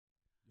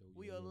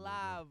We are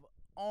live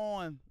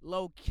on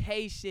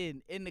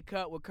location in the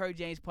cut with Kurt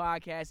James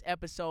Podcast,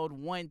 episode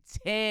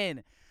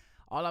 110.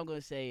 All I'm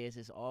gonna say is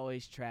it's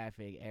always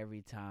traffic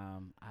every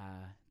time I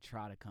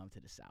try to come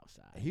to the South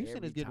Side. Houston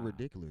every is getting time.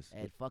 ridiculous.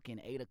 At fucking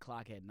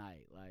 8:00 at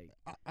night. Like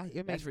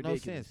It makes no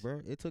ridiculous. sense,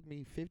 bro. It took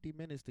me 50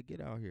 minutes to get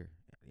out here,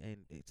 and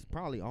it's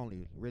probably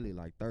only really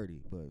like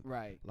 30. But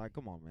right, like,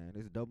 come on, man,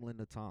 it's doubling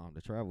the time.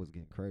 The travel's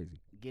getting crazy.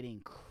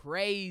 getting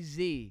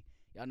crazy.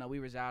 Y'all know we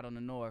reside on the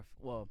north.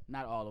 Well,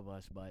 not all of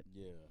us, but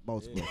Yeah.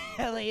 Most of them.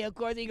 Like, of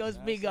course he gonna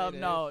Nah, speak say up. that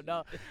No.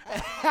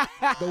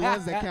 The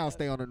ones that count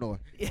stay on the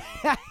north.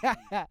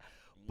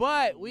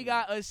 But we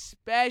got a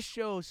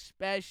special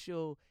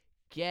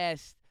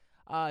guest.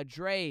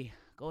 Dre,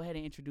 go ahead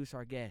and introduce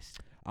our guest.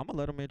 I'm gonna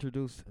let him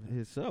introduce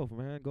himself,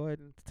 man. Go ahead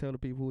and tell the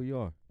people who you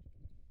are.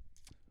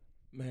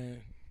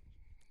 Man,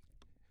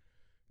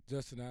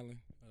 Justin Allen,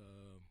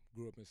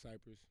 grew up in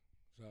Cyprus,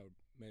 so I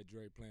met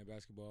Dre playing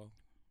basketball,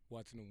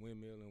 watching him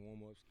windmill and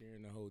warm up,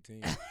 scaring the whole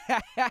team.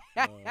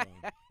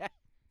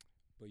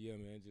 But yeah,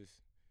 man, just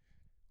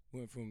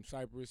went from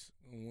Cyprus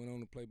and went on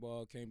to play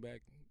ball, came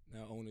back,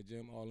 now own the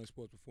gym, All In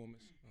Sports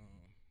Performance.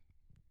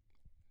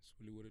 That's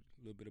really what a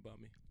little bit about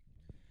me.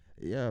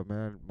 Yeah,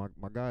 man.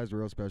 My guy's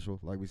real special.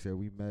 Like we said,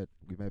 we met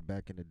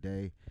back in the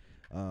day.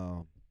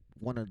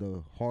 One of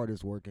the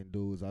hardest working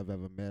dudes I've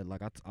ever met.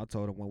 Like I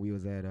told him when we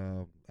was at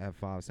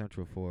 5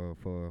 Central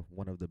for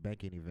one of the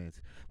banking events,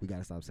 we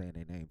gotta stop saying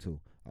their name too.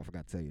 I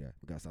forgot to tell you that.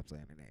 We gotta stop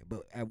saying their name.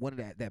 But at one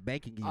of that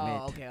banking event.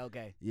 Oh,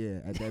 okay.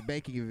 Yeah, at that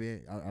banking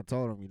event, I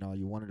told him,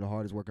 you're one of the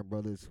hardest working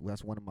brothers.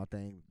 That's one of my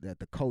things that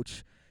the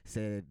coach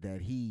said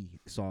that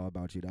he saw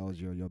about you. That was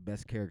your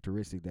best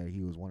characteristic, that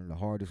he was one of the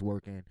hardest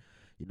working,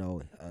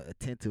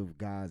 attentive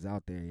guys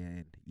out there.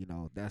 And,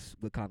 that's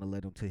what kind of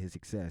led him to his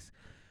success.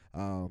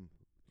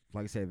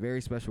 Like I said,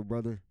 very special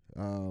brother.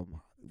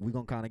 We're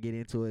going to kind of get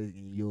into it,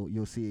 and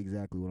you'll see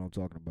exactly what I'm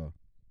talking about.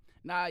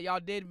 Now, y'all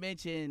did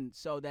mention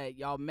so that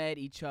y'all met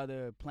each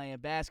other playing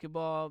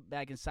basketball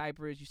back in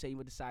Cyprus. You say you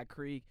went to Side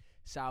Creek,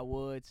 Side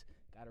Woods.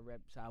 Got to rep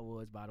Side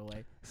Woods, by the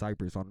way.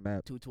 Cyprus on the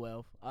map.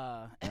 212.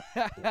 I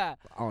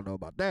don't know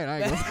about that.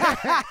 I ain't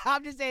gonna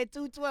I'm just saying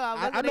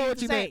 212. I know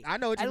what you meant. I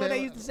know what you That's meant. what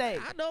they used to say.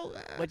 I know.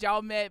 But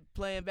y'all met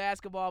playing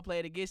basketball,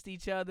 played against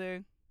each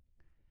other.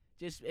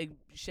 Just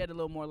shed a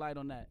little more light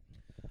on that.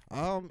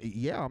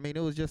 Yeah, I mean,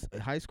 it was just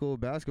high school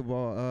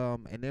basketball.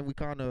 And then we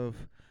kind of,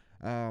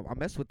 I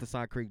messed with the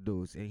Side Creek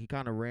dudes, and he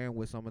kind of ran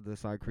with some of the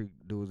Side Creek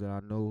dudes that I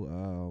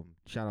knew.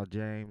 Shout out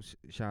James,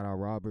 shout out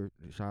Robert,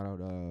 shout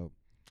out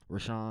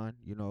Rashawn.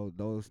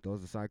 Those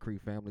are Side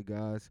Creek family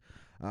guys.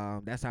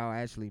 That's how I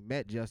actually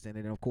met Justin,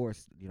 and of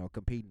course,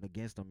 competing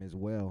against him as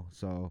well.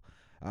 So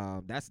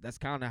that's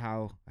kind of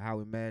how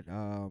we met.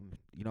 I'm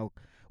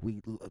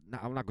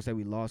not gonna say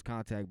we lost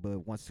contact,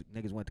 but once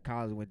niggas went to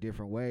college and went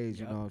different ways,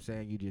 you know what I'm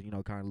saying, you just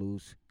kind of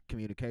lose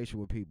communication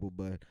with people.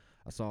 But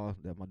I saw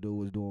that my dude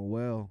was doing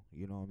well,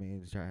 you know what I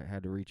mean, so I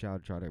had to reach out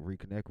and try to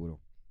reconnect with him.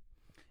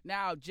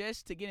 Now,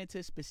 just to get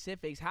into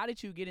specifics, how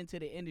did you get into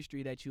the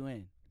industry that you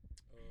in?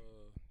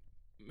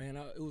 Man,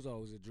 it was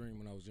always a dream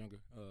when I was younger.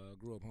 I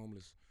grew up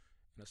homeless,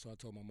 and so I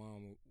told my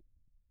mom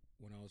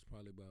when I was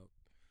probably about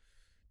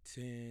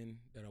 10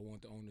 that I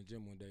wanted to own the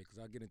gym one day, because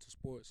I get into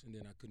sports and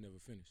then I could never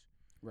finish.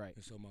 Right.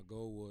 And so my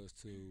goal was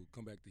to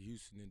come back to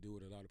Houston and do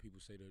what a lot of people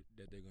say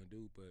that they're going to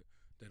do, but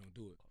they don't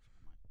do it.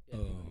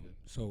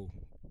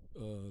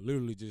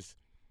 Literally just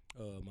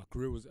my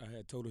career was, I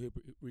had total hip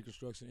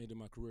reconstruction, ended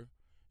my career.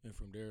 And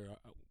from there,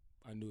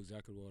 I knew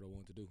exactly what I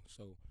wanted to do.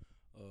 So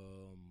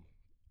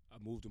I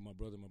moved with my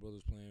brother. My brother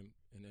was playing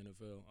in the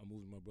NFL. I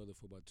moved with my brother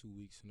for about 2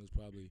 weeks, and it was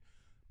probably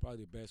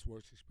the best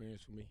work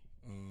experience for me.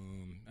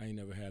 I ain't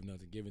never had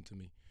nothing given to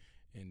me,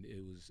 and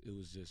it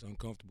was just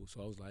uncomfortable.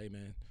 So I was like, hey,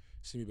 man,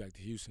 send me back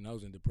to Houston. I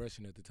was in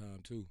depression at the time,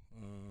 too.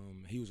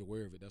 He was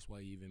aware of it. That's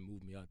why he even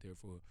moved me out there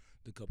for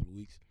the couple of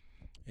weeks.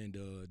 And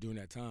during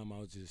that time, I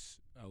was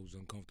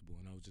uncomfortable,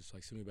 and I was just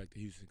like, send me back to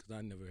Houston, because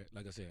I never,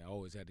 like I said, I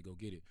always had to go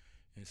get it.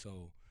 And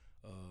so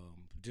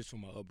just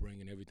from my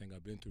upbringing and everything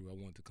I've been through, I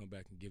wanted to come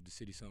back and give the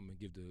city something and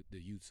give the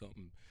youth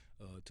something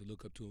to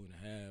look up to and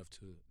have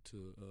to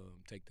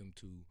take them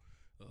to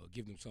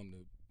give them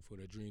something for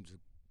their dreams to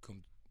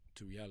come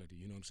to reality.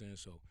 You know what I'm saying?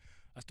 So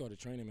I started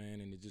training, man,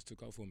 and it just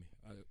took off for me.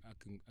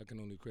 I can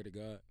only credit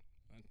God.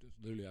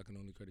 I can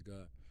only credit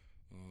God.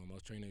 I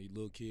was training a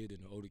little kid,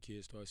 and the older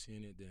kids started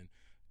seeing it, then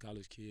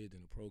college kid,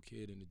 and a pro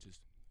kid, and it just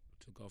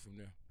took off from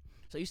there.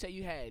 So you say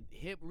you had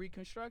hip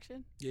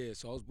reconstruction? Yeah,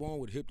 so I was born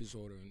with hip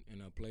disorder,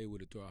 and I played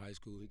with it throughout high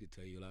school. He could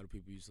tell you a lot of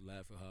people used to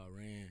laugh at how I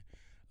ran.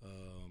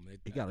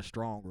 He got a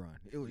strong run.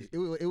 It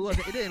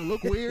didn't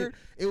look weird.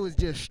 It was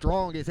just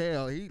strong as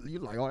hell. You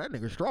like, oh, that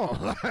nigga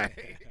strong.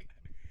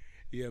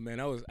 Yeah, man,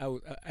 I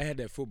had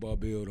that football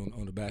build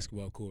on the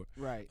basketball court.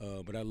 Right.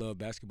 But I love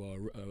basketball.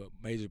 A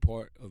major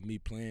part of me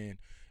playing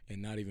and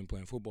not even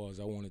playing football is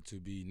I wanted to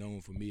be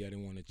known for me. I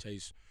didn't want to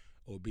chase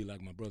or be like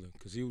my brother,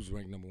 because he was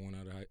ranked number 1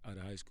 out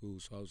of high school.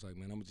 So I was like,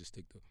 man, I'm gonna just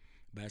stick to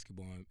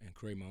basketball and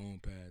create my own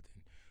path.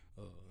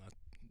 And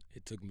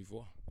it took me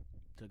far.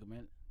 Took a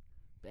minute.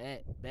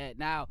 Bad.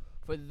 Now,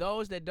 For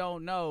those that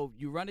don't know,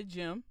 you run a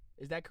gym.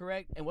 Is that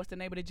correct? And what's the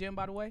name of the gym,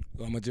 by the way?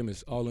 My gym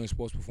is All In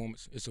Sports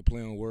Performance. It's a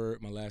play on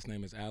word. My last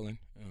name is Allen,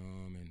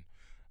 and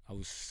I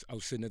was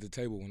sitting at the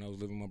table when I was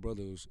living with my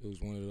brother. It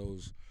was one of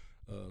those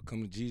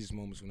come to Jesus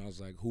moments when I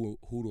was like, who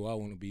do I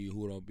want to be?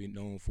 Who do I be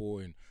known for?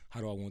 And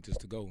how do I want this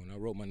to go? And I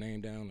wrote my name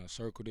down. I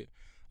circled it.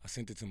 I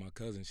sent it to my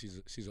cousin.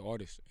 She's an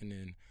artist, and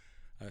then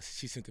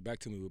she sent it back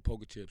to me with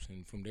poker chips.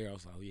 And from there, I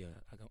was like, oh yeah,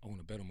 I want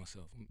to bet on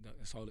myself.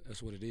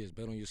 That's what it is.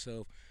 Bet on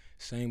yourself.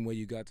 Same way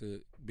you got to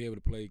be able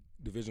to play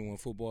Division I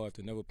football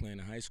after never playing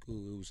in high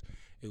school.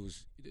 It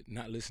was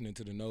not listening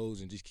to the nose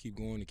and just keep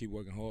going and keep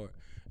working hard.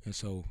 And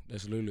so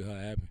that's literally how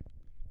it happened.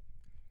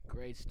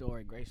 Great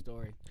story. Great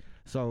story.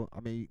 So,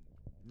 I mean,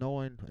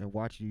 knowing and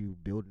watching you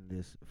building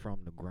this from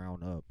the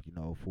ground up,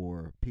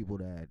 for people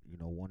that,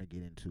 want to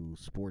get into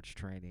sports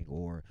training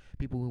or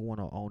people who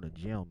want to own a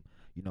gym,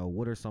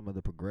 what are some of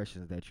the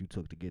progressions that you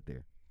took to get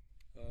there?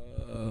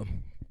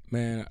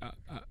 Man,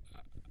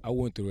 I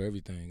went through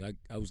everything.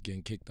 I was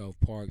getting kicked off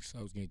parks.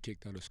 I was getting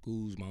kicked out of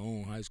schools, my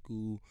own high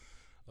school.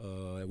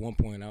 At one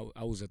point,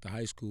 I was at the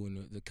high school,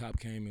 and the cop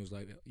came and was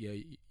like, yeah,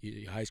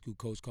 your high school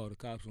coach called the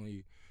cops on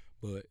you,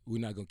 but we're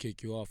not going to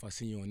kick you off. I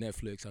seen you on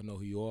Netflix. I know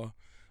who you are.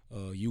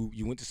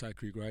 You went to Side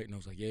Creek, right? And I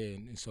was like, yeah.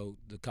 And so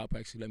the cop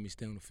actually let me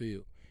stay on the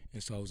field.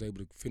 And so I was able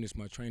to finish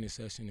my training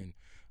session, and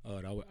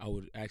I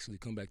would actually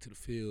come back to the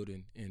field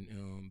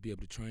and be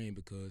able to train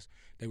because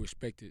they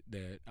respected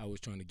that I was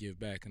trying to give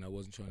back, and I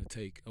wasn't trying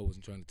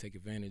to take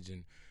advantage,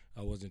 and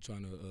I wasn't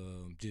trying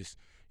to just,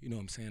 what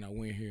I'm saying, I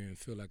went here and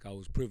feel like I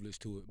was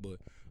privileged to it, but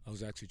I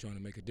was actually trying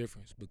to make a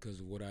difference because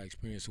of what I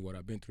experienced and what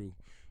I've been through.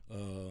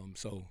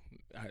 So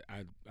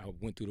I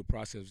went through the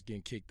process of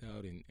getting kicked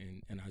out,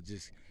 and I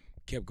just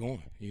kept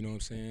going, you know what I'm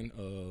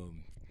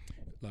saying?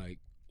 Like,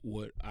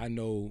 what I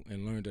know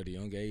and learned at a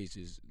young age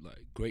is like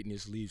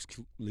greatness leaves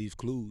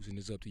clues, and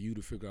it's up to you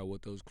to figure out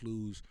what those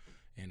clues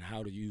and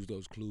how to use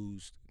those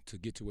clues to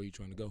get to where you're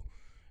trying to go.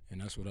 And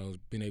that's what I was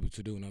been able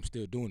to do, and I'm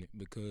still doing it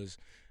because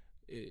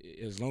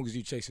as long as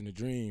you're chasing a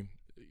dream,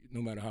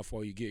 no matter how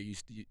far you get,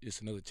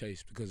 it's another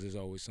chase because there's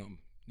always something.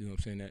 You know what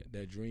I'm saying?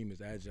 That dream is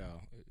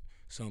agile.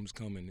 Something's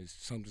coming.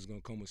 Something's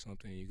gonna come with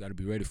something. And you got to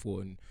be ready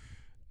for it, and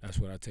that's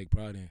what I take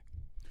pride in.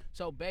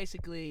 So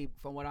basically,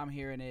 from what I'm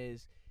hearing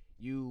is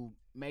you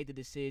made the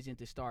decision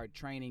to start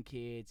training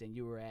kids, and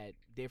you were at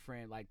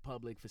different like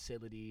public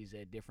facilities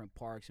at different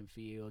parks and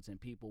fields,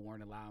 and people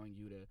weren't allowing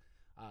you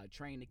to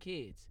train the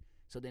kids.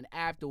 So then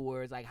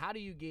afterwards, like, how do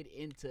you get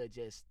into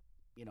just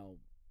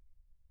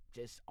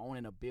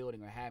owning a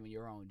building or having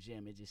your own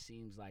gym? It just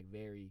seems like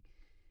very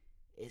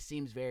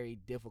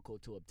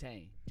difficult to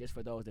obtain. Just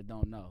for those that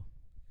don't know.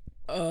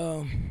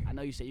 I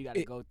know you said you got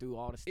to go through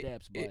all the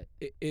steps, but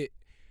it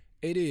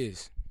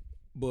is,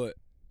 but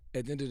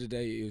at the end of the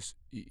day,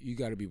 you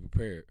got to be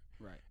prepared.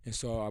 Right. And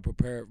so I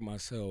prepared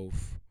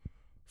myself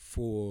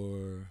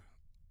for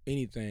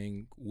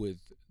anything with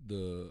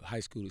the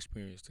high school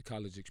experience, the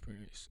college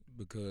experience,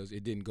 because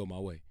it didn't go my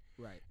way.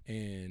 Right.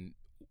 And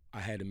I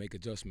had to make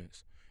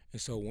adjustments.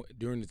 And so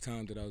during the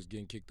time that I was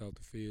getting kicked off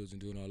the fields and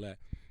doing all that,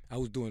 I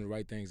was doing the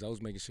right things. I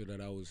was making sure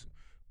that I was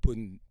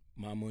putting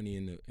my money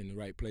in the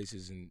right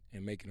places and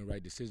making the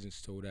right decisions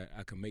so that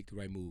I could make the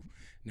right move.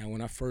 Now,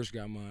 when I first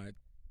got my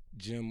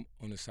gym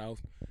on the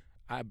South,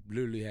 I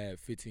literally had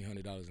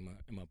 $1,500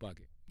 in my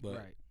pocket, but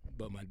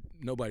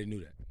nobody knew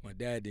that. My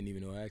dad didn't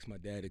even know. I asked my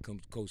dad to come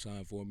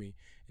co-sign for me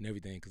and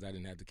everything because I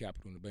didn't have the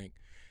capital in the bank.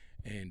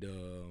 And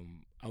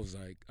I was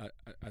like,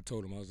 I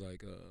told him, I was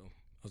like,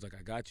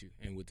 I got you.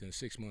 And within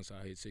 6 months,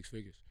 I hit six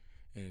figures,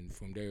 and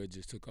from there it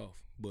just took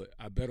off. But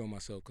I bet on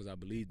myself because I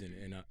believed in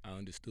it, and I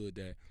understood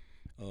that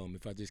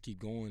if I just keep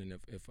going and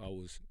if I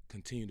was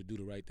continue to do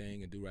the right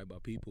thing and do right by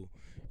people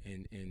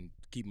and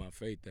keep my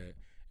faith that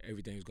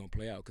everything was gonna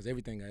play out, because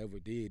everything I ever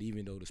did,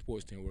 even though the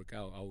sports didn't work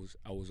out,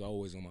 I was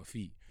always on my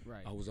feet.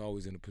 Right. I was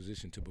always in a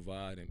position to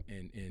provide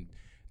and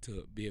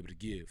to be able to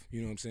give.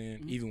 You know what I'm saying?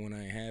 Mm-hmm. Even when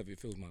I didn't have it,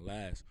 if it was my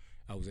last,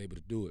 I was able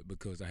to do it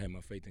because I had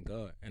my faith in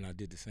God, and I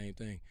did the same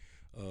thing.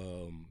 I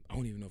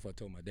don't even know if I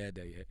told my dad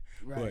that yet.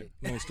 Right.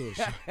 But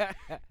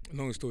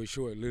long story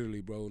short,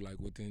 literally, bro,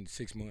 like within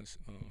 6 months,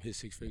 hit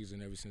six figures,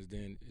 and ever since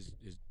then,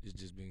 it's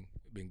just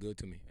been good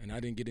to me. And I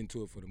didn't get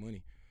into it for the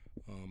money.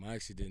 I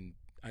actually didn't.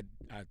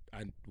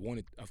 I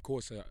wanted, of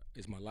course,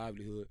 it's my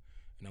livelihood,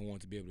 and I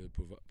wanted to be able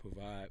to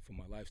provide for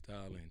my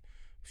lifestyle and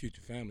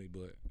future family.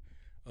 But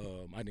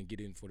I didn't get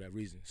in for that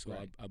reason. So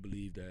right. I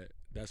believe that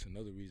that's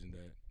another reason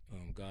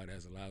that God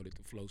has allowed it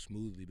to flow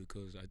smoothly,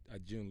 because I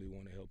genuinely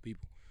want to help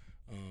people.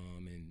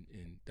 And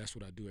that's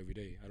what I do every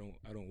day.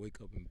 I don't wake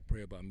up and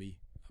pray about me.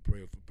 I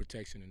pray for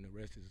protection, and the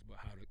rest is about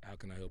how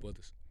can I help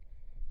others.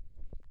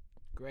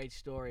 Great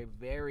story,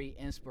 very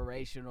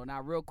inspirational.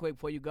 Now, real quick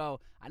before you go,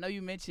 I know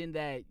you mentioned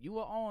that you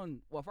were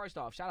on. Well, first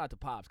off, shout out to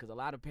Pops, because a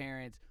lot of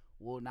parents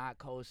will not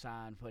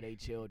co-sign for their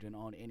children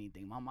on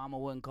anything. My mama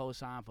wouldn't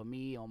co-sign for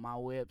me on my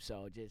whip,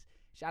 so just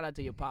shout out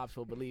to your pops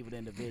for believing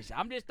in the vision.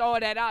 I'm just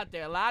throwing that out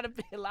there. A lot of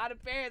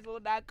parents will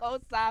not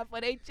co-sign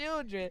for their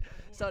children,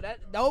 so that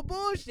no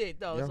bullshit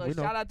though. Yeah, So we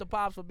know. shout out to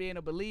pops for being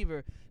a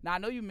believer. Now I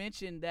know you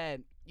mentioned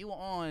that you were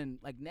on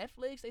like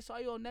Netflix. They saw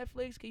you on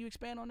Netflix. Can you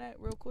expand on that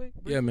real quick?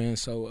 Yeah, man.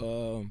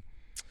 So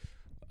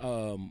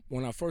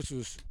when I first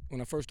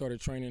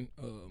started training,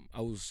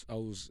 I was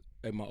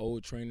at my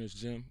old trainer's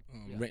gym,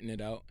 Yeah. renting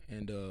it out,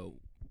 and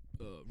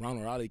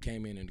Ronald Ollie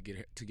came in and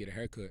to get a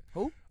haircut.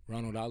 Who?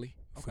 Ronald Ollie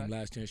from Okay.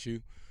 Last Chance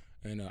U,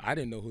 and I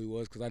didn't know who he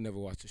was because I never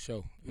watched the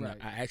show, and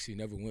Right. I actually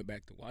never went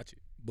back to watch it.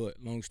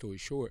 But long story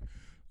short,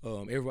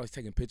 everybody's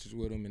taking pictures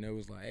with him, and they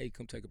was like, "Hey,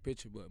 come take a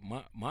picture." But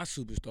my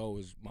superstar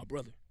was my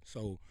brother,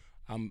 so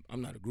I'm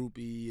not a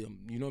groupie. You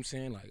know what I'm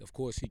saying? Like, of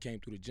course he came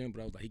through the gym,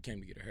 but I was like, he came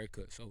to get a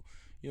haircut, so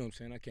you know what I'm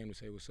saying? I came to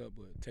say what's up,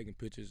 but taking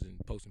pictures and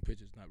posting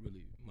pictures not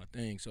really my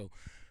thing. So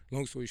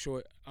long story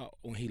short,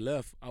 when he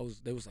left,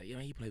 they was like, yeah,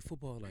 he played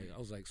football. Like, I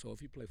was like, so if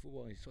he played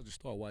football and he's such a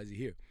star, why is he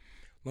here?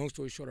 Long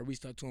story short, I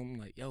reached out to him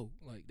like, yo,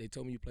 like they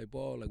told me you play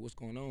ball, like what's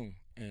going on?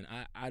 And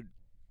I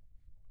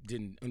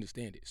didn't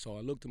understand it. So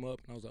I looked him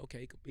up and I was like,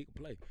 okay, he could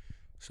play.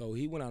 So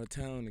he went out of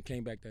town and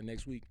came back that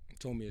next week and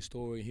told me a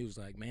story. And he was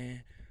like,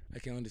 man, I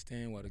can't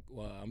understand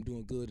why I'm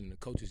doing good and the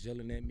coach is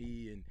yelling at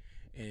me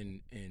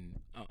and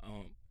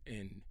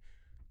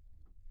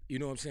you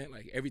know what I'm saying?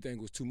 Like everything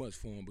was too much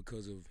for him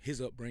because of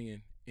his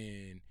upbringing,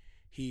 and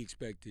he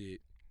expected,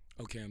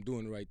 okay, I'm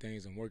doing the right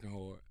things, I'm working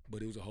hard,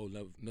 but it was a whole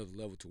another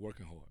level to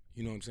working hard.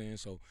 You know what I'm saying?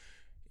 So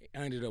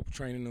I ended up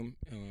training him,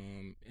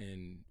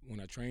 and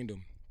when I trained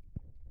him,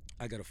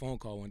 I got a phone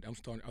call. I was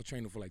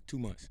training him for like 2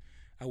 months.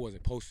 I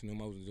wasn't posting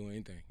him. I wasn't doing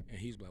anything. And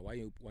he's like, why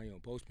you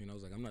don't post me? And I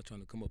was like, I'm not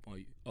trying to come up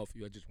off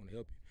you. I just want to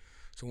help you.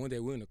 So one day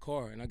we're in the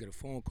car, and I get a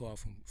phone call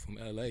from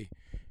L.A.,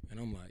 and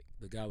I'm like,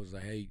 the guy was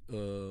like, hey,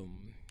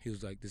 he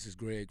was like, this is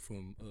Greg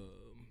from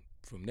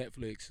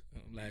Netflix,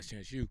 Last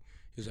Chance U.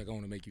 He was like, I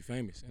want to make you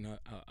famous. And I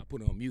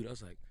put him on mute. I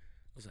was like,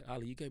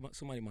 Ali, you gave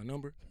somebody my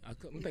number? I'm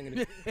thinking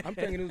it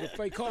was a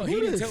fake call. He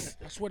didn't tell me.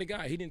 I swear to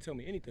God, he didn't tell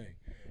me anything.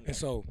 And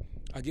so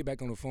I get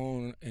back on the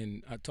phone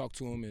and I talked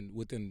to him, and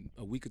within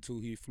a week or two,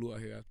 he flew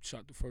out here. I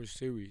shot the first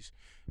series.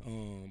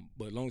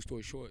 But long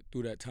story short,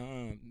 through that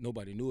time,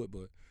 nobody knew it,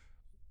 but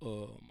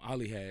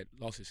Ali had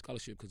lost his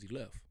scholarship because he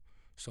left.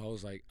 So I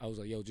was like,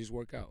 yo, just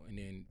work out and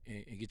then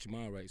and get your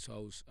mind right.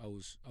 So I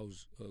was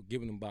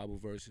giving him Bible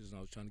verses, and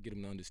I was trying to get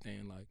him to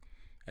understand, like,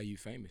 hey, you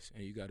famous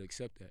and you got to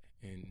accept that.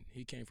 And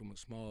he came from a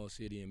small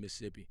city in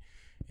Mississippi,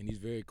 and he's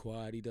very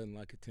quiet. He doesn't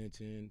like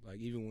attention. Like,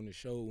 even when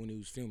he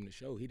was filming the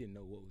show, he didn't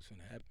know what was going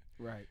to happen.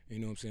 Right. You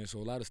know what I'm saying? So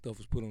a lot of stuff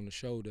was put on the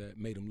show that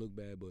made him look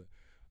bad, but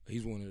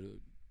he's one of the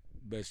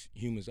best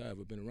humans I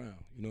ever been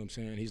around. You know what I'm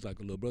saying? He's like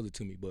a little brother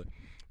to me. But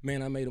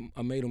man, I made him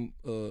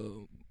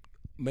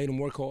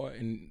work hard.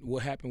 And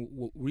what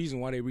happened? Reason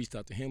why they reached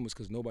out to him was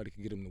because nobody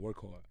could get him to work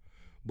hard.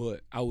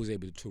 But I was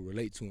able to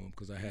relate to him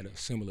because I had a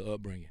similar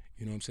upbringing.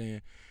 You know what I'm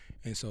saying?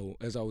 And so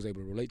as I was able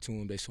to relate to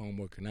him, they saw him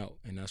working out,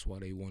 and that's why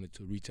they wanted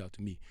to reach out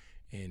to me.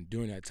 And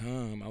during that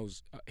time,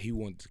 he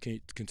wanted to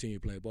continue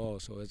to play ball.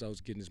 So as I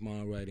was getting his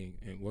mind right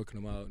and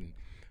working him out and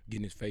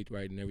getting his faith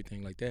right and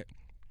everything like that,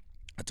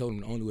 I told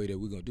him the only way that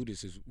we're gonna do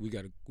this is you're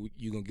gonna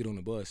get on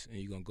the bus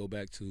and you're gonna go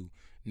back to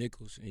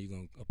Nichols and you're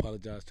gonna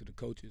apologize to the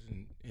coaches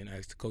and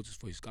ask the coaches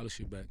for your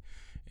scholarship back,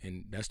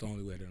 and that's the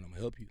only way that I'm gonna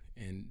help you.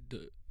 And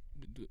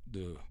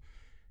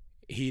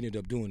he ended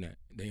up doing that.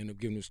 They ended up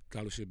giving him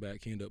scholarship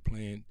back. He ended up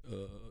playing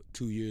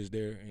 2 years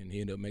there, and he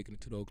ended up making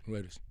it to the Oakland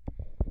Raiders.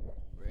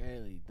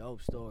 Really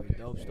dope story.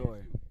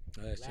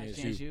 Last Chance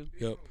Chance U.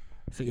 Yep.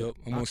 See, Yep.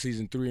 I'm on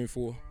season 3 and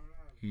 4.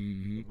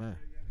 Mm-hmm. Man,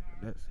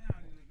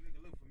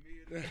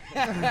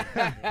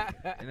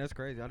 and that's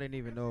crazy. I didn't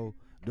even know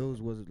dudes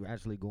was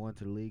actually going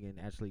to the league and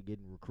actually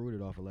getting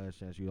recruited off of Last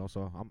Chance U.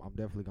 Also, I'm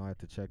definitely gonna have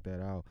to check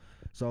that out.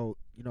 So,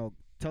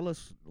 tell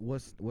us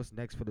what's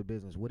next for the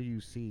business. What do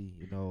you see?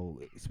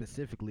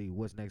 Specifically,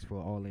 what's next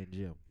for All In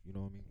Gym? You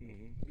know what I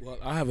mean? Mm-hmm. Well,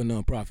 I have a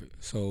nonprofit,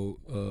 so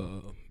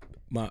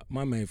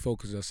my main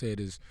focus, as I said,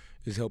 is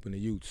helping the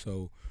youth.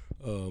 So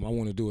I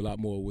want to do a lot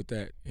more with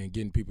that and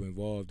getting people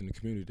involved in the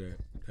community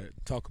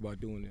that talk about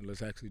doing it.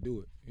 Let's actually do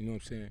it. You know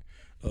what I'm saying?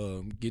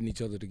 Getting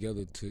each other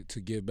together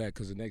to give back,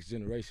 because the next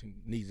generation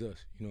needs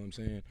us. You know what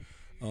I'm saying?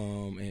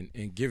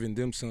 And giving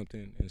them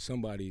something and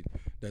somebody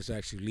that's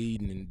actually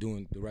leading and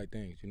doing the right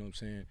things. You know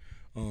what I'm saying?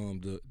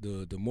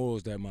 The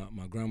morals that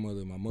my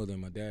grandmother, my mother,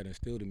 and my dad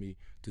instilled in me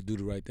to do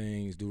the right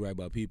things, do right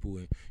by people,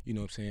 and you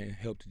know what I'm saying,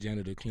 help the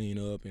janitor clean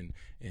up and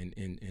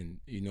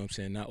you know what I'm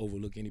saying, not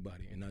overlook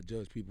anybody and not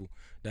judge people.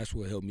 That's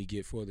what helped me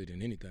get further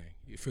than anything,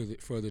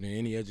 further than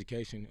any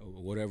education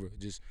or whatever.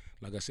 Just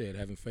like I said,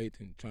 having faith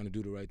and trying to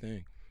do the right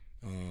thing.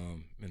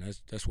 And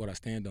that's what I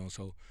stand on.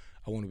 So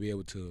I want to be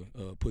able to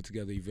put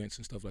together events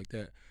and stuff like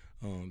that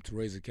to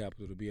raise the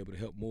capital to be able to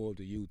help more of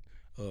the youth.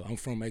 I'm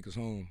from Acres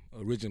Home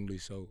originally,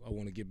 so I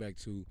want to get back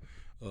to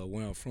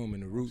where I'm from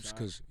and the roots,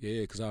 because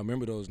I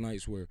remember those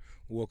nights where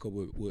we woke up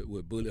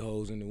with bullet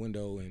holes in the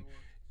window, and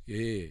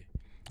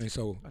And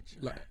so,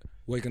 like,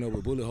 waking up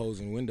with bullet holes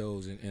in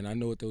windows, and I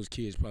know what those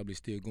kids probably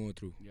still going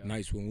through. Yeah.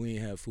 Nights when we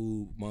ain't have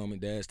food, mom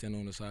and dad standing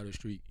on the side of the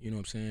street. You know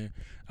what I'm saying?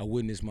 I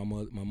witnessed my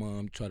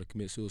mom try to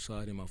commit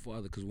suicide and my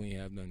father because we ain't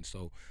have nothing.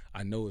 So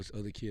I know it's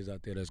other kids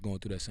out there that's going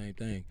through that same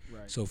thing.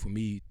 Right. So for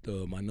me,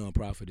 my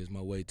nonprofit is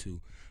my way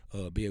to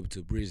be able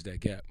to bridge that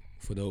gap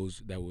for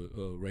those that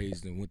were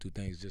raised and went through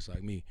things just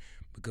like me.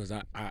 Because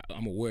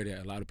I'm aware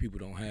that a lot of people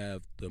don't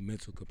have the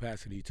mental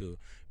capacity to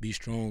be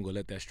strong or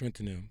let that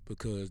strengthen them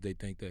because they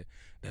think that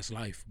that's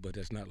life, but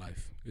that's not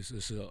life.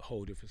 It's a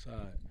whole different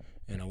side,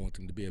 and I want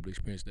them to be able to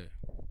experience that.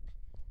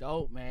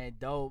 Dope, man.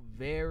 Dope.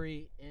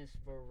 Very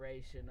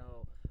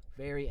inspirational.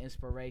 Very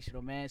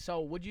inspirational, man.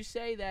 So would you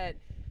say that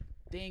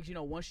things,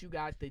 once you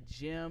got the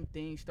gym,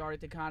 things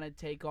started to kind of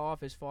take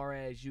off as far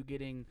as you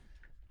getting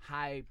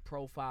high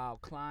profile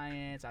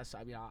clients? I saw,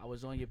 I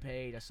was on your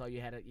page. I saw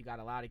you got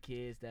a lot of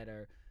kids that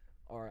are,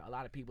 or a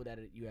lot of people that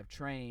you have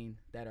trained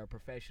that are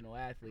professional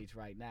athletes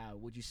right now.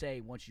 Would you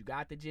say once you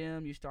got the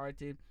gym, you started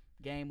to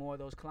gain more of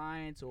those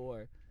clients,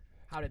 or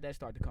how did that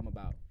start to come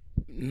about?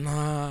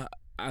 Nah,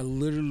 I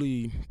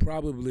literally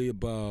probably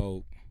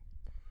about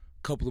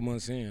a couple of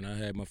months in, I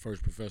had my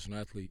first professional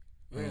athlete.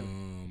 Really?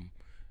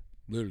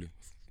 Literally,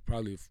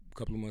 probably a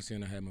couple of months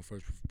in, I had my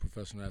first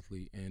professional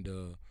athlete, and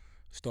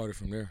started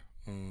from there.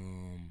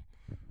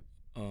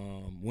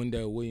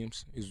 Wendell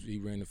Williams, he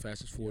ran the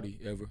fastest 40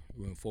 ever.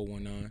 He ran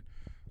 4:19.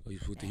 He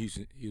was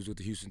with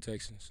the Houston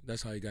Texans.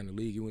 That's how he got in the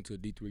league. He went to a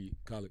D3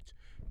 college,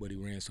 but he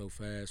ran so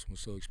fast, was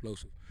so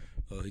explosive.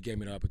 He gave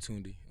me the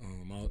opportunity.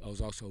 I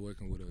was also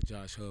working with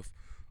Josh Huff,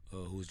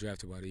 who was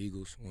drafted by the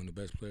Eagles, one of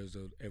the best players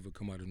that ever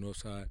come out of the North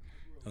Side.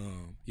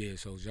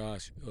 So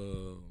Josh,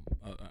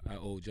 I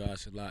owe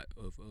Josh a lot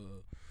of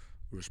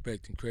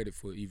respect and credit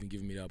for even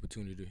giving me the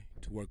opportunity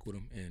to work with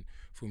him, and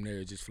from there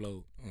it just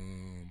flowed.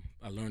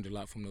 I learned a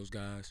lot from those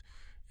guys,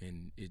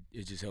 and it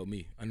just helped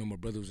me. I know my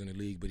brother was in the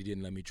league, but he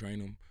didn't let me train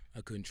him. I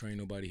couldn't train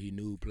nobody he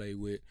knew, played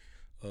with,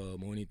 or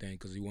anything,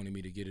 because he wanted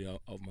me to get it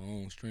off my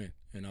own strength,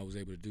 and I was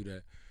able to do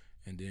that.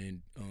 And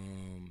then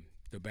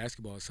the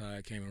basketball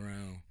side came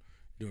around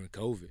during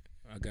COVID.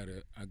 I got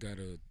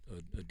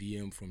a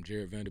DM from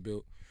Jared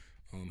Vanderbilt.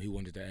 He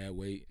wanted to add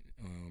weight.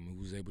 He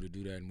was able to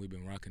do that, and we've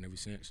been rocking ever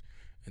since.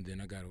 And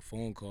then I got a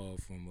phone call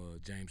from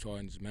James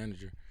Harden's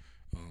manager.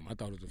 I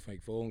thought it was a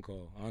fake phone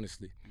call,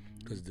 honestly,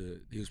 because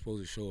he was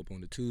supposed to show up on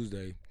the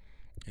Tuesday,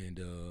 and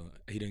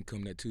he didn't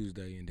come that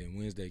Tuesday. And then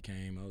Wednesday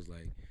came. I was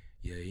like,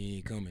 yeah, he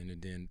ain't coming.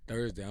 And then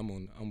Thursday,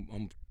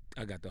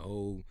 I got the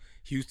whole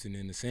Houston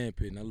in the sand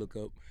pit, and I look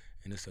up,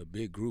 and it's a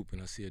big group,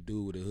 and I see a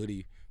dude with a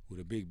hoodie with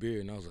a big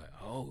beard, and I was like,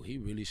 oh, he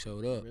really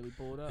showed up. Really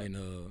pulled up. And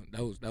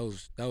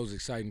that was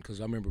exciting, because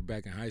I remember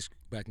back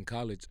in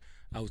college,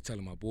 I was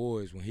telling my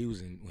boys when he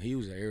was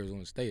at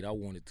Arizona State, I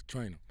wanted to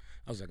train him.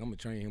 I was like, I'm gonna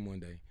train him one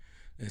day,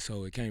 and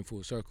so it came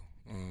full circle.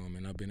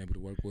 And I've been able to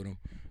work with him,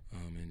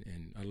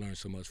 and I learned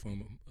so much from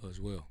him as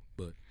well.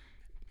 But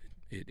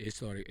it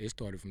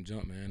started from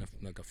jump, man.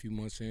 Like a few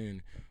months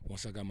in,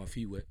 once I got my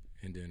feet wet,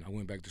 and then I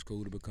went back to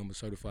school to become a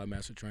certified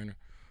master trainer,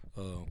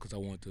 because I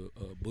wanted to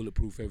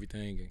bulletproof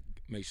everything and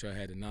make sure I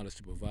had the knowledge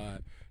to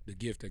provide the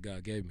gift that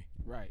God gave me.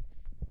 Right.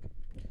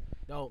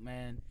 Dope,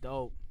 man.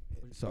 Dope.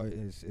 So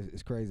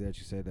it's crazy that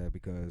you said that,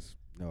 because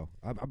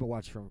I've been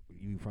watching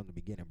you from the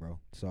beginning, bro.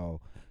 So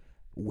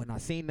when I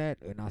seen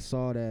that and I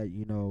saw that,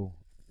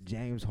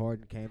 James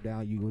Harden came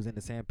down, you was in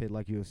the sandpit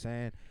like you were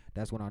saying,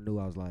 that's when I knew.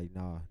 I was like,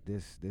 nah,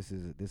 this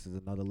is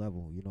another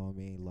level. You know what I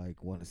mean?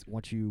 Like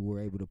once you were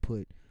able to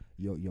put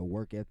your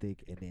work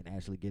ethic and then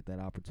actually get that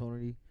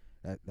opportunity,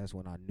 that's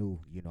when I knew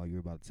you were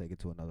about to take it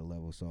to another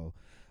level. So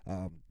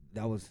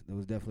that was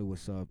definitely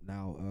what's up.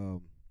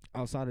 Now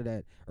outside of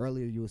that,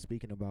 earlier you were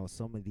speaking about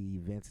some of the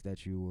events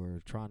that you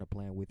were trying to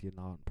plan with your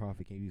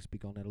nonprofit. Can you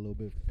speak on that a little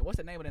bit? And what's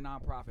the name of the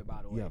nonprofit,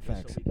 by the way? Yeah, just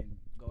facts. So we can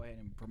go ahead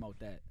and promote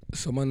that.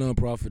 So my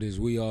nonprofit is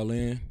We All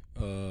In.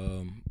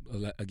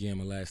 Again,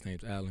 my last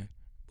name's Allen,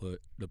 but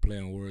the play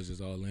on words is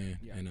All In,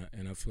 Yeah.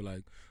 and I feel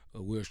like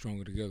we're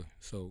stronger together.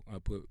 So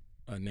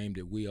I named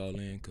it We All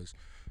In because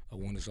I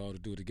want us all to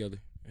do it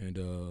together, and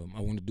I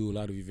want to do a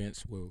lot of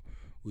events where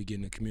we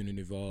getting the community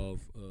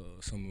involved.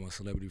 Some of my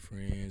celebrity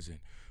friends and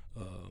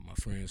my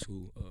friends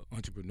who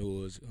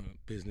entrepreneurs,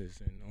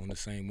 business, and on the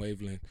same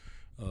wavelength.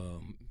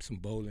 Some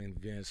bowling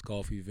events,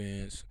 coffee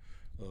events,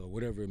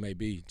 whatever it may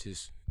be.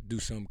 Just do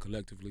something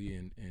collectively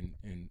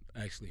and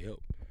actually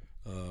help.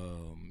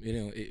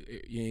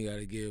 You ain't got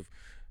to give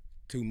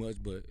too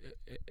much, but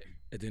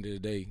at the end of the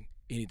day,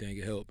 anything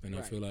can help. And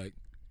Right. I feel like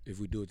if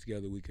we do it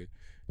together, we could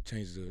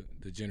change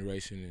the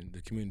generation and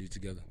the community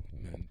together.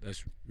 And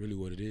that's really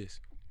what it is.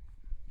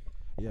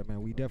 Yeah,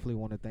 man, we definitely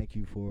want to thank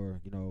you for,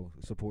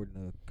 supporting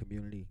the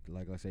community.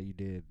 Like I said, you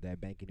did that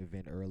banking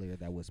event earlier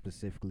that was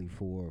specifically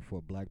for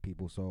black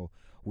people. So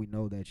we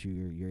know that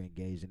you're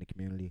engaged in the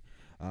community.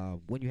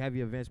 When you have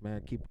your events,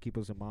 man, keep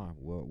us in mind.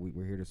 Well,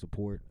 we're here to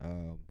support.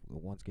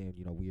 Once again,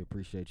 we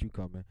appreciate you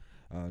coming.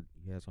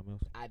 You have something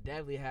else? I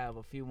definitely have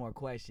a few more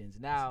questions.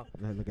 Now,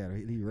 Look at her.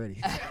 He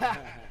ready.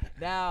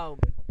 now,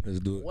 Let's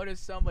do it. What are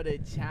some of the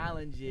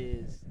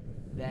challenges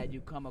that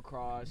you come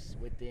across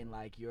within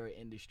like your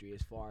industry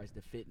as far as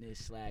the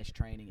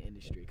fitness/training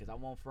industry? Because I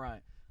won't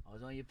front. I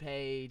was on your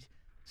page,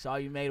 saw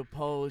you made a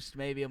post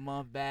maybe a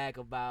month back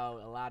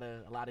about a lot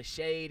of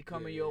shade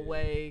coming your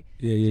way.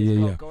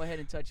 Yeah. Go ahead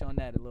and touch on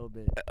that a little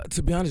bit.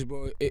 To be honest,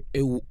 bro, it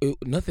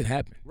nothing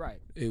happened.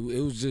 Right. It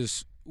was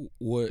just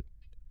what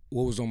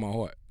was on my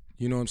heart.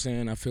 You know what I'm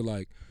saying? I feel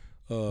like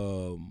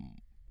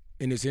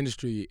in this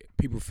industry,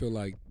 people feel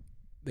like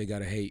they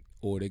gotta hate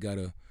or they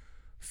gotta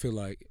feel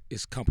like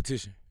it's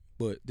competition.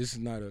 But this is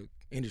not an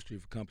industry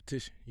for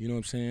competition. You know what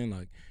I'm saying?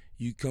 Like,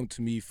 you come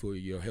to me for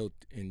your health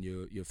and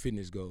your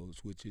fitness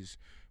goals, which is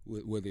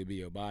whether it be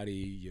your body,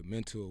 your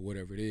mental, or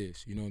whatever it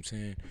is. You know what I'm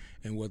saying?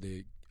 And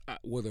whether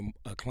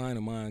a client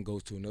of mine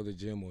goes to another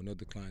gym or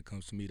another client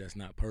comes to me, that's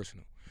not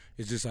personal.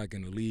 It's just like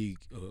in the league,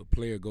 a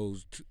player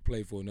goes to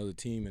play for another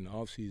team in the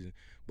off season,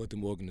 but the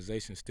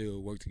organizations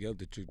still work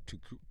together to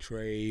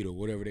trade or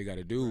whatever they got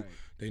to do. Right.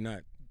 They're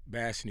not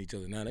bashing each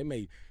other. Now, they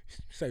may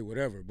say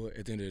whatever, but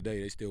at the end of the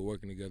day, they still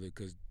working together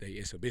because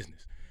it's a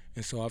business.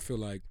 And so I feel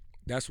like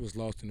that's what's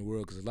lost in the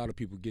world, because a lot of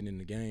people getting in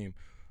the game,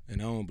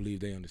 and I don't believe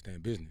they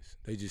understand business.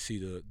 They just see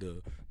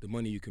the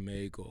money you can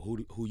make or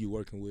who you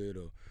working with,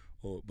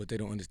 but they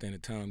don't understand the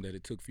time that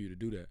it took for you to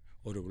do that,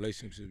 or the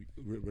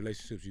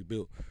relationships you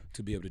built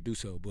to be able to do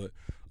so. But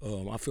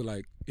I feel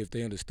like if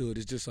they understood,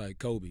 it's just like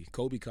Kobe.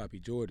 Kobe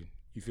copied Jordan.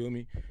 You feel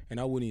me? And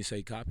I wouldn't even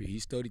say copy. He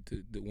studied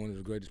one of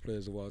the greatest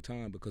players of all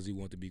time because he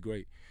wanted to be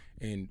great.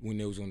 And when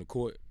they was on the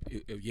court,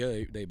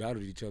 they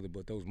battled each other,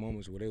 but those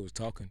moments where they was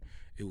talking,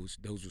 those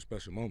were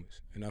special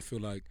moments. And I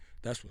feel like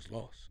that's what's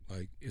lost.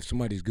 Like, if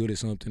somebody's good at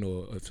something,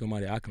 or if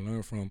somebody I can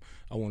learn from,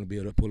 I want to be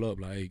able to pull up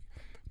like, hey,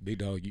 big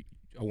dog,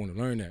 I want to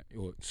learn that.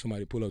 Or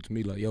somebody pull up to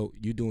me like, yo,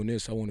 you doing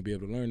this, I want to be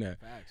able to learn that.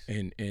 Facts.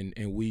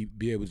 And we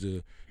be able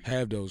to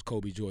have those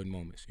Kobe Jordan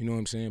moments. You know what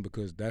I'm saying?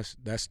 Because that's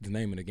the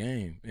name of the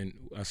game. And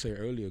I said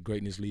earlier,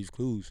 greatness leaves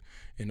clues,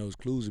 and those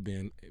clues are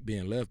being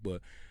left.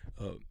 But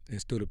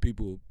instead of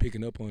people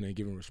picking up on it and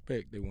giving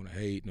respect, they want to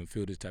hate and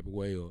feel this type of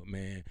way. Or,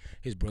 man,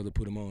 his brother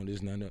put him on, this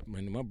and that.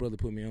 When my brother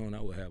put me on,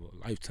 I would have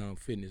a Lifetime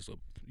Fitness. Or,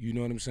 you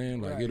know what I'm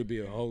saying? Like, right. It'll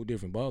be a whole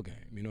different ball game.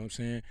 You know what I'm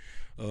saying?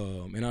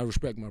 And I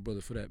respect my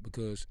brother for that,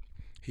 because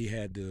he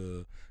had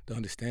the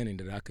understanding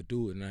that I could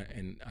do it,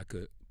 and I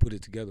could put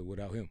it together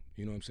without him.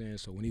 You know what I'm saying?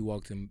 So when he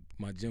walked in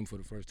my gym for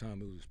the first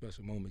time, it was a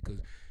special moment,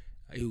 because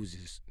he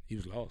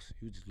was lost.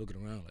 He was just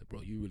looking around like, bro,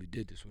 you really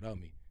did this without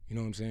me. You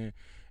know what I'm saying?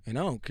 And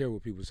I don't care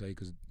what people say,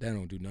 because that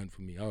don't do nothing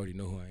for me. I already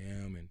know who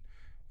I am,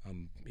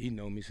 and he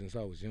know me since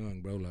I was young,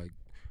 bro. Like,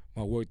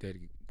 my work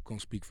ethic gonna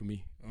speak for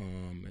me.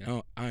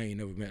 And I ain't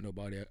never met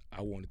nobody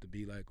I wanted to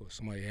be like, or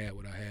somebody had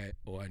what I had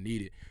or I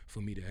needed for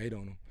me to hate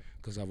on them,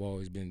 because I've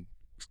always been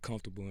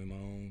comfortable in my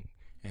own,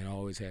 and I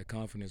always had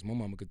confidence. My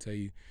mama could tell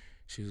you,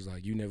 she was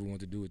like, you never want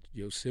to do what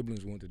your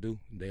siblings want to do.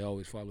 They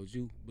always followed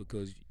you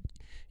because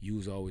you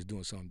was always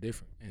doing something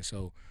different. And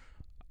so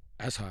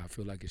that's how I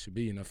feel like it should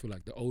be. And I feel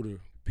like the older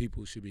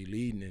people should be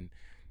leading, and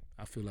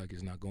I feel like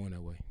it's not going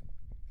that way.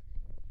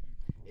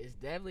 It's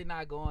definitely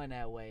not going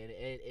that way.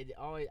 It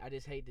always, I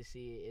just hate to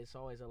see it. It's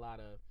always a lot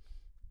of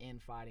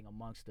infighting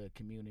amongst the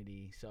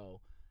community. So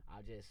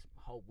I just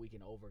hope we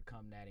can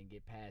overcome that and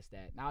get past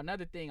that. Now,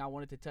 another thing I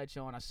wanted to touch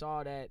on, I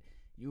saw that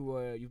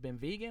you've been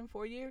vegan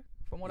for a year,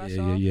 from what I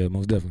saw. Yeah,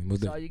 most definitely.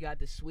 So you got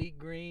the Sweet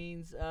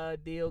Greens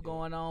deal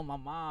going on. My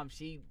mom,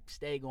 she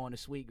stayed going to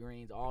Sweet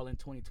Greens all in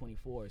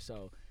 2024.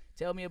 So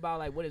tell me about,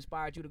 like, what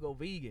inspired you to go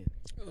vegan.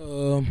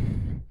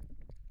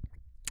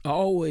 I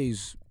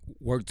always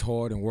worked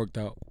hard and worked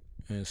out,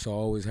 and so I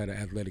always had an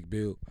athletic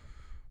build,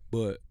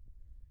 but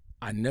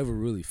I never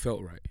really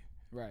felt right.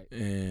 Right.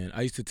 And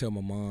I used to tell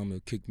my mom to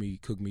cook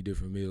me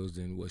different meals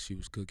than what she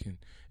was cooking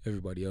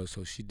everybody else.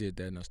 So she did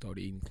that, and I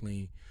started eating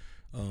clean.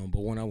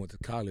 But when I went to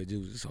college, it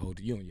was just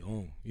you on your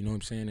own. You know what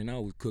I'm saying? And I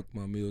would cook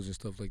my meals and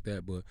stuff like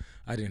that, but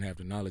I didn't have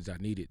the knowledge I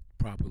needed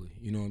properly.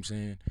 You know what I'm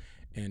saying?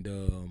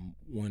 And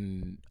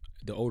when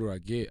the older I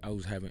get, I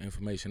was having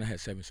inflammation. I had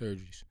 7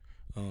 surgeries.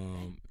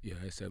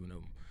 I had 7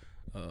 of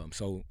them.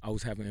 So I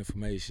was having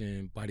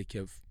inflammation, body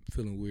kept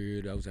feeling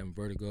weird, I was having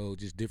vertigo,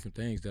 just different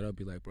things that I'd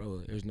be like, bro,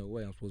 there's no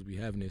way I'm supposed to be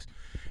having this.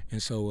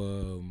 And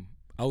so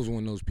I was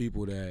one of those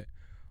people that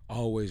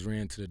always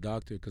ran to the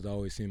doctor, because I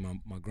always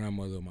seen my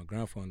grandmother or my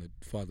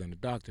grandfather and the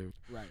doctor.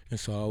 Right. And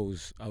so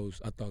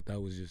I thought that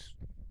was just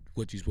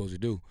what you're supposed to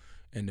do.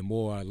 And the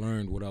more I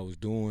learned what I was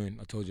doing,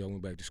 I told you I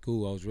went back to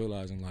school, I was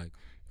realizing, like,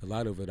 a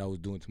lot of it I was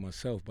doing to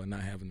myself by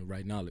not having the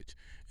right knowledge.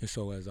 And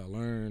so as I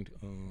learned,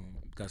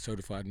 got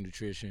certified in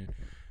nutrition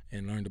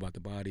and learned about the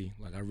body,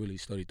 like, I really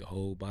studied the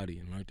whole body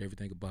and learned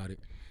everything about it,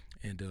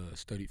 and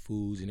studied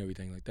foods and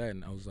everything like that.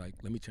 And I was like,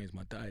 let me change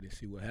my diet and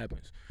see what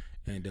happens.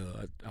 And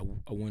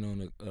I went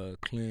on a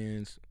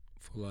cleanse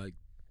for like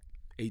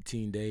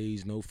 18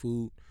 days, no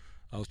food.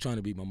 I was trying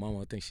to beat my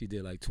mama. I think she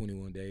did like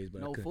 21 days.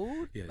 But No I couldn't.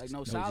 food? Yeah, Like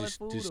no solid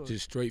food?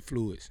 Just straight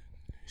fluids.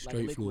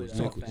 Straight liquid, fluids.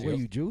 oh, Liquids. okay. Were Yeah.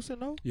 you juicing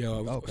though? Yeah,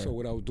 Okay. So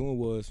what I was doing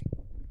was,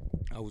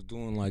 I was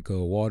doing like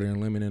water and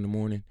lemon in the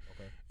morning,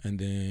 Okay. and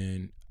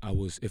then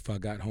if I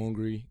got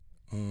hungry,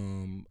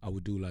 I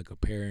would do like a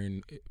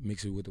pairing,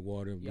 mix it with the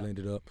water, Yep. blend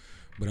it up.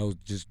 But I was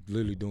just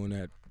literally doing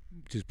that,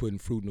 just putting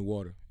fruit in the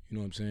water. You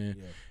know what I'm saying?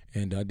 Yeah.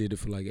 And I did it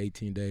for like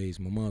 18 days.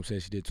 My mom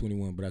said she did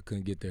 21, but I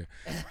couldn't get there.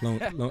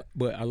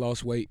 But I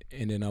lost weight,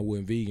 and then I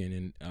went vegan,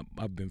 and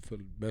I've been the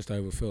best I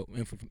ever felt.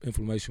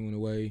 Inflammation went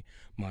away.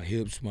 My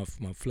hips, my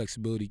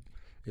flexibility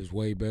is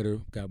way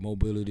better. Got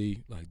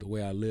mobility. Like the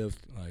way I lift,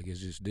 like it's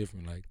just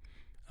different. Like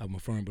I'm a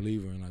firm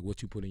believer in like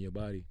what you put in your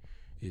body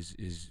is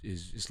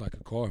it's like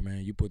a car,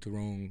 man. You put the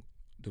wrong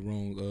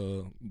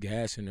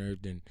gas in there,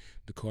 then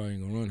the car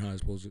ain't gonna run how it's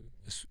supposed to,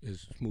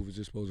 as smooth as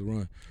it's supposed to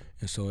run.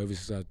 And so ever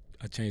since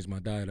I changed my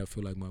diet, I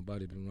feel like my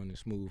body been running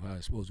smooth how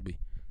it's supposed to be.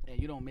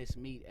 And you don't miss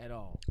meat at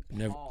all.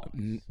 Never. Pause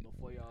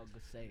before y'all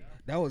could say it.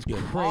 That was Yeah.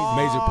 crazy.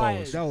 Major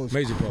pause. That was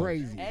Major pause.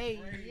 crazy. Hey,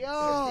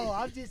 yo,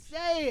 I'm just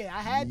saying.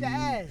 I had to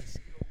ask.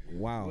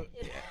 Wow.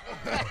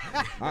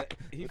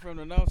 He from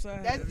the north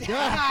side? That's Here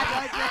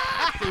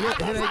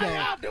they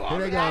go. Here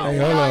they go. Hey,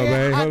 hold on,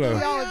 man. Hold on.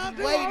 I was just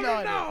waiting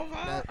on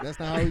it. That's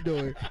not how we do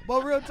it.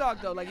 But real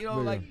talk though, like you know,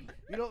 Yeah. like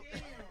you know,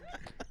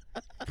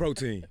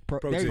 Protein. There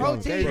Protein. you go.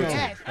 There you go.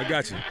 yes. I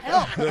got you.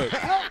 help, Look,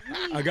 help me.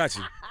 I got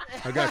you.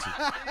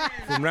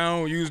 From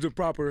now on, use the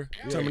proper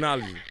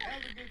terminology.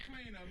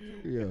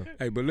 Yeah.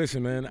 Hey, but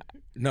listen, man.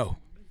 No,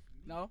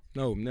 No,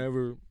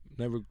 never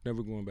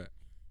going back.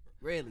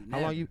 really. How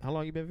Never.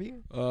 long you been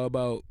vegan?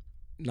 About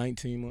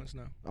 19 months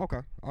now.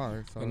 Okay. All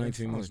right. So About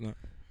 19 months now.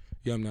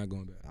 Yeah, I'm not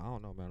going back. I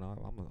don't know, man.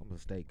 I'm a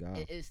steak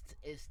guy. It's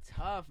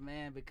tough,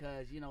 man,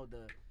 because you know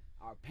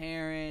our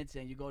parents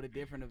and you go to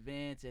different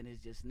events and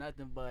it's just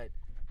nothing but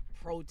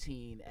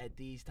protein at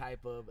these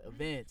type of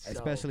events. So-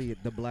 Especially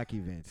the black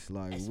events.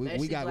 Like we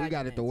Especially got black it the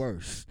events.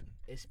 worst.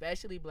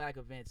 especially black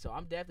events. So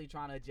I'm definitely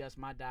trying to adjust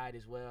my diet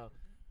as well.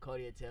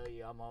 Cody will tell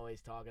you I'm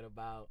always talking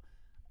about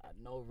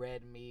no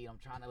red meat. I'm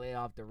trying to lay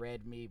off the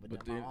red meat,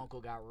 but then my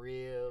uncle got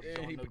ribs Yeah,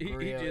 on he, the he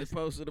grill. just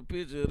posted a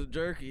picture of the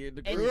jerky in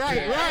the And- grill.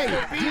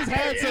 Right. Just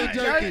had some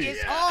jerky.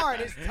 It's hard.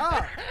 It's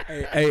tough.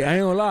 Hey, I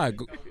ain't gonna lie.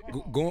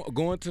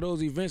 Going to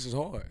those events is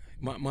hard.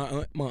 My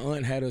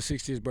aunt had her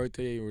 60th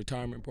birthday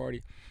retirement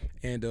party,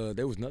 and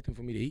there was nothing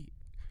for me to eat.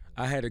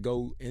 I had to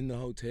go in the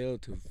hotel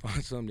to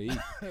find something to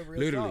eat.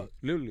 Real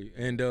literally.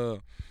 And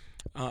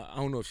I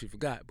don't know if she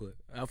forgot, but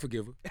I'll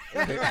forgive her.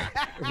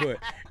 But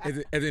at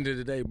the end of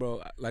the day,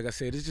 bro, like I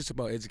said, it's just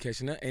about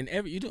education. And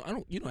you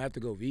don't have to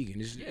go vegan.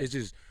 It's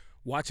just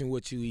watching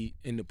what you eat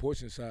and the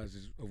portion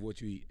sizes of what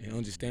you eat and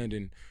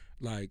understanding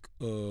like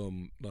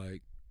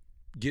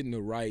getting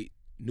the right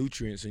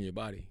nutrients in your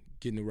body,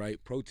 getting the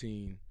right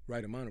protein,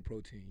 right amount of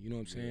protein. You know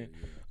what I'm saying?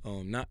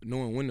 Yeah. Not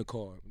knowing when to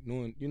carb,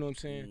 knowing, you know what I'm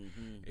saying?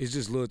 Mhm. It's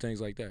just little things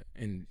like that,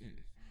 and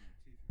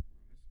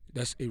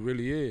it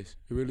really is.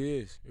 It really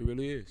is. It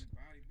really is. Yeah.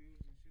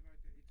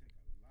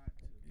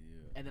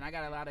 And then I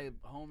got a lot of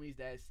homies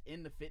that's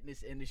in the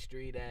fitness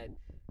industry that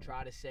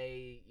try to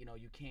say, you know,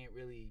 you can't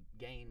really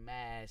gain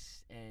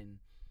mass and,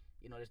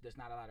 you know, there's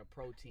not a lot of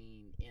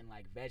protein in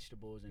like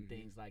vegetables and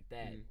things like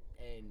that.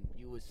 And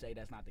you would say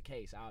that's not the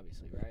case,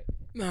 obviously, right?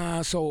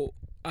 Nah, so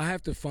I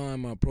have to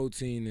find my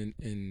protein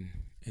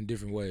in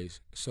different ways.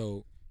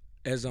 So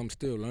as I'm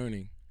still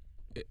learning,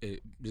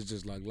 it's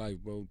just like life,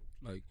 bro.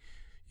 Like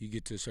you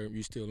get to a certain,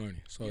 you're still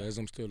learning. So as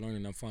I'm still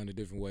learning, I'm finding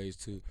different ways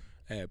to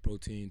add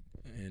protein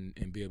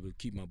and be able to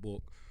keep my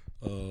bulk.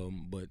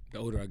 But the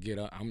older I get,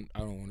 I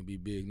don't want to be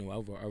big. No,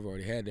 I've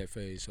already had that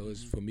phase. So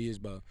it's for me, it's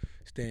about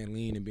staying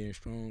lean and being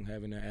strong,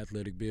 having that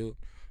athletic build.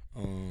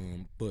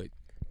 But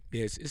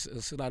yeah,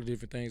 it's a lot of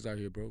different things out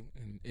here, bro.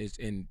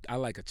 And I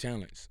like a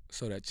challenge.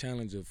 So that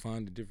challenge of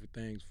finding different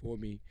things for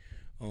me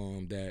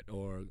that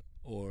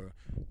are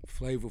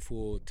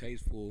flavorful,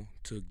 tasteful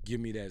to give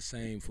me that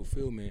same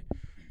fulfillment.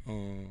 I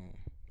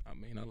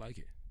mean, I like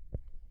it.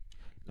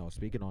 No,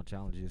 speaking on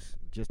challenges,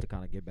 just to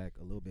kind of get back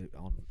a little bit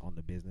on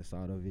the business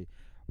side of it,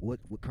 what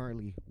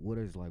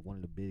is like one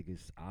of the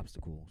biggest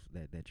obstacles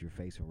that you're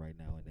facing right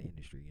now in the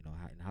industry? You know,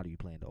 how do you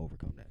plan to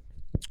overcome that?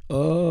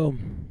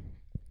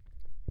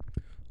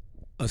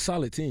 A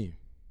solid team.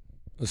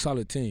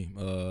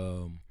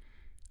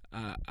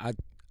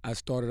 I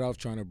started off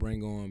trying to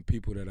bring on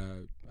people that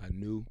I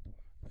knew,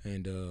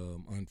 and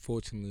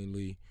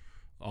unfortunately,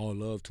 all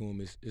love to them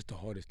is the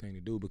hardest thing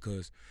to do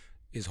because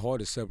it's hard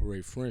to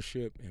separate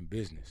friendship and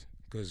business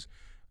because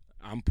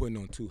I'm putting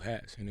on two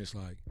hats, and it's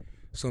like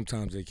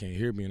sometimes they can't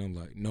hear me, and I'm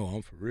like, no,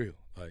 I'm for real.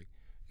 Like,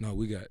 no,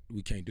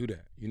 we can't do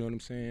that. You know what I'm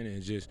saying?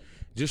 And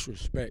just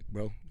respect,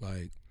 bro.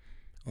 Like,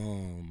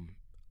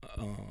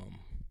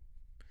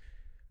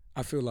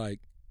 I feel like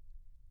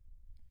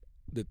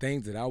the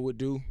things that I would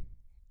do,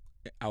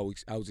 I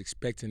was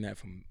expecting that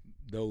from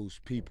those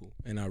people,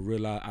 and I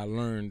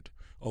learned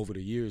over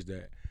the years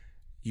that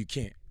you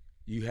can't.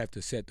 You have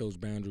to set those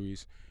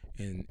boundaries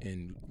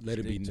and let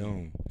it be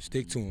known.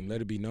 Stick to them. Let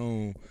it be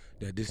known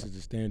that this is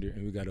the standard,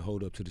 and we got to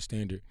hold up to the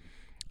standard.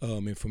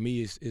 And for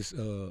me, it's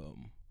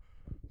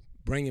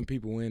bringing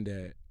people in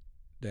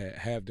that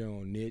have their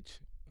own niche,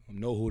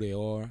 know who they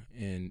are,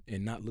 and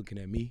not looking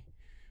at me,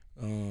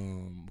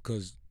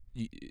 because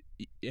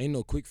ain't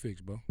no quick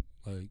fix, bro.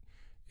 Like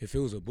if it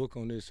was a book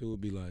on this, it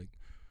would be like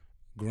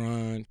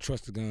grind,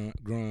 trust the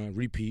grind,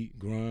 repeat,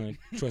 grind,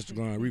 trust the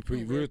grind,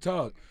 repeat. Real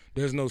talk.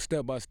 There's no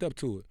step by step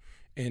to it.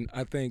 And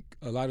I think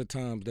a lot of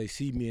times they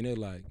see me and they're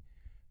like,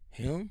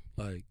 him?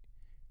 Like,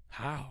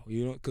 how?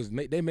 You know, because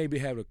they maybe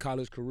have a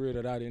college career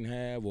that I didn't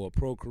have or a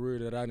pro career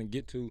that I didn't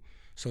get to.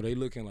 So they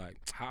looking like,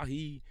 how?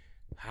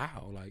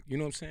 Like, you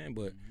know what I'm saying?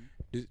 But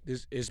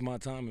this it's my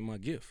time and my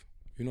gift.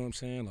 You know what I'm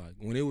saying? Like,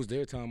 when it was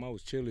their time, I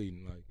was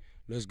cheerleading. Like,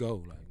 let's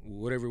go. Like,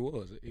 whatever it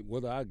was.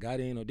 Whether I got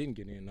in or didn't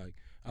get in, like,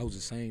 I was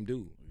the same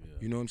dude. Yeah.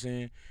 You know what I'm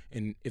saying?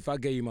 And if I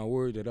gave you my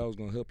word that I was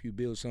going to help you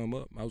build something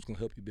up, I was going to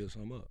help you build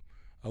something up.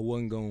 I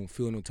wasn't going to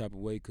feel no type of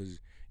way because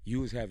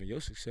you was having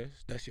your success.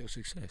 That's your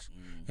success.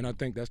 Mm-hmm. And I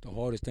think that's the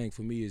hardest thing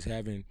for me is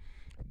having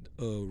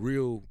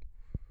real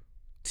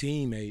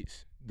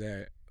teammates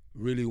that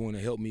really want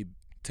to help me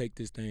take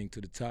this thing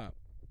to the top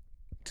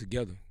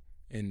together.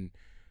 And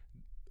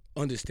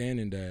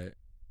understanding that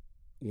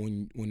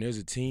when there's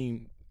a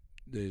team,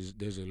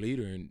 there's a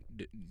leader, and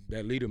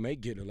that leader may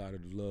get a lot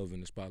of the love in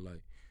the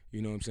spotlight.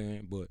 You know what I'm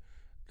saying? But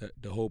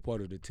the whole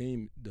part of the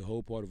team, the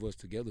whole part of us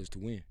together is to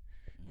win.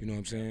 You know what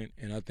I'm saying?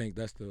 And I think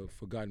that's the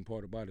forgotten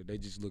part about it. They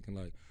just looking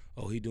like,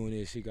 oh, he doing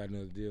this, he got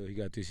another deal, he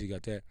got this, he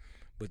got that.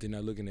 But they're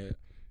not looking at,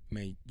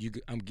 man,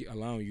 I'm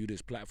allowing you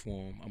this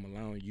platform. I'm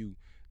allowing you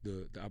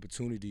the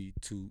opportunity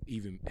to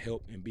even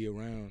help and be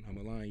around. I'm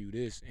allowing you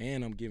this,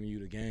 and I'm giving you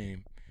the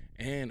game,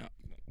 and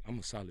I'm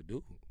a solid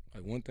dude.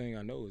 Like, one thing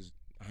I know is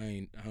I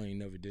ain't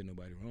never did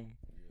nobody wrong.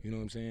 You know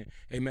what I'm saying?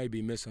 It may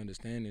be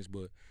misunderstandings,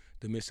 but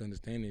the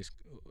misunderstandings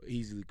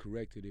easily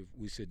corrected if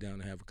we sit down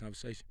and have a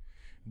conversation.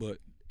 But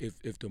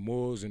if the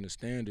morals and the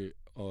standard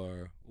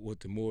are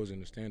what the morals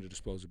and the standard are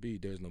supposed to be,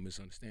 there's no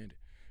misunderstanding.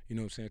 You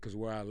know what I'm saying? Because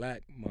where I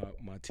lack,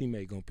 my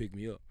teammate gonna pick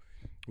me up.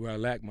 Where I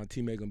lack, my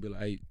teammate gonna be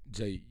like, hey,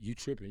 Jay, you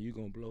tripping, you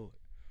gonna blow it.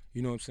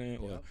 You know what I'm saying?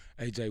 Yep. Or,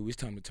 hey, Jay, it's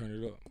time to turn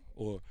it up.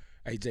 Or,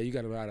 hey, Jay, you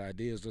got a lot of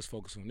ideas, let's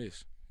focus on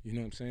this. You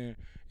know what I'm saying?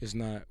 It's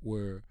not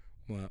where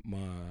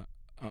my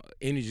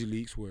energy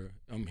leaks where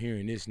I'm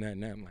hearing this and that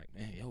and that. I'm like,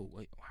 man, yo,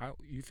 wait, how,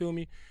 you feel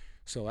me?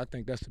 So I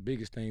think that's the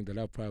biggest thing that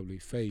I've probably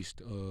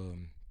faced.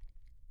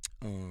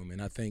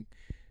 And I think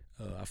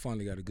I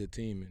finally got a good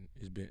team, and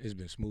it's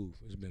been smooth.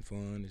 It's been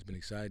fun. It's been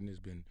exciting. It's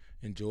been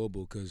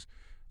enjoyable because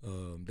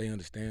they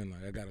understand,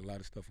 like, I got a lot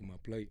of stuff on my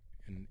plate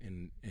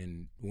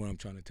and where I'm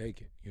trying to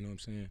take it. You know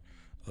what I'm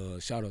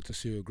saying? Shout out to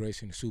Cyril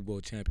Grayson, the Super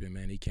Bowl champion,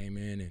 man. He came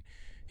in and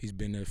he's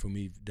been there for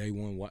me day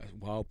one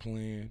while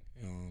playing,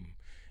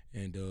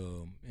 and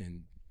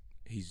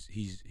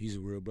he's a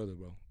real brother,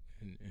 bro.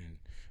 And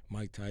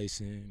Mike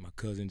Tyson, my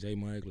cousin J.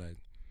 Mike, like,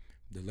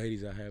 the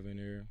ladies I have in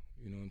there,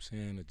 you know what I'm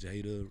saying? The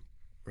Jada,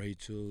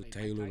 Rachel,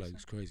 Taylor, like,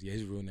 it's crazy. Yeah,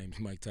 his real name is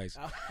Mike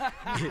Tyson.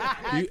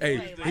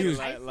 He was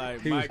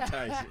like Mike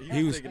Tyson.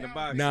 He was thinking the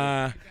box.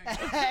 Nah,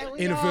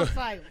 NFL.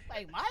 Like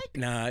Mike?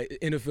 Nah,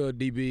 NFL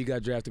DB. He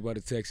got drafted by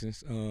the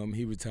Texans.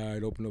 He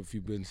retired, opened up a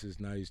few businesses.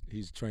 Now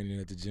he's training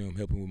at the gym,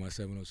 helping with my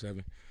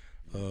 707.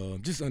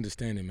 Just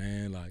understanding,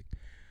 man. Like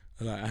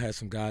I had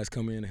some guys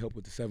come in and help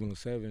with the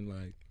 707.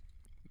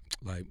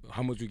 Like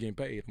how much we getting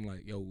paid? I'm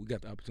like, yo, we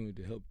got the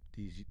opportunity to help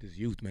this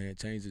youth, man,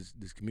 change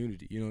this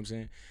community. You know what I'm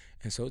saying?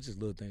 And so it's just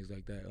little things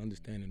like that,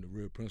 understanding the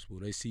real principle.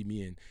 They see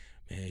me and,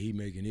 man, he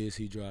making this,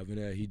 he driving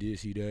that, he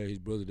this, he that, his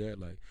brother that.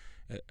 Like,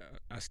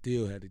 I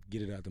still had to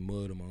get it out the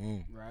mud on my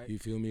own. Right. You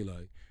feel me?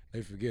 Like,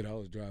 they forget I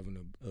was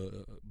driving a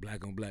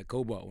black on black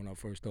Cobalt when I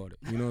first started.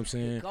 You know what I'm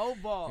saying?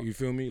 Cobalt. You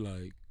feel me?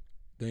 Like,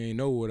 they ain't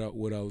know what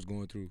I was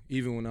going through.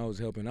 Even when I was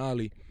helping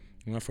Ollie,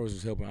 when I first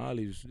was helping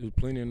Ollie, there was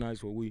plenty of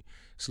nights where we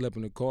slept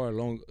in the car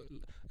long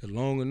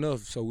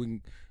enough so we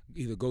can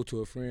either go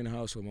to a friend's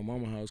house or my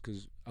mama's house,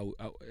 because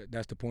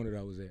that's the point that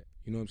I was at.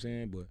 You know what I'm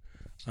saying? But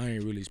I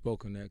ain't really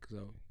spoken that because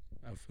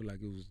I feel like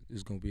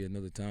it's going to be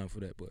another time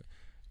for that. But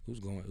I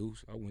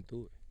went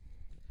through it.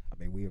 I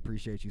mean, we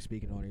appreciate you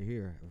speaking on it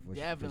here.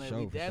 Definitely,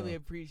 we definitely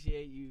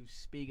appreciate you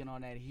speaking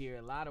on that here.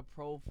 A lot of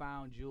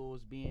profound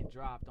jewels being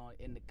dropped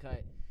in the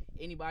cut.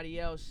 Anybody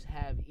else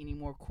have any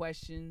more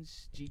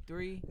questions?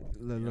 G3?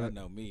 I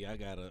know me. I'm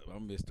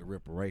Mr.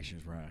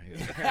 Reparations around here.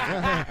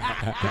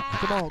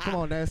 come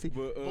on, Nasty.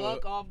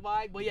 Buck off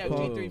mic. But yeah,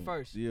 G3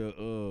 first. Yeah.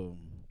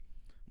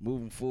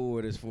 Moving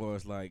forward, as far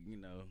as, like, you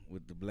know,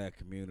 with the black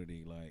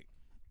community, like,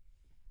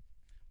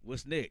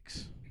 what's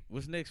next?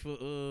 What's next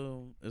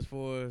for as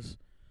far as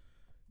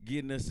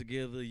getting us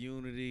together,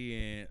 unity,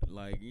 and,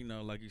 like, you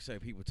know, like you say,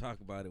 people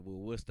talk about it. Well,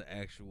 what's the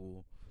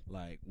actual,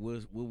 like,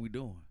 what we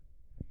doing?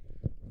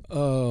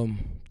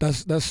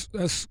 That's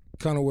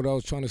kind of what I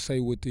was trying to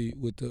say with the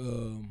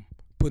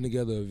putting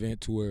together an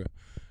event to where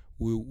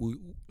we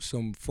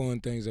some fun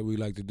things that we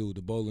like to do,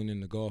 the bowling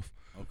and the golf.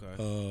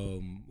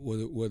 Okay.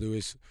 Whether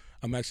it's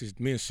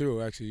me and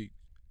Cyril actually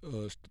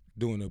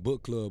doing a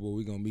book club where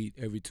we're gonna meet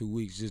every 2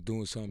 weeks, just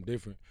doing something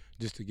different,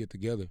 just to get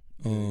together.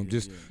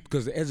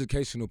 Because the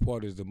educational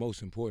part is the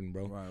most important,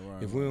 bro.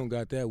 Right. If we don't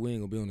got that, we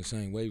ain't gonna be on the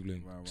same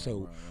wavelength.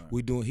 Right.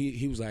 We doing.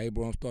 He was like, hey,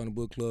 bro, I'm starting a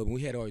book club, and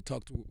we had already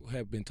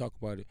been talking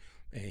about it.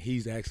 and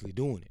he's actually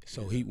doing it.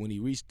 So when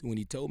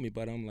he told me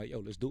about it, I'm like, yo,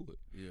 let's do it.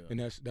 Yeah. And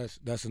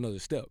that's another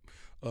step.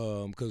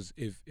 Because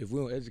if we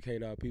don't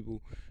educate our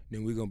people,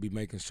 then we're gonna be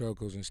making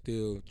circles and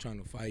still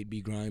trying to fight, be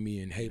grimy,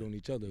 and hate on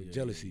each other,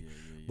 jealousy.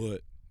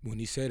 But when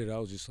he said it, I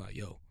was just like,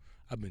 yo,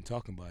 I've been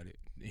talking about it,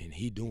 and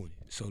he doing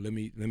it. So let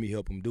me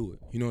help him do it.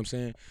 You know what I'm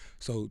saying?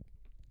 So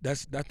I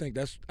think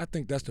that's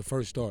the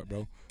first start,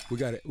 bro. We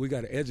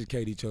gotta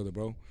educate each other,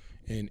 bro.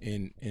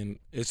 And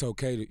it's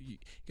okay to you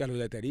gotta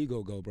let that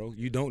ego go, bro.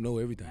 You don't know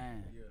everything.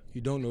 You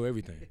don't know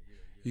everything.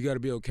 You gotta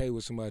be okay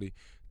with somebody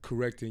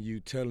correcting you,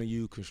 telling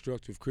you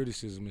constructive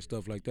criticism and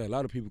stuff like that. A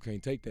lot of people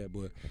can't take that,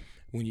 but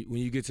when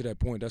you get to that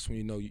point, that's when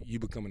you know you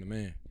becoming a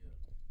man.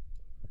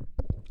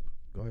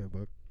 Go ahead,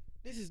 Buck.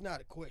 This is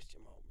not a question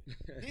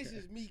moment. This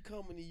is me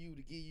coming to you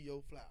to give you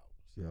your flowers.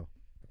 Yeah.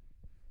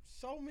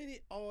 So many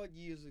odd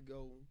years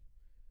ago,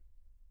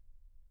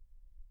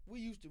 we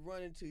used to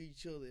run into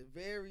each other at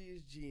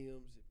various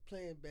gyms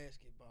playing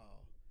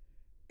basketball,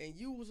 and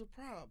you was a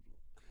problem.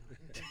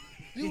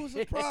 You was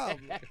a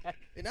problem.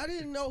 And I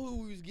didn't know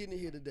who we was getting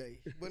here today,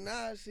 but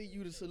now I see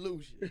you the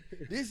solution.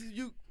 This is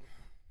you.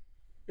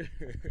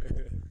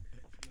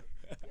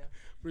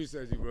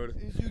 Appreciate you, brother.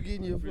 This is you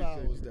getting your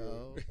flowers, you,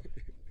 dog.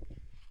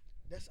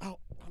 That's all.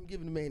 I'm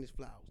giving the man his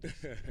flowers.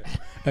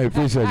 Hey,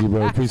 appreciate you,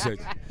 bro. Appreciate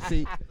you.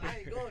 See, I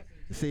ain't going to.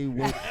 see,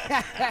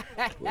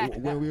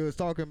 when we was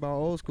talking about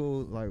old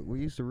school, like we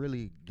used to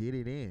really get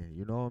it in.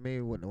 You know what I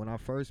mean? When I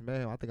first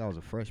met him, I think I was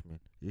a freshman.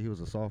 He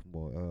was a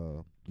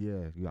sophomore.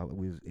 It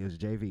was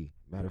JV.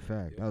 Matter of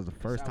fact, that was the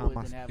first time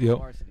I. Yep.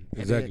 Varsity.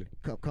 Exactly.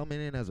 Coming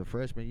in as a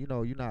freshman, you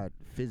know, you're not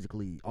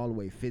all the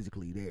way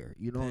physically there.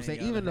 You know what I'm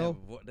saying? Even though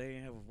they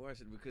didn't have a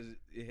varsity because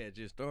it had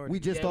just started. we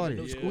just started,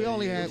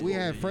 we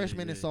had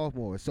freshmen and yeah.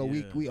 sophomores, so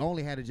Yeah. we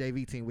only had a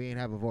JV team. We didn't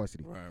have a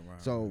varsity. Right.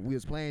 So we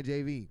was playing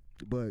JV,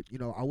 but you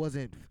know, I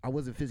wasn't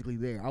physically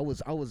there. I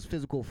was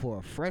physical for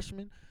a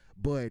freshman,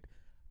 but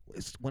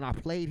when I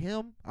played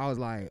him, I was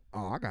like,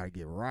 oh, I gotta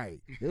get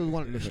right. It was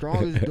one of the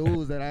strongest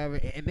dudes that I ever.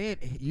 And then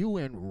you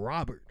and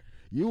Robert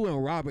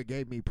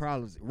gave me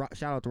problems.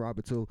 Shout out to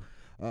Robert too,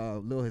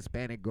 little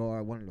Hispanic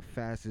guard, one of the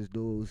fastest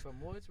dudes.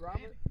 From Woods,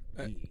 Robert?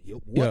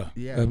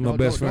 Yeah, that's my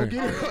best friend.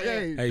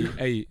 Hey.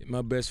 Hey,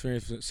 my best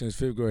friend since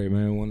 5th grade,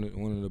 man. One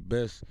of the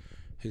best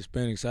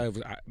Hispanic side.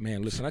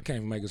 Man, listen, I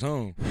came from Makers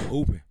Home,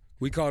 hooping.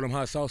 We called him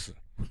Hot Salsa.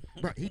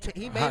 Bro, he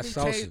made Hot me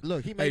salsa. change.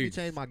 Look, he made me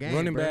change my game.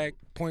 Running bro. back,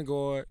 point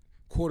guard,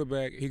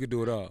 quarterback, he could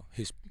do it all.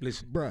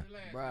 Listen, Bruh.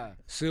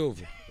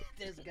 Silva,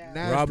 This guy.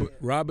 Nasty.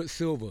 Robert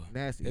Silva,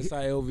 Nasty.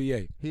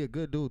 Silva, He a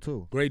good dude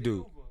too. great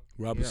dude.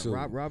 Robert Yeah,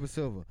 Silva. Robert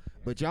Silva.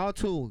 But y'all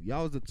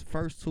was the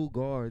first two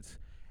guards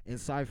in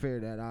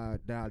Cypher that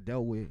I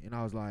dealt with, and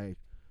I was like,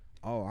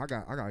 oh, I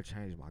gotta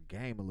change my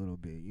game a little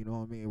bit. You know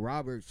what I mean?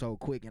 Robert's so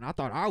quick, and I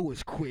thought I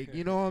was quick.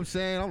 You know what I'm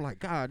saying? I'm like,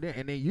 God damn.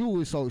 And then you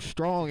was so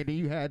strong, and then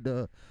you had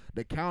the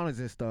counters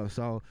and stuff.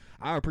 So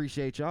I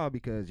appreciate y'all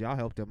because y'all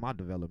helped in my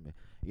development.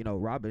 You know,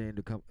 Robert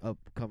ended up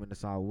coming to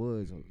South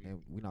Woods,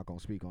 and we're not gonna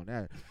speak on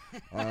that.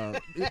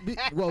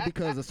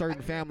 Because a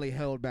certain family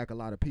held back a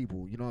lot of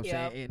people. You know what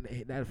I'm saying?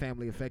 And that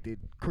family affected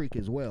Creek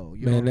as well.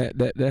 You Man,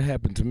 know? that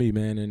happened to me,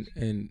 man,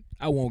 and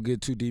I won't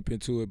get too deep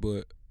into it,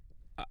 but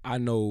I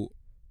know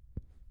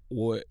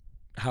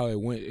how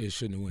it went. It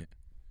shouldn't have went,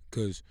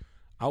 because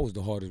I was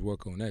the hardest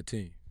worker on that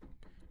team,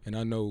 and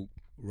I know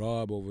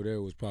Rob over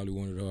there was probably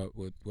one of the.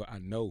 Well, I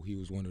know he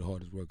was one of the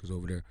hardest workers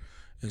over there,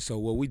 and so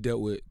what we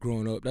dealt with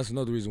growing up. That's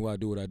another reason why I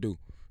do what I do.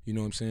 You know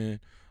what I'm saying?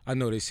 I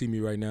know they see me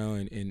right now,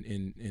 and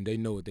they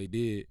know what they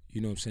did. You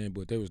know what I'm saying?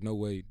 But there was no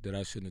way that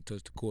I shouldn't have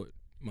touched the court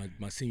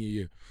my senior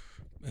year,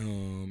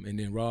 and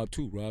then Rob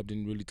too. Rob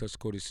didn't really touch the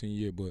court his senior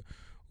year, but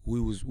we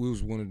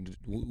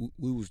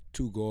was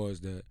two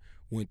guards that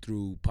went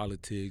through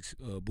politics,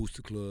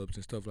 booster clubs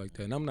and stuff like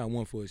that. And I'm not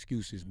one for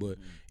excuses, but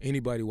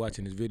anybody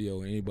watching this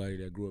video, anybody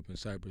that grew up in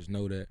Cypress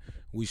know that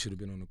we should have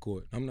been on the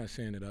court. I'm not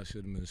saying that I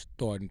should have been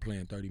starting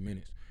playing 30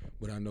 minutes,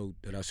 but I know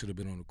that I should have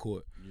been on the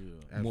court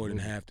more than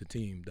half the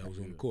team that was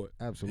on the court.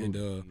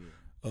 Absolutely.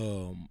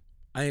 And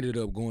I ended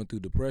up going through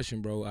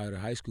depression, bro, out of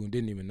high school and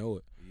didn't even know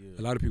it.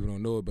 A lot of people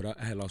don't know it, but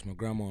I had lost my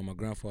grandma and my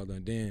grandfather,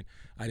 and then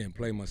I didn't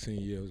play my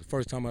senior year. It was the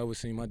first time I ever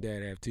seen my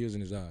dad have tears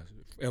in his eyes,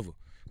 ever,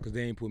 because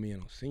they ain't put me in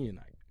on senior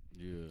night.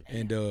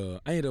 And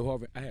I ended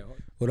up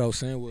what I was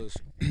saying was,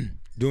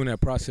 during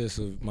that process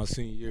of my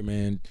senior year,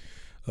 man,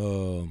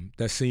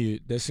 that senior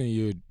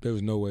year, there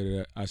was no way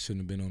that I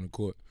shouldn't have been on the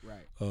court.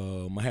 Right.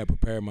 I had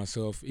prepared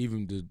myself.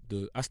 Even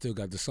I still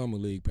got the summer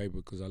league paper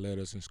because I led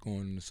us in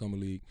scoring in the summer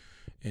league,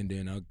 and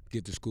then I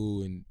get to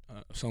school and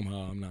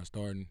somehow I'm not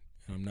starting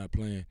and I'm not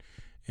playing,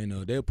 and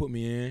they'll put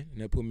me in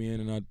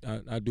and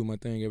I do my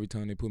thing every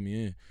time they put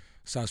me in.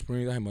 South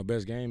Springs, I had my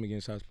best game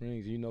against South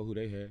Springs. You know who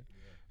they had.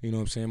 You know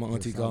what I'm saying? My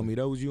auntie called me,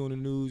 that was you on the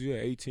news, yeah,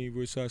 18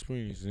 versus South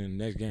Springs, and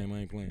the next game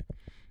I ain't playing.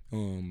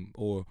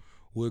 Or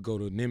we'll go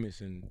to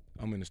Nimitz and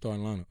I'm in the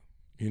starting lineup.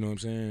 You know what I'm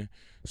saying?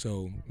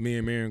 So me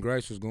and Marion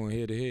Grice was going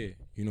head to head.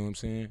 You know what I'm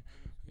saying?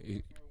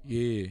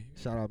 Yeah.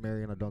 Shout out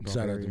Marion, I dunk on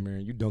Shout out to Marion.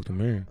 Marion. You dunked on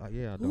Marion.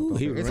 Yeah, I Ooh, dunked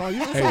he on was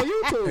Marion. It's right. on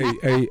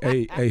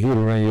YouTube. Hey, he would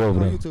run you It's over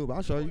on though. YouTube.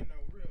 I'll show you.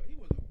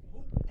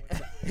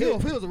 He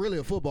was really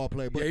a football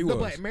player, but Yeah, he no,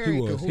 was. but Marion He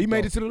could was. hoop, He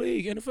made though. it to the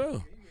league,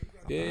 NFL.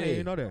 I didn't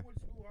Yeah. know that.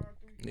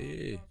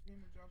 Yeah.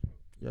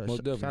 Yeah, Most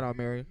definitely. shout out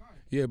Marion.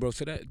 Yeah, bro.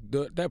 So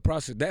that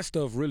process, that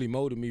stuff really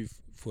molded me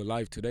for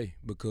life today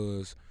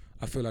because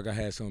I feel like I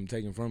had something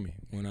taken from me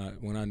when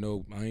I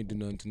know I ain't do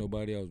nothing to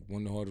nobody. I was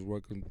one of the hardest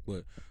workers,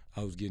 but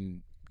I was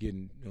getting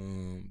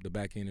the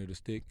back end of the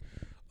stick.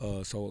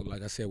 So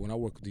like I said, when I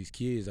work with these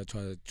kids, I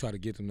try to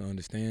get them to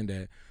understand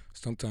that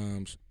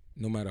sometimes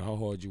no matter how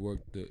hard you work,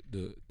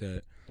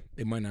 that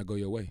it might not go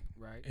your way.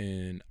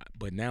 Right.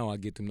 But now I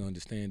get them to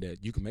understand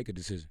that you can make a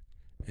decision,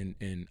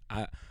 and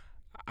I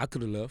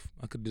could have left.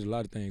 I could have did a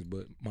lot of things,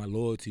 but my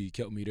loyalty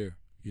kept me there.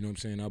 You know what I'm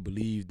saying? I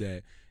believe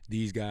that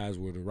these guys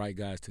were the right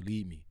guys to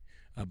lead me.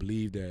 I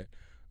believe that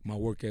my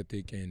work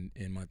ethic and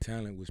my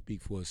talent would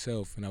speak for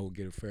itself, and I would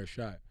get a fair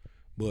shot.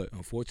 But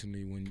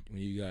unfortunately, when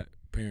you got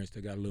parents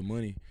that got a little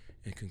money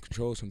and can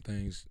control some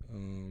things,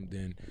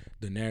 then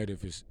the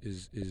narrative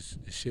is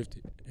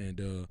shifted,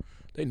 and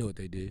they know what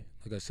they did.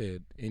 Like I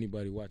said,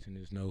 anybody watching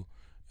this know,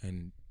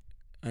 and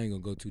I ain't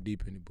gonna go too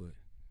deep in it, but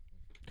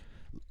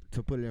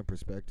To put it in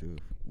perspective,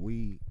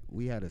 we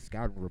had a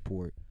scouting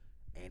report,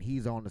 and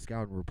he's on the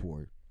scouting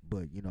report,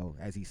 but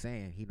as he's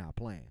saying, he not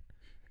playing.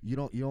 You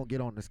don't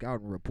get on the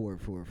scouting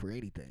report for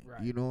anything.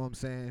 Right. You know what I'm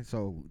saying?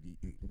 So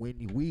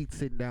when we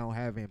sitting down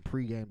having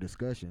pregame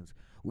discussions,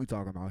 we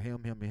talking about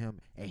him,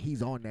 and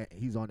he's on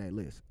that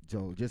list.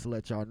 So just to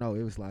let y'all know,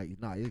 it was like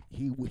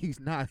he's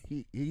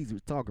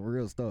talking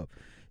real stuff.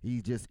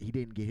 He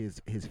didn't get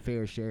his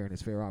fair share and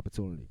his fair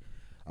opportunity.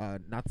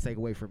 Not to take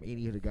away from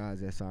any of the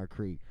guys at Side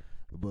Creek,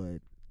 but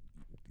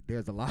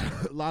there's a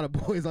lot of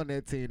boys on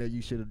that team that you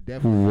should have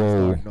definitely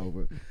been starting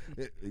over.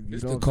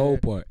 It's the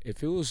cold part.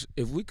 If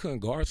we couldn't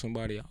guard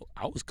somebody,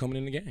 I was coming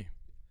in the game.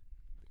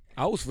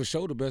 I was for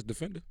sure the best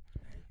defender.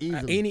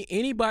 Easily.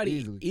 Anybody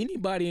Easily.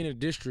 in the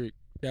district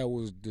that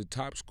was the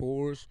top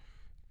scorers,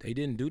 they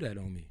didn't do that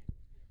on me.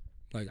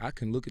 Like I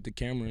can look at the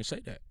camera and say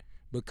that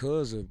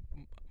because of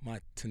my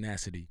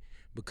tenacity,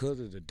 because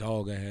of the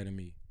dog I had in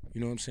me.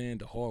 You know what I'm saying?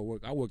 The hard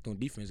work. I worked on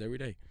defense every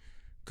day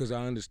because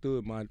I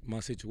understood my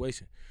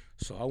situation.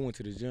 So I went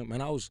to the gym,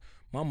 and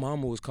my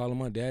mama was calling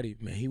my daddy,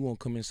 man, he won't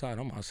come inside.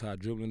 I'm outside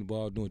dribbling the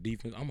ball, doing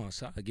defense. I'm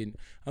outside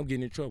I'm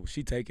getting in trouble.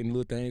 She taking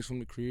little things from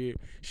the crib.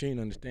 She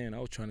didn't understand. I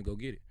was trying to go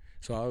get it.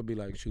 So I would be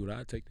like, shoot,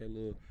 I'd take that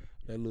little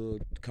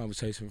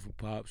conversation from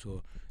Pops,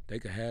 or they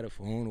could have the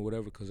phone or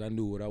whatever, because I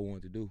knew what I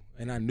wanted to do.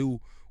 And I knew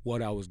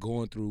what I was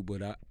going through,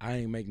 but I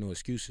ain't make no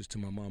excuses to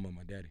my mom or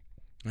my daddy.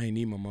 I ain't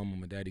need my mom or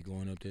my daddy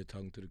going up there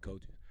talking to the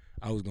coaches.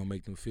 I was going to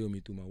make them feel me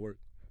through my work.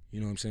 You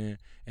know what I'm saying?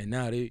 And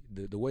now the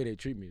way they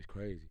treat me is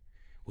crazy.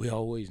 We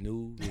always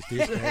knew it's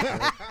this,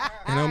 that.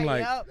 And I'm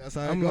like, That's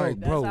how it I'm go. like,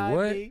 bro, That's how it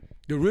what? be.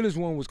 The realest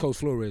one was Coach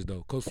Flores,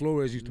 though. Coach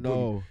Flores used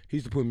to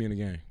put me in the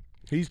game.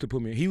 He used to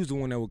put me. He was the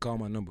one that would call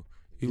my number.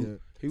 He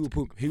would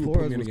put me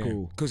Flores in the was game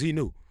cool. because he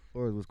knew.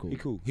 Flores was cool. He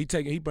cool.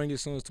 He bring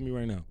his sons to me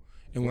right now.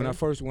 And when I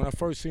first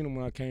seen him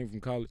when I came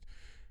from college,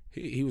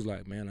 he was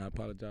like, man, I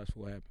apologize for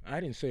what happened. I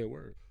didn't say a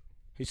word.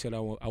 He said, I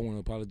want to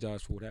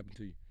apologize for what happened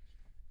to you.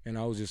 And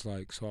I was just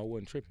like, so I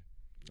wasn't tripping.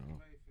 No.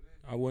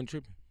 I wasn't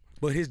tripping.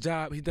 But his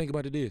job, he think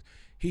about it is,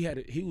 he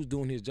was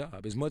doing his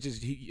job. As much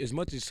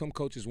as some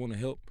coaches want to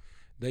help,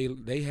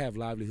 they have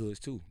livelihoods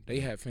too. They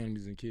have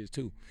families and kids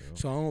too. Yeah.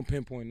 So I don't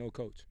pinpoint no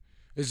coach.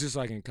 It's just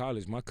like in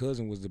college. My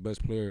cousin was the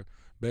best player,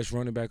 best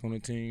running back on the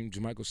team.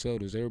 Jermichael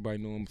Selders, everybody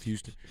knew him from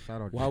Houston. Shout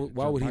out Why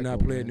would he not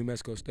Jermichael, play at man. New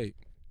Mexico State?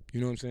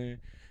 You know what I'm saying?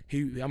 I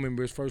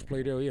remember his first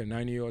play there.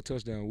 90-yard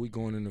touchdown. We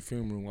going in the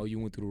film room. Oh, you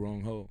went through the wrong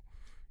hole.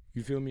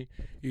 You feel me?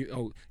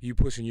 You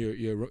pushing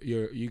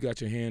you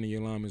got your hand in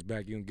your lineman's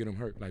back. You gonna get him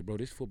hurt. Like, bro,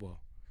 this football.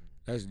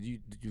 That's you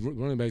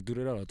running backs do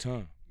that all the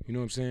time. You know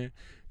what I'm saying?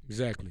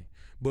 Exactly.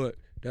 But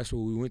that's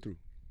what we went through.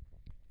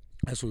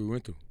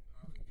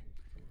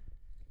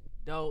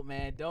 Dope,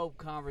 man. Dope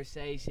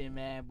conversation,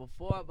 man.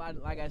 Before,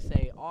 like I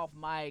say, off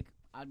mic,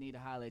 I need to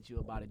holler at you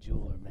about a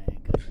jeweler, man.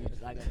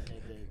 Because, like I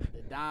said,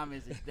 the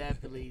diamonds is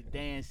definitely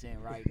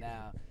dancing right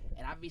now.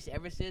 And I've been,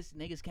 ever since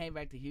niggas came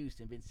back to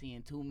Houston, been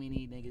seeing too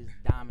many niggas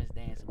diamonds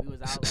dancing. We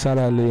was out. Shout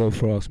out Leo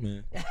Frost,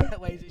 man.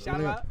 Wait, shout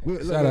him out?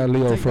 Shout out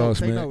Leo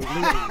Frost, man.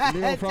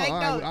 Leo Take Frost.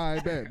 All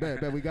notes. right,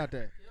 bet. We got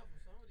that.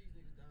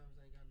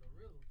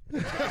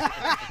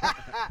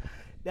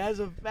 That's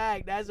a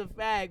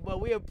fact.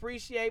 But we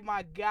appreciate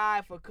my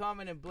guy for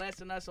coming and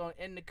blessing us on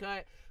In the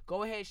Cut.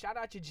 Go ahead, shout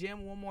out your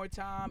gym one more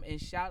time, and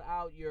shout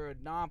out your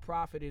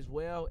nonprofit as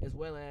well as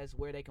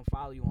where they can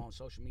follow you on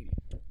social media.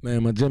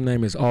 Man, my gym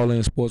name is All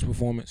In Sports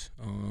Performance,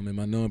 and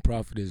my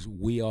nonprofit is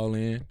We All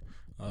In,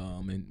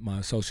 and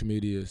my social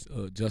media is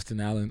Justin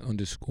Allen _13. We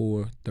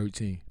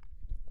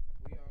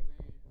all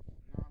in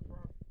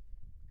nonprofit.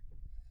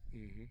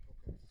 Mm-hmm.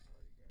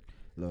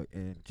 look,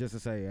 and just to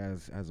say,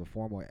 as a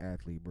former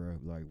athlete, bro,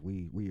 like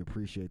we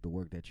appreciate the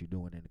work that you're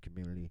doing in the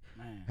community,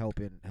 Man.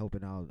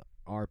 helping out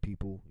our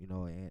people, you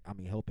know, and I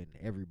mean helping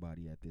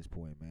everybody at this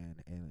point, man.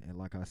 And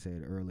like I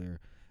said earlier,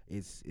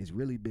 it's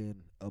really been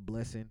a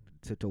blessing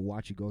to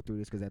watch you go through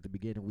this, because at the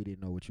beginning we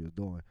didn't know what you was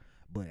doing.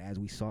 But as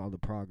we saw the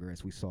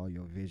progress, we saw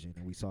your vision,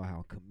 and we saw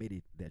how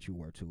committed that you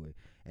were to it,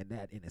 and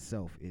that in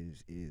itself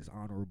is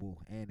honorable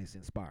and it's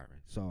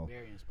inspiring. So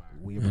Very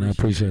inspiring. we And I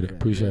appreciate you it. for that.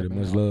 Appreciate Yeah, it. man.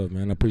 Much love,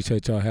 man. I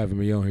appreciate y'all having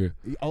me on here.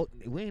 Oh,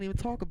 we ain't even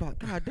talk about.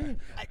 God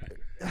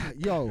damn.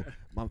 Yo,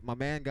 my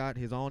man got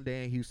his own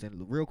day in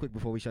Houston. Real quick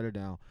before we shut it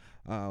down,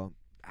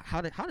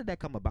 how did that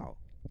come about?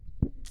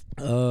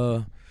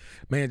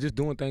 Man, just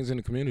doing things in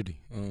the community.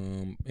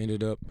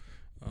 Ended up,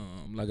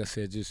 like I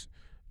said, just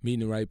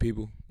meeting the right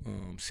people,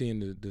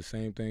 seeing the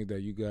same things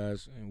that you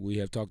guys and we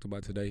have talked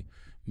about today.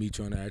 Me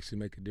trying to actually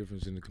make a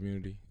difference in the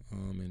community,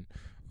 and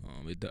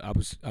the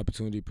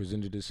opportunity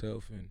presented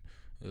itself, and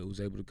it was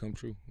able to come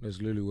true. That's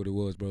literally what it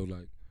was, bro.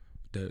 Like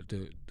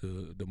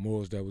the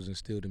morals that was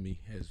instilled in me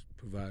has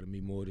provided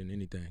me more than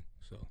anything.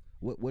 So.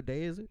 What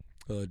day is it?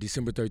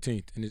 December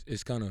 13th, and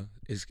it's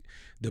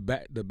the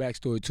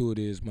backstory to it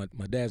is my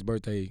dad's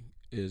birthday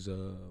is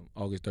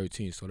August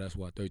 13th, so that's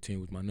why 13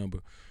 was my number,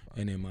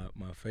 and then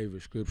my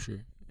favorite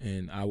scripture,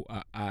 and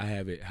I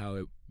have it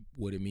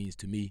what it means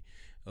to me.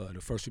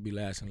 The first will be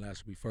last and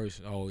last will be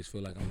first. I always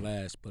feel like I'm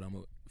last, but I'm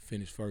gonna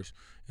finish first,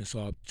 and so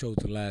I chose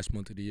the last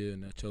month of the year,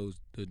 and I chose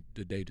the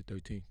day the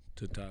 13th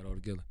to tie it all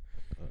together.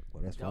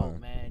 Well, that's Dope, fine.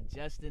 man.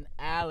 Justin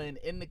Allen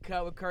in the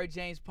Cut with Kurt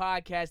James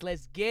podcast.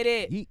 Let's get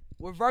it. Yeet.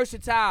 We're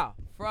versatile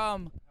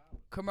from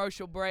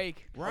commercial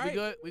break. Are we Right.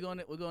 good? We're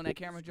going that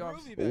camera,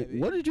 Jarvis. Groovy, baby.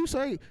 What did you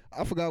say?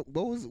 I forgot.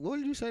 What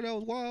did you say that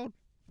was wild?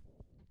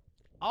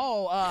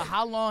 Oh,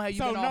 how long have you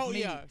So been off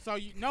meat? So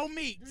no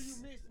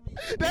meats.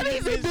 That You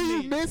is miss do you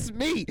me. miss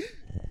me?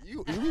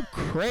 You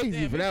crazy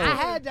Damn for it. that I one.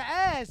 had to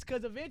ask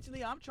because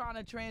eventually I'm trying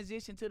to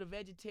transition to the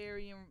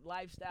vegetarian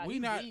lifestyle. We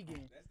He's not-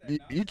 vegan.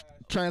 You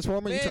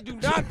transforming? Man, do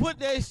not put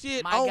that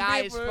shit My on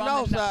guy me is for the from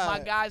north the my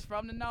side. guy's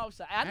from the north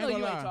side. I know Ain't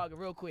you gonna ain't lie. talking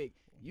real quick.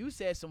 You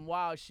said some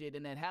wild shit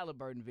in that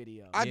Halliburton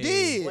video. I Yeah.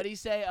 did. What he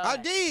say? I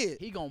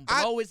did. He gonna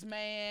I- blow his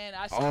man.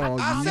 I said, Oh,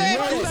 I you said-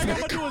 All What? I'm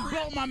gonna do is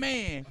blow my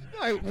man.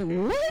 like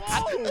what?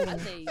 I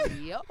said,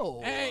 yo.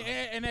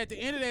 And at the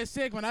end of that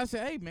segment, I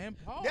said, "Hey, man,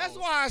 pause." That's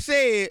why I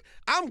said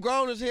I'm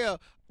grown as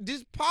hell.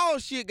 This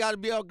pause shit got to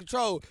be under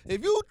control.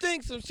 If you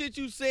think some shit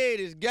you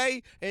said is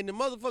gay and the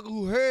motherfucker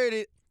who heard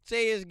it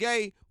say it's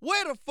gay,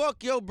 where the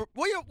fuck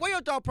where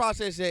your thought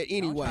process at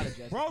anyway?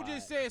 Bro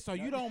just said, so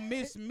you don't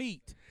miss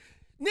meat.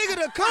 Nigga,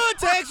 the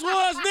context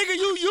was, nigga,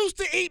 you used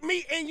to eat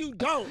meat and you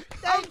don't.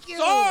 Thank you.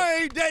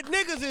 Sorry that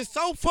niggas is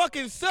so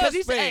fucking Cause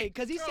he suspect. said,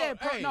 cause he said,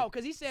 hey,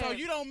 cause he said, So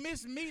you don't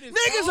miss meat is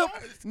Niggas are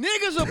pause?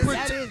 niggas are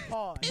that pretend. is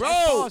pause. Bro,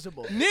 That's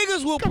plausible.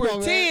 niggas will Come on,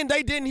 pretend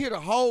they didn't hear the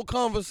whole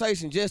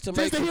conversation just to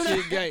make to some hear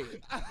shit gay.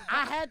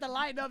 I had to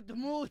lighten up the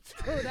mood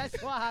too. That's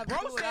why I Bro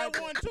blew it out said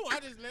there. one too. I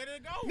just let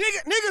it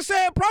go. Nigga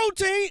said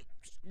protein.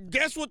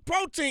 Guess what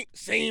protein?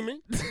 Semen.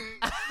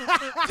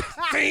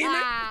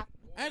 Semen.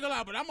 I ain't gonna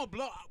lie, but I'm gonna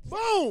blow.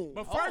 Boom.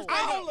 But first thing,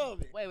 all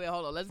of it. Wait,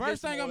 hold on. Let's get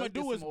first some thing more. I'm gonna Let's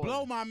get do is some more.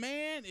 blow my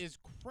man is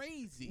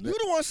crazy. You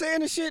the one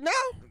saying the shit now?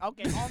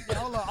 Okay,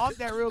 hold on. Off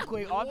that real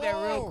quick.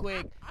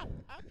 Whoa.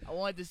 I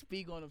wanted to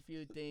speak on a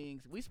few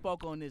things. We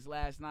spoke on this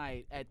last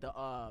night at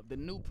the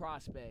new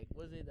prospect.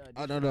 Was it?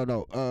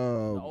 No.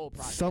 old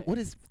project. Some what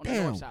is On the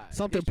north damn side.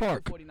 something District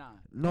park? 49.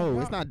 No,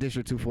 it's not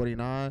District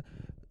 249.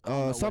 don't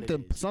know what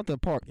Something it is. something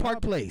park. Y'all-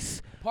 Park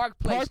Place. Park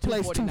Place Park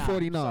Place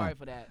 249. Sorry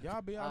for that.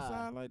 Y'all be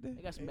outside like that?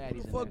 They got some What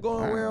baddies the in fuck there.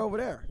 going where over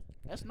there?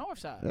 That's north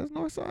side. That's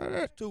north side of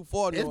that.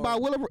 240. It's by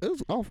Willowbrook.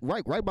 It's off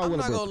right by I'm not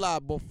Willowbrook. gonna lie.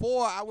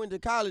 Before I went to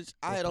college,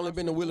 I had only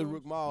been to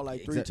Willowbrook Mall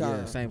like 3 Yeah,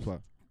 times. same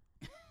spot.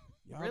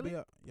 Y'all Really? be,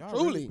 y'all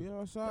Truly. really be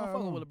outside. Don't fuck huh?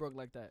 with Willowbrook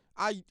like that.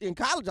 In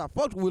college I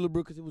fucked with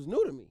Willowbrook because it was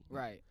new to me.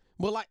 Right.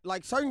 But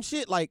like certain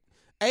shit like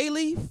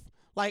A-Leaf,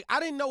 like I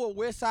didn't know what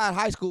West Side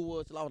High School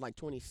was till I was like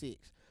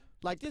 26.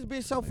 Like this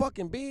bitch so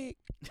fucking big.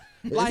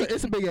 Like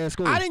It's a big ass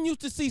school. I didn't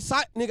used to see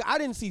I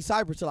didn't see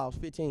Cypress till I was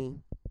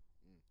 15.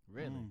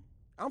 Really?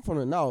 I'm from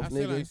the I north,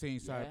 still nigga. ain't seen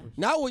Cypress.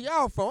 Now where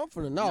y'all from? I'm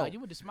from the No, north. you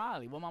went to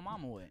Smiley. Where my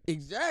mama went.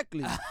 Exactly.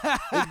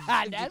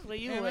 That's where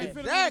you Man, went.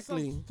 Philip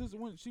Exactly.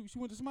 went she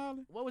went to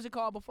Smiley? What was it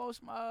called before?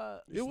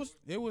 It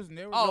was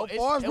never. Oh, No, it's-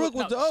 Forest it Brook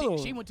was the no, other she, one.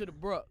 She went to the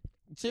Brook.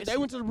 Shit, It's- they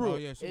went to the Brook. Oh,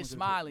 yeah, she went It's to the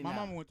Smiley My now.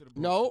 mama went to the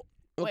Brook. No.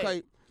 Wait.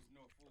 Okay.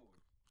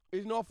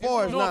 It's North It's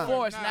Forest North now.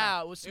 Forest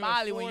now. It was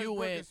Smiley when Forest you Brook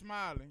went. and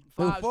Smiley. It was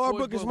Forest Forest Brook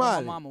Brook and where my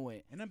Smiley. mama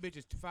went. And them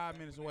bitches 5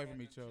 minutes away from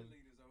each other.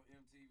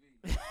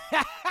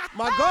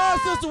 My god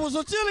sister was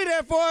a chili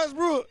at Forest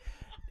Brook.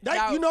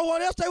 Now- You know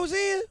what else they was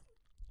in?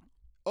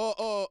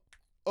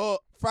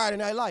 Friday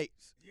Night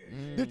Lights.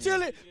 The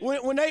chili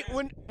when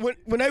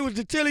they was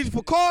the chilies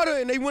for Carter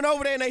and they went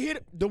over there and they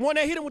hit the one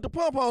that hit him with the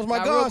pom poms. My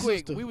Now, god real quick,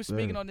 sister. we were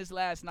speaking on this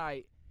last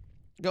night.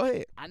 Go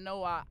ahead. I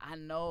know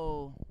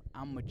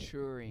I'm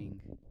maturing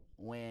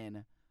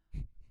when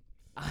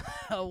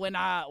when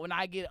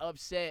I get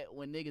upset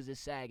when niggas is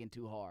sagging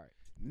too hard.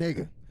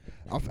 Nigga,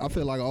 I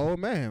feel like an old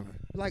man.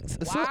 Like,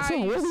 Why are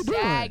son, what you we doing?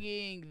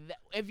 sagging?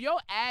 If your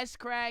ass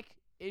crack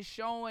is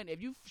showing,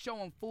 if you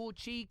showing full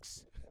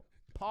cheeks,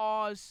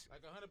 pause,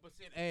 Like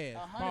 100%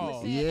 ass. 100%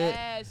 Pause. Yeah.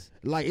 ass,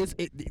 Like it's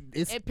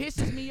it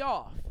pisses me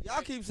off.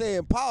 Y'all keep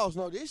saying pause.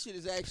 No, this shit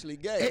is actually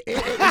gay.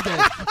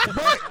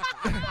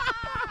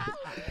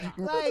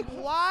 Like,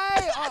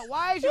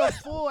 why is your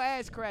full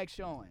ass crack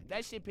showing?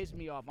 That shit pissed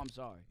me off. I'm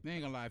sorry. They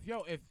ain't gonna lie.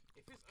 If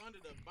it's under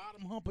the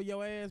bottom hump of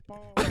your ass,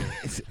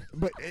 pause.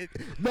 but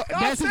no,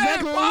 that's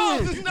exactly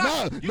what it is.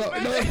 No,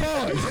 it's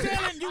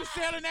pause. You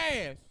selling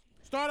ass.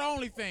 Start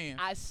OnlyFans.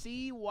 I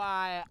see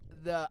why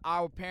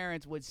our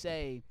parents would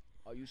say,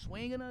 "Are you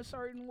swinging a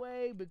certain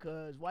way?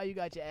 Because why you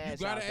got your ass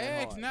You out gotta that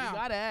ask hard? now. You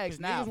gotta ask 'Cause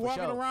now Niggas for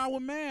walking sure. around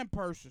with man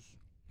purses.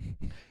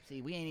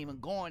 See, we ain't even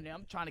going there.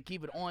 I'm trying to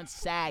keep it on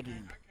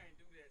sagging.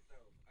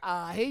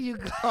 Here you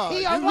go.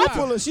 You what-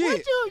 full of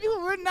shit.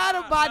 We're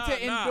not about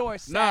to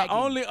endorse Nah, sagging.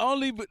 only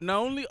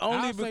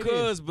I'll say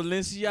because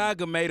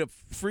Balenciaga made a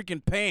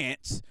freaking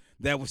pants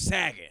that was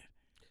sagging.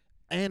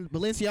 And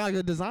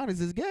Balenciaga designers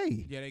is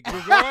gay. Yeah, they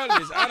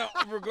Regardless, I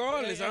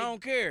Hey,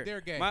 don't care. they're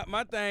gay.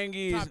 My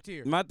thing Top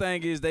tier.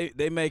 is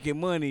they making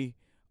money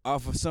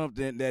off of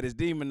something that is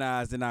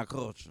demonized in our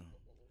culture.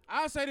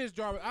 I'll say this,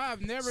 Jarvis.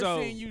 I've never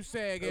So- seen you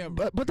sag ever.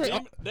 But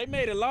They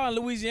made a law in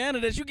Louisiana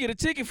that you get a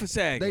ticket for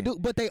sagging. they do,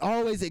 but they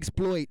always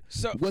exploit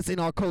So what's in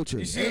our culture.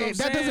 You see what I'm And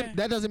that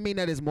saying? doesn't mean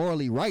that it's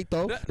morally right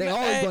though. They Hey,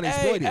 always gonna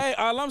exploit it. Hey,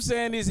 all I'm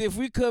saying is if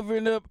we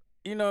covering up,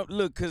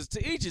 look, cause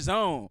to each his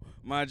own,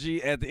 my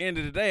G. At the end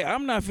of the day,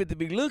 I'm not fit to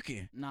be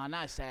looking. Nah,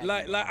 not sagging.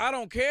 Like I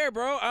don't care,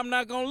 bro. I'm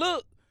not gonna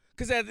look.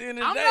 Cause at the end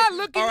of the I'm day, not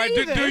looking all right,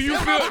 either. do you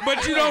feel?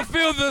 But you don't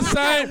feel the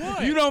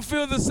same. You don't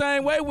feel the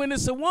same way when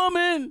it's a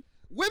woman.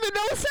 Women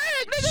don't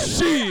sag, nigga.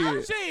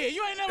 Shit. Shit,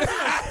 you ain't never seen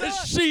a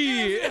stud.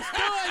 Shit.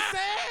 Stud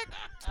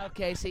sag?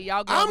 Okay, see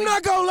y'all go. I'm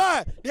not gonna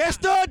lie. That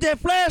stud that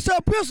flashed her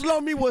pistol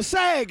on me was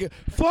sagging.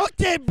 Fuck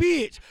that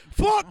bitch.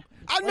 Fuck.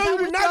 I know that you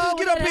did was not done just get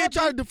when up that here and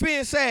try to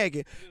defend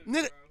sagging.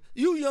 Nigga,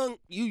 you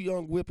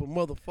young whipper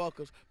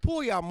motherfuckers.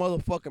 Pull y'all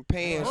motherfucking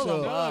pants Hold on,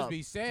 up. Studs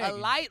be sagging.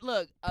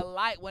 a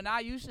light. When I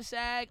used to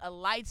sag, a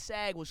light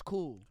sag was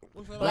cool.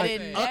 What's a But light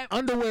it sag?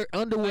 never.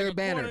 underwear like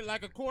banner.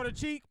 Like a quarter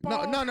cheek? No,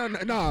 Paul? no,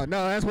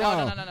 that's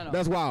wild. no.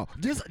 That's wild.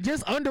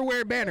 Just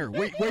underwear banner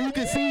where you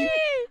can see.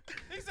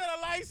 He said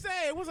a light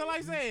sag. What's a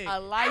light sag? A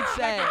light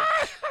sag.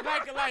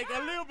 like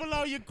a little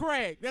below your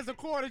crack. That's a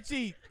quarter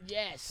cheek.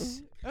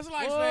 Yes. That's a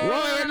light Whoa, sag.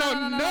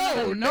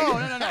 Right,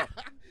 no.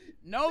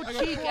 No Like a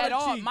cheek quarter at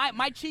all. cheek.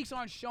 My cheeks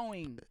aren't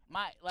showing.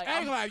 I ain't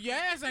gonna lie, your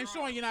ass ain't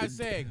showing you're not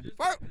sagging.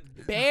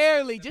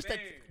 Barely. Just a.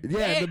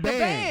 Yeah, the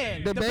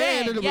band. The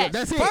band. and the- Yes.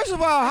 That's it. First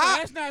of all,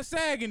 That's not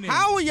sagging then.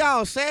 how are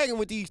y'all sagging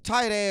with these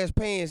tight ass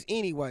pants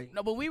anyway?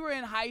 No, but we were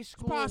in high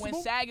school when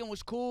possible. sagging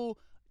was cool.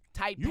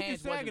 Tight You can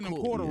pants sag in wasn't them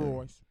cool.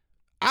 corduroys.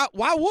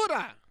 Why would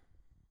I?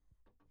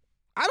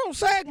 I don't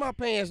sag my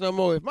pants no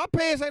more. If my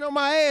pants ain't on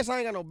my ass, I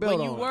ain't got no belt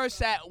When on.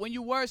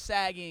 you were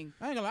sagging,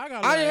 I ain't gonna lie,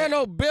 I didn't have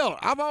no belt.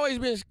 I've always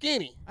been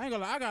skinny. I ain't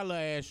gonna lie, I got a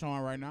little ass showing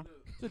right now.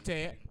 It's a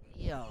tad.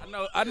 yo.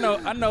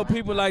 I know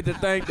people like to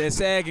think that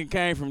sagging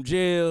came from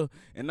jail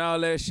and all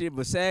that shit,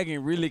 but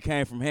sagging really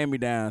came from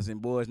hand-me-downs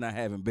and boys not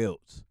having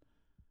belts.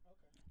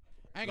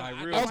 I ain't gonna Like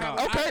lie. real I- talk.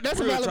 Okay, that's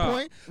a Real valid talk.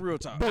 point. Real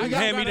talk. But we You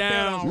got- hand me got a belt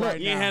down, on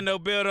right you ain't now. had no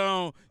belt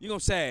on, you gonna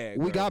sag.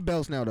 We bro. got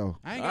belts now though.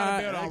 I ain't got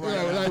a belt on right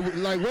Yeah,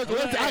 now. like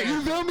what's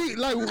you feel me?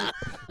 Like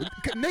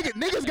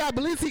niggas got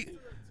Balenciaga.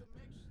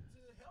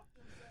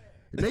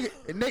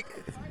 Nigga,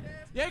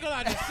 You ain't gonna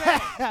lie, to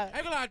sag. I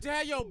ain't gonna lie, to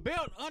have your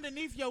belt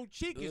underneath your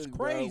cheek is Look,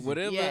 bro, crazy.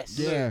 whatever. Yes.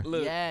 Yeah.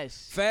 Look,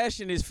 Yes.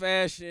 fashion is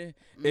fashion.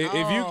 If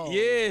No. you,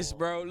 yes,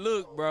 bro.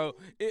 Look, bro.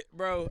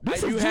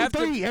 this you is have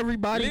G3, to.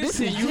 everybody.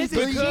 Listen, this is you This is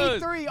G3.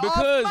 because G3 off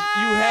because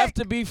you have mic.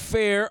 to be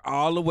fair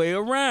all the way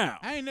around.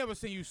 I ain't never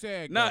seen you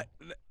sag. Not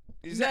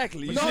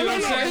exactly. You No, see no, what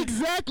I'm no, saying?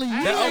 exactly.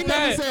 You That- ain't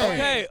never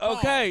said.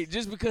 Okay.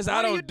 Just because I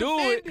What are you don't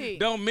do defending? it,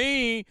 don't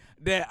mean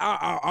that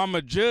I'm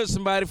a judge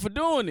somebody for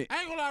doing it. I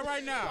ain't gonna lie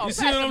right now. Oh, You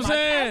see pass what the I'm mic,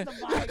 saying? pass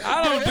the mic.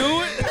 I don't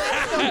do it.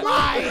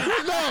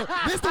 No,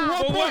 this the one But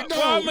point. what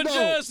No, I'm gonna no.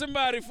 judge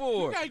somebody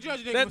for? You can't judge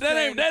a nigga That for that ain't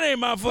sagging. that ain't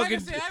my Like I fucking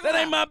said, I that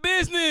ain't got- my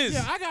business.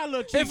 Yeah, I got a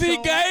little cheek If he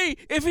on.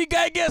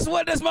 gay, guess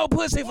what? That's more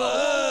pussy for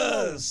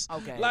us.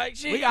 Okay. Like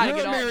shit. We gotta You're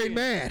get a off married here.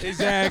 man.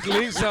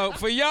 Exactly. So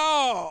for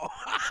y'all,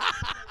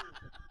 I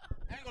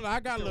ain't gonna lie, I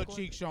got a little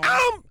cheek showing.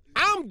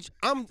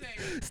 I'm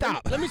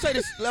Stop. Let me say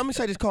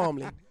this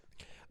calmly.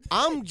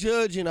 I'm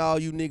judging all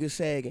you niggas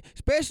sagging,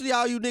 especially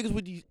all you niggas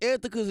with these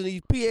ethicas and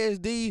these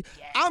PSDs.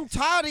 I'm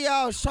tired of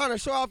y'all trying to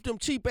show off them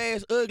cheap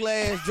ass, ugly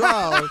ass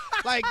drawers.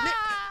 Like,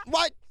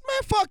 what?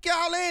 Man, fuck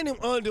y'all and them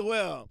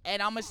underwear.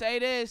 And I'm gonna say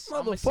this.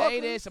 I'm gonna say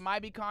Motherfuckers. this. It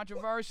might be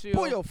controversial.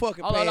 Pull your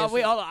fucking Hold on, pants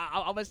wait, up. hold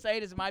on. I'm gonna say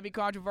this. It might be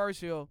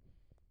controversial.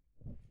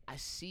 I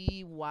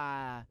see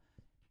why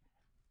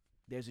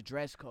there's a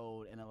dress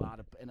code in a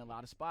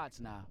lot of spots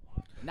now.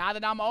 Now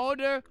that I'm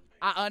older,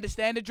 I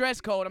understand the dress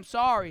code. I'm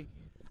sorry.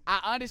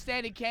 I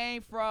understand it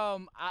came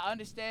from. I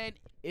understand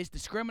it's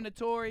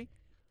discriminatory,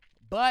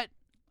 but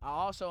I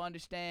also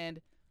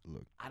understand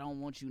look. I don't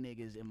want you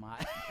niggas in my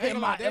Ain't gonna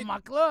lie, in my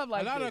club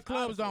like a lot this. of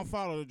clubs honestly. don't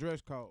follow the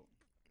dress code.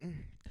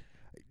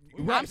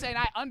 I'm saying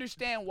I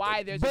understand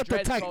why there's a But the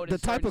dress type- code. the in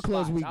type certain of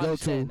clubs we spots. I go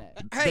to- understand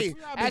that. Hey,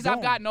 As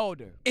I've gotten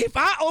older, if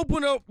I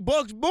open up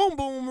Buck's Boom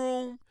Boom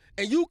Room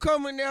and you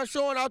come in there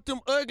showing out them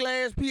ugly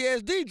ass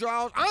PSD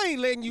draws, I ain't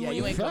letting you yeah, in.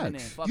 you ain't coming in.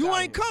 Facts. Fuck You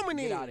outta ain't here. coming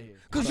Get in. outta here.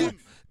 Cause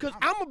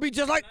I'm gonna be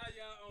just like. Now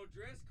y'all on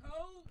dress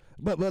code?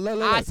 But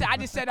look. I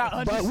just said I But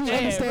understand. we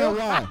understand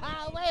why.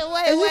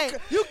 wait.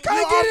 You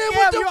can't get in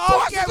with the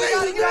forces. We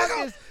gotta get off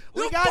this.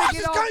 We The gotta forces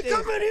get off can't this.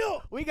 come in here.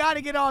 We gotta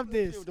get off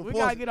this. The We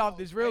forces. gotta get off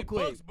this real Hey,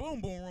 quick. Buck's Boom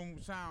Boom Room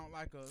sound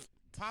like a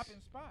popping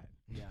spot.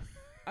 Yeah.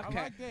 I like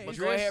that. But It's-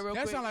 go ahead real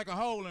that quick. sound like a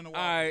hole in the wall.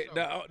 All right,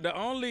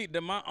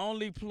 So, my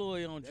only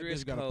ploy on that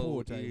dress bitch got a pool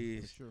code table,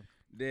 is for sure.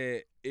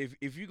 that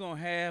if you're gonna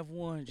have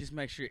one, just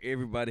make sure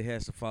everybody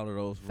has to follow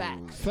those Facts.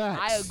 rules.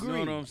 Facts. I agree.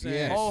 You know what I'm saying?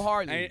 Yes.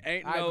 Wholeheartedly.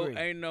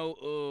 Ain't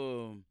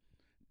no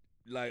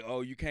like,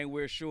 oh, you can't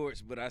wear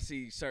shorts, but I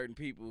see certain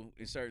people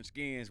in certain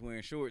skins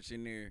wearing shorts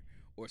in there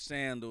or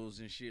sandals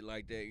and shit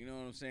like that. You know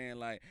what I'm saying?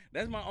 Like,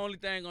 that's my only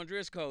thing on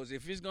dress codes.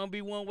 If it's gonna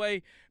be one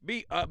way,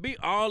 be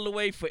all the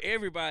way for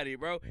everybody,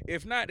 bro.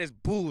 If not, that's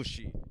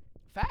bullshit.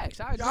 Facts.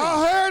 I agree.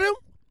 Y'all heard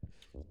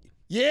him?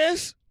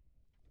 Yes.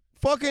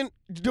 Fucking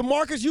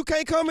DeMarcus, you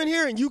can't come in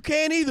here, and you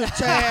can't either,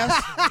 Chaz.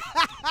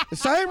 The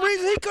same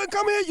reason he couldn't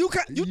come here.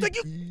 You think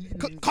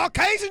you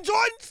Caucasian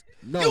Jordans?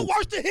 No. You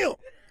worse than him.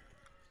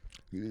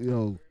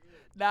 Yo.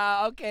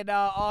 Nah,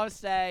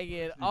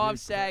 I'm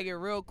sagging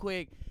real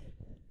quick.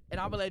 And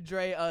I'm gonna let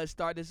Dre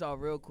start this off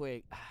real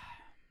quick.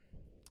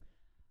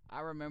 I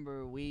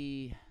remember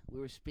we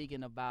were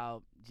speaking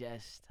about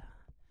just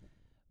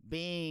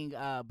being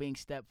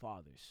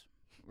stepfathers,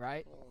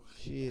 right?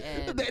 Shit.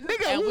 And,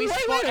 Nigga, and we wait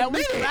spoke a and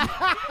we minute.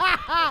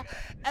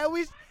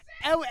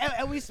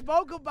 and we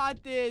spoke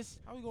about this.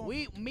 How we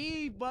going?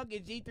 Me, Buck,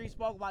 and G3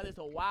 spoke about this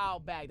a while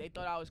back. They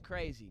thought I was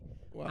crazy.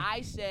 Wow.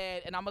 I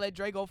said, and I'm gonna let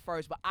Dre go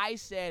first, but I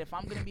said if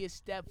I'm gonna be a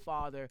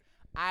stepfather,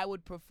 I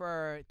would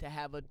prefer to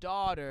have a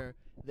daughter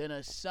than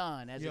a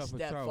son as Yeah, a for sure.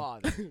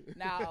 stepfather.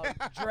 Now,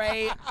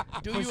 Dre,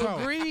 do For you sure.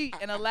 agree?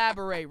 And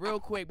elaborate real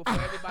quick before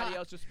everybody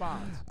else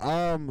responds.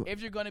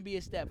 If you're gonna be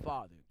a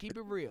stepfather, keep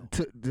it real.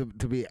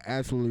 To be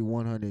absolutely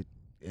 100,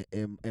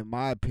 in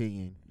my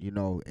opinion, you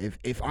know,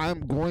 if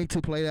I'm going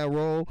to play that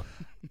role,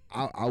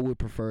 I would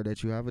prefer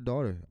that you have a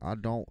daughter. I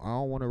don't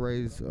want to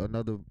raise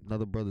another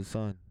brother's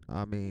son.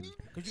 I mean,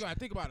 Because you got to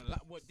think about it.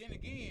 Well, then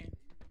again,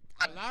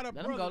 a lot of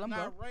Let 'em go, brothers let 'em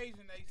not go.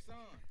 raising their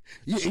son.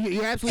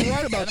 you're absolutely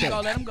right about Let him go.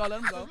 that. Let him go. Let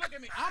him go. 'Cause look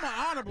at me. I'm an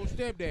honorable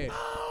stepdad.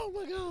 Oh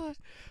my God.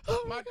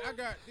 Oh my I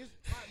got this.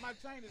 My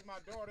chain is my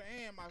daughter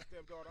and my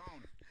stepdaughter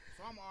on it.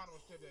 So I'm an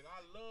honorable stepdad. I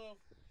love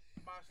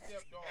my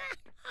stepdaughter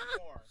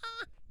more.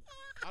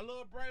 I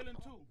love Braylon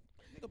too.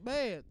 Nigga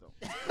bad though.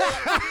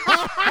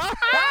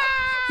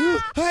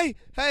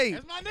 Hey,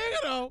 That's my nigga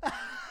though.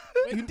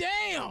 But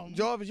damn.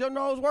 Jarvis, your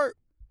nose work.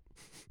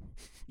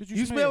 Did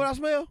You smell what I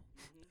smell?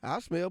 I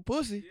smell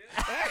pussy.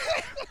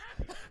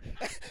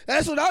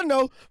 That's what I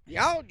know.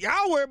 Y'all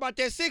worry about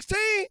that 16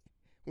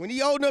 when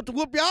he old enough to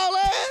whoop y'all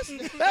ass.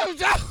 That's what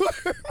y'all worry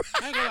about.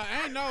 I ain't gonna lie.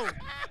 I ain't know.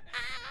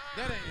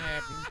 That ain't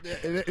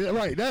happening.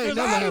 Right, that ain't Cause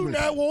never I do happened.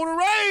 not want to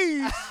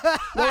raise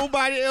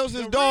nobody else's The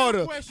real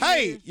daughter. question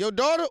Hey, is- your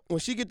daughter, when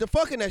she get the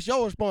fucking, that's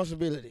your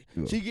responsibility.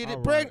 Yeah. She get it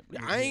All pregnant.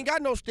 right. I ain't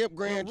got no step The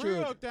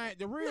grandchildren. real thing,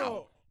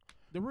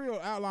 the real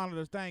outline of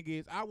this thing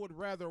is, I would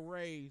rather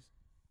raise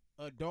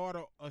a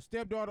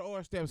stepdaughter or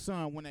a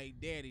stepson when a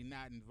daddy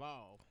not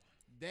involved.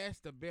 That's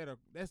the better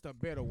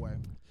way.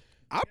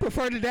 I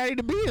prefer the daddy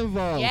to be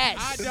involved. Yes.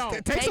 I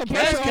don't. Take some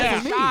care pressure of off your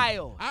of me.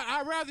 child.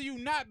 I'd rather you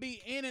not be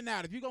in and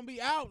out. If you're gonna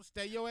be out,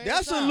 stay your ass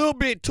That's out. a little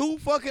bit too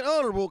fucking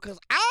honorable because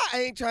I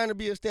ain't trying to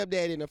be a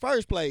stepdad in the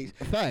first place.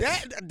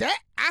 Facts. That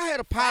I had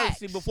a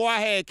policy Facts. before I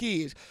had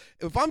kids.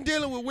 If I'm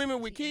dealing with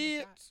women with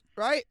kids,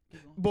 right?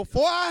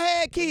 Before I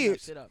had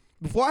kids, Sit up.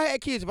 if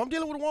I'm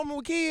dealing with a woman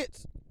with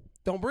kids,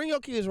 don't bring your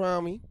kids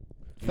around me.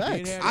 Facts.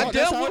 did have- I Oh,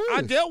 that's how it I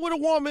is. dealt with a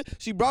woman.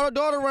 She brought her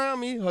daughter around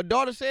me. Her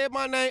daughter said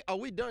my name. Oh,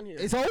 we done here.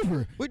 It's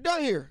over. We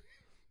done here.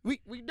 We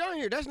done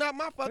here. That's not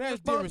my But fucking that's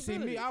different. See,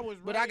 responsibility. me, I was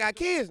But I raised- got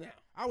kids now.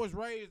 I was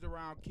raised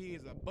around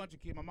kids, a bunch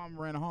of kids. My mama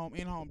ran a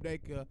in-home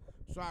daycare,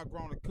 so I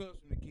grown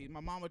accustomed to kids.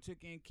 My mama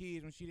took in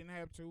kids when she didn't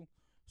have to.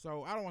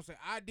 So I don't want to say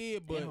I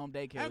did, but In-home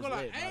daycare I ain't is gonna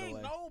lie, lit, by the ain't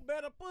way. no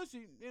better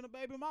pussy than a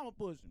baby mama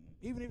pussy,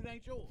 even if it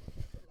ain't yours.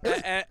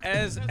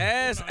 As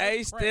That's a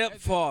crazy.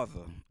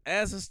 stepfather,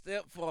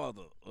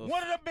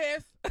 One of the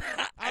best.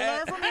 I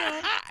learned from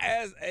him.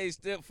 As a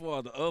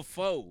stepfather, a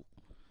foe,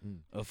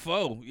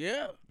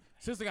 yeah.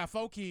 Sister got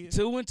 4 kids,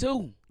 2 and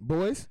 2,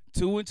 Boys?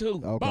 2 and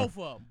 2. Okay. both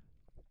of them.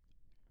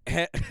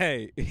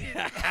 Hey, Look,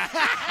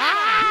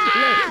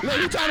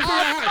 you trying to figure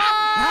out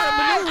how to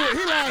maneuver.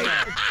 He like,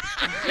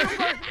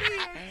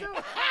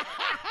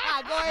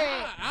 Go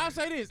ahead. I'll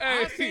say this.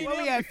 Hey. I seen What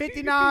them. we at?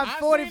 59, I seen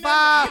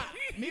 45. them-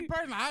 me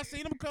personally, I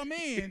seen them come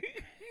in.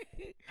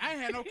 I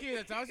ain't had no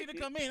kids. I seen them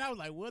come in. I was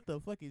like, what the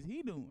fuck is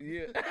he doing?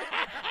 yeah.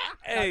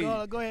 Hey,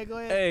 Go ahead.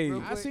 hey,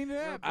 real I quick. seen it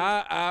happen.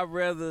 I'd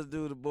rather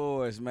do the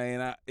boys,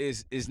 man.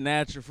 It's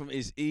natural for me.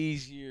 It's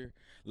easier.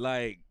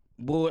 Like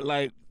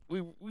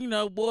we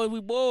boys,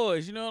 we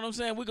boys. You know what I'm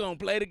saying? We're gonna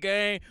play the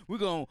game. We're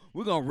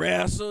gonna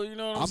wrestle. You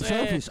know what I'm I'm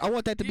saying? selfish. I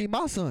want that to be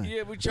my son.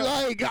 Yeah, we try.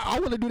 Like I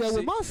want to do that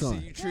with my See,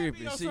 son. you tripping? Can't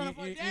be no son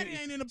if daddy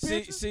ain't in the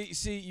see, picture.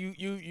 see,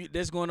 you.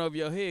 That's going over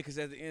your head because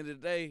at the end of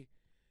the day,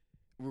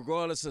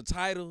 regardless of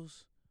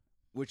titles,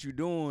 what you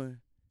doing,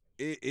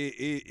 it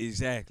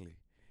exactly.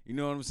 You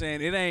know what I'm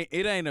saying?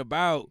 It ain't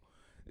about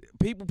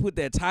people put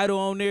that title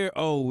on there.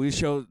 Oh, it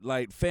shows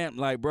like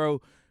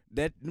bro.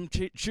 That them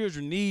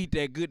children need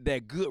that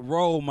good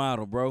role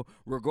model, bro.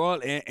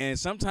 Regardless, and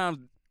sometimes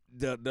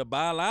the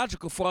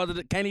biological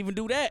father can't even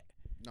do that.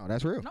 No,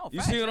 that's real. No, You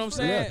facts, see what that's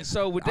I'm real. saying? Yeah.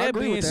 So with I that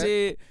agree being with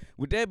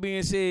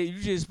that. said, you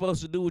just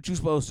supposed to do what you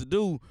supposed to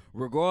do,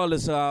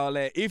 regardless of all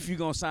that. If you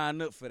gonna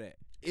sign up for that,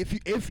 If you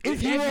If are,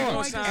 you're and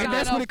going to that's sign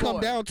what up it come for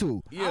it. down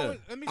to. yeah.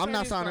 Let me I'm say not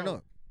this, signing though.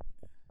 up.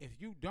 If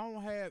you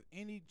don't have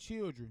any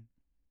children,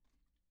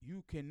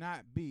 you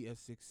cannot be a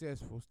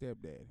successful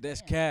stepdad.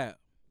 That's cap.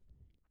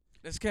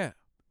 That's cap.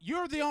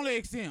 You're the only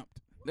exempt.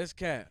 That's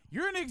cap.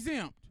 You're an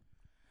exempt.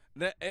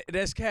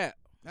 That's cap.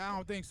 I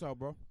don't think so,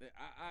 bro.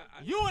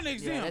 I You an Yeah,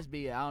 exempt.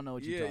 that's I don't know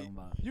what you're Yeah. talking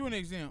about. You an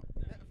exempt.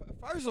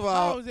 First of How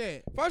all, is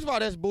that?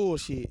 that's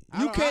bullshit.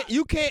 I don't-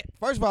 You can't.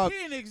 First of all,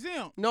 He an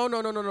exempt.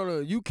 no.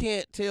 You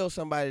can't tell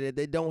somebody that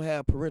they don't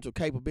have parental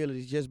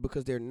capabilities just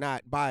because they're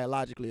not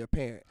biologically a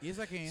parent. Yes,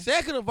 I can.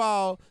 Second of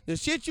all, the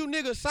shit you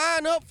niggas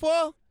sign up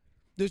for,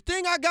 the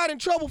thing I got in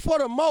trouble for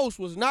the most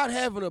was not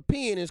having a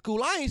pen in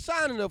school. I ain't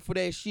signing up for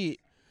that shit.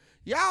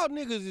 Y'all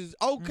niggas is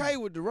okay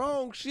with the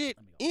wrong shit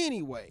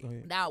anyway. Go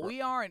ahead. Now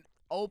we aren't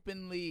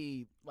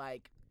openly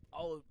like,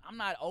 oh, I'm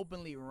not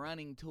openly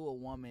running to a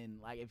woman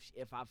like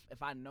if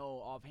I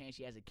know offhand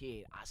she has a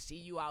kid. I see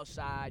you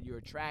outside, you're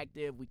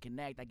attractive, we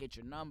connect, I get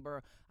your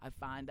number, I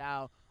find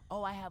out,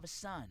 oh, I have a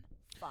son.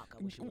 Fuck,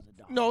 I wish it was a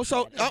dog. No,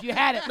 so if you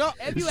had it, no,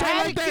 if you so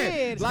had like a that.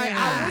 kid, Like,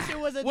 I wish it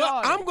was a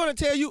Well, dog. I'm gonna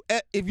tell you,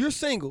 if you're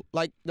single,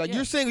 like Yeah.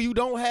 you're single, you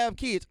don't have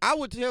kids. I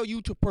would tell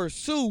you to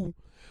pursue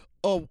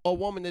a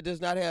woman that does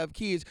not have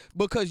kids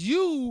because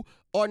you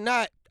are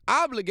not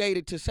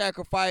obligated to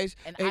sacrifice.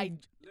 and and- I let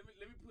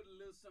me put a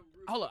little something.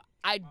 Real hold on.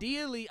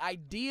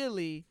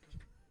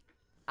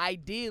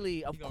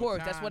 Ideally, of gonna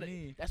course, chime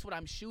in. that's what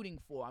I'm shooting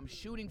for. I'm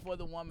shooting for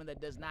the woman that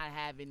does not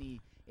have any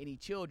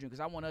children because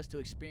I want us to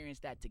experience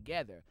that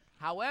together.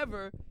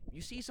 However,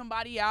 you see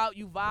somebody out,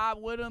 you vibe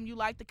with them, you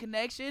like the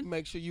connection.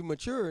 Make sure you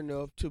mature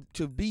enough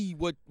to be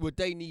what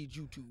they need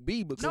you to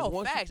be. Because No,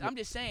 once facts. You, I'm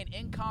just saying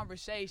in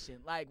conversation,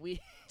 like we.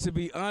 To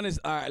be honest,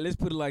 all right, let's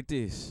put it like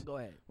this. Go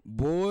ahead.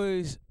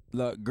 Boys,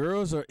 look,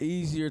 girls are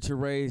easier to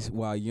raise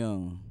while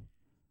young.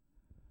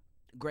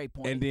 Great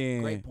point. And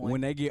then Great point.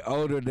 when they get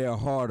older, they're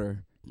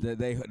harder. That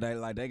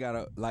they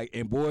gotta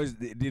and boys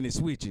then it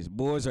switches.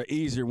 Boys are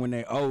easier when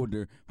they're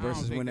older I don't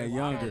versus think when they're that's-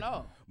 I younger. don't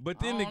know. But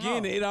I then don't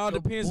again, know. it all The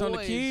depends on the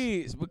boys-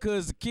 kids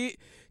because the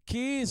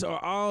kids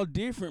are all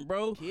different,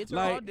 bro. Kids are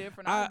like, all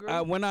different. I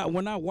agree.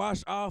 when I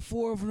watched all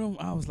four of them,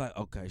 I was like,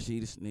 okay,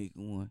 she the sneaky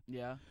one.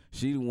 Yeah.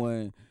 She the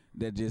one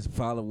that just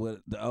follow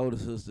what the older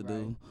sister Right.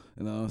 do.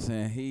 You know what I'm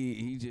saying?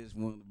 He just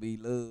want to be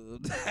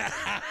loved.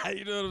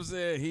 You know what I'm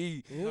saying?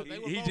 He Yeah. They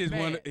were he both just bad.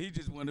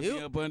 want to be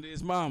It- up under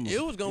his mama.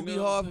 it was gonna You be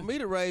know what hard I'm for me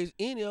to raise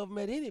any of them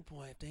at any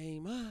point. They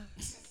ain't mine.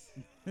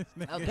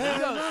 Okay,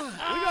 we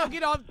gonna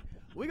get off.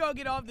 We gonna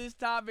get off this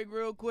topic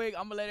real quick.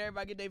 I'm gonna let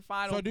everybody get their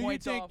final So do you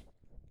points think- off.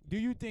 Do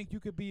you think you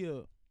could be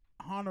a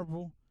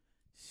honorable,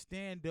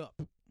 stand-up,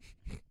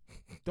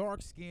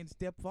 dark-skinned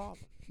stepfather?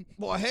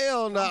 Boy,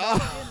 hell no.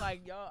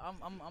 Like y'all,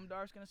 I'm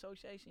dark skin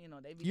association. You know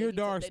they be You're they be,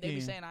 They be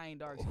dark-skinned. saying I ain't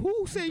dark skin.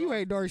 Who said you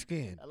ain't dark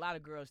skinned? A lot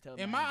of girls tell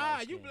me. In I my ain't dark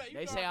eye, you skin. black- you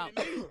They say I'm.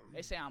 darker than me.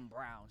 They say I'm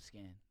brown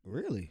skin,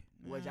 Really?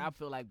 which I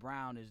feel like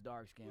brown is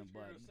dark skin,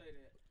 but.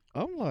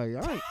 I'm like,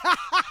 all right.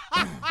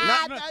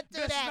 Not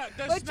do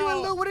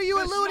that. What are you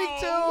alluding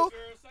to?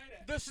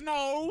 The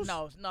snows.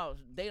 No,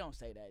 they don't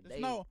say that. The They,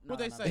 snow. no, What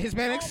they no, say? no.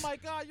 Hispanics? Oh my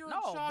God, you're No,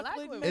 a black chocolate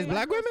women. man. Is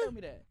black girls women? Tell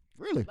me that.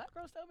 Really? Black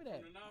girls tell me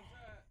that.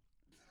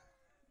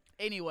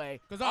 Anyway,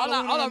 Because hold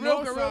on,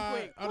 real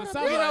quick. On the You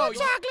south know,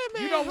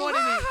 side. you don't want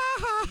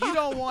any. You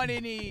don't want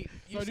any.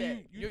 You So do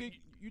said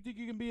you think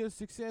you can be a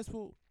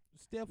successful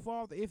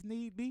stepfather if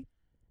need be?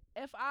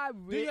 if I Do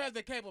really. you have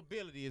the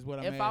capability? Is what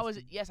I'm If asking. I was,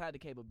 yes, I had the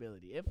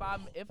capability. If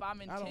I'm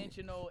don't-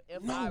 intentional,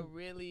 if No. I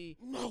really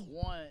No.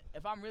 want,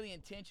 if I'm really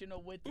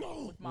intentional with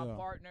my Yeah.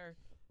 partner,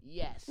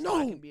 yes, No.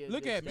 I can be a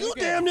Look good at me. You Look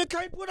at damn near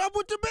can't put up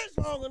with the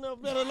bitch long enough.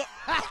 Let alone.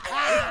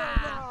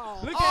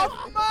 Look Off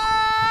at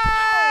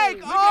me.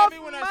 mic, Look at off me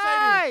when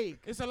I say mic.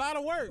 It's a lot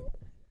of work.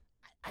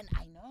 I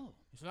know.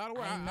 It's a lot of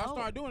work. I I know.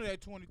 started doing it at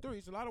 23.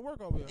 It's a lot of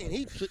work over And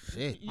here.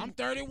 Shit. I'm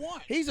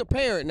 31. he's a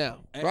parent now,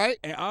 right?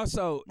 And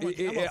also, I'm a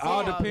it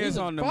all father. depends He's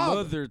a on the father.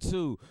 mother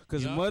too,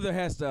 because the Yeah. mother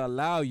has to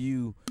allow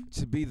you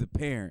to be the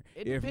parent.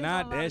 It If depends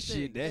not, on a lot that of shit,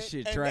 things. that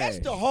shit And trash. that's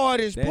the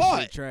hardest that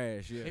part. shit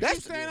trash. Yeah. If That's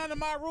you staying under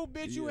my roof,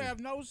 bitch, you Yeah. have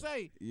no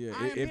say. Yeah,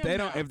 I am if him they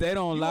don't now. if they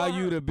don't You allow are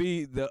you her. to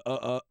be the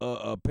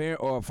a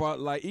parent or a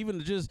father, like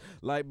even just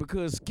like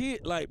because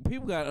kid like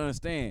people gotta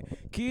understand,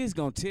 kids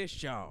gonna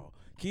test y'all.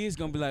 Kids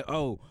gonna be like,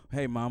 oh,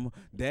 hey mama,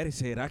 daddy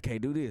said I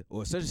can't do this,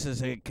 or such and such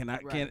said can I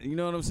Right. can you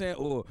know what I'm saying,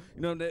 or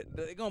you know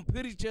they gonna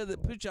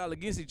put y'all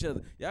against each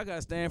other. Y'all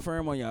gotta stand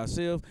firm on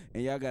yourself,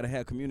 and y'all gotta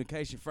have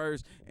communication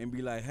first, and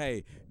be like,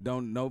 hey,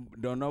 don't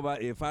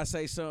nobody. If I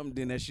say something,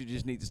 then that shit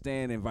just need to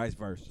stand, and vice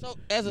versa. So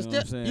as a You know what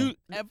I'm step, saying? you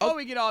And before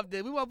we get off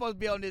this, we weren't supposed to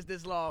be on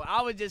this long.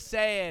 I was just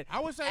saying, I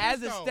would say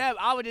as this, a though. step,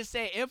 I would just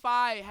say if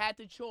I had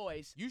the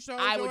choice. You showed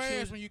I your would ass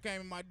choose- when you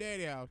came in my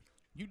daddy house.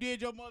 You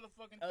did your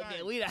motherfucking Okay,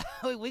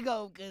 thing. we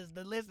go because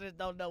the listeners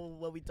don't know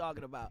what we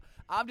talking about.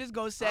 I'm just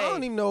gonna say. I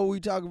don't even know what we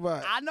talking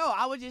about. I know.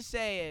 I was just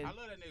saying. I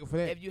love that nigga for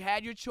that. If you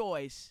had your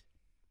choice,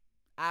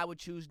 I would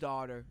choose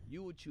daughter.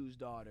 You would choose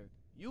daughter.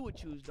 You would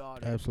choose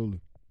daughter. Absolutely.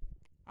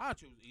 I'll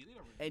choose either.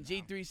 And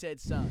G3 said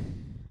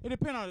son. It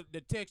depends on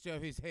the texture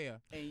of his hair.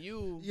 And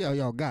you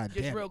Yo, god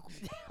just damn real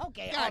it.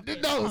 okay. God, off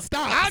this. no,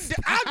 stop. Off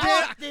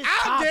I this damn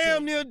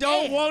topic. near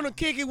don't Damn. want to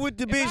kick it with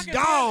the If I bitch can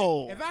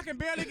dog. If I can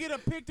barely get a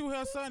pic through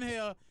her son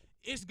hair,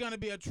 it's gonna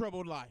be a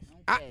troubled life.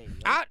 Okay,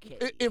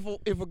 okay.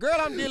 If a girl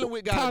I'm dealing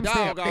with got a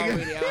Timestamp, dog nigga.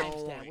 already, I don't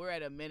Timestamp. want it. We're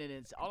at a minute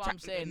and all I'm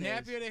The saying is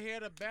nappier the hair,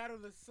 the better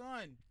the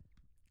son.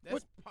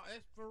 That's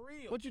for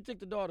real. What you think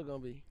the daughter gonna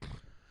be?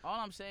 all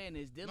I'm saying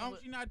is As dealing long with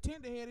as she not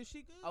tender headed,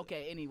 she good.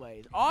 okay,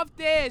 anyways. Off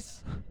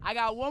this, I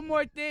got one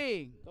more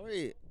thing. Go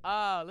ahead.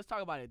 Let's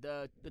talk about it.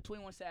 The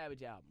 21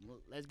 Savage album.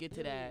 Let's get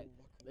to that.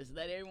 Let's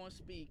let everyone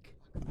speak.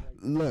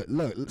 Look.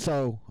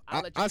 So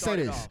I'll let you I say start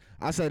it this. off.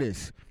 I say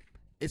this.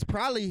 It's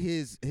probably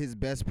his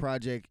best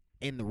project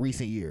in the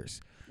recent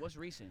years. What's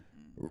recent?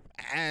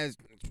 As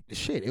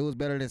shit, it was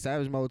better than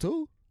Savage Mode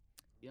 2.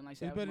 You don't like It's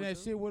Savage better than Mode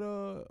that too? shit with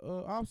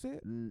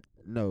Offset.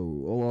 No,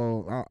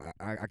 well,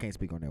 I can't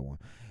speak on that one.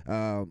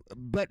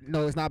 But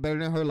no, it's not better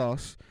than Her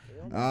Loss.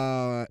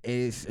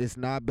 It's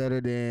not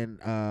better than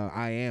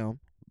I Am,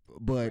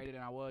 but Greater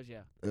than I was,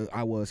 yeah.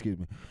 I was, excuse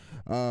me.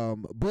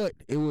 But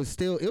it was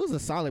a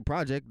solid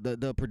project.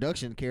 The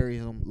production carries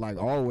him like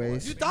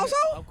always. You thought so?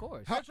 Of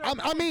course.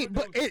 I mean,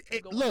 but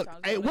it Go one look, time,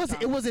 it go one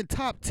wasn't time. it wasn't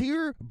top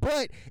tier,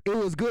 but it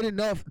was good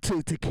enough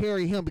to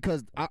carry him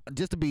because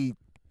just to be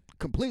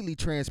completely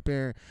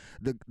transparent,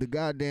 the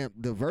goddamn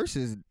the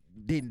verses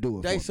didn't do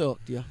it. They for me.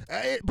 sucked,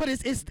 yeah. But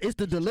it's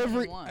the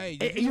delivery. 21.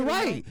 Hey, You're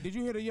right. Did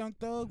you hear the Young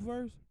Thug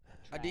verse?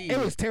 I did. It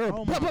was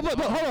terrible. Oh my but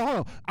God. hold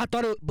on. I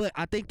thought it, but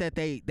I think that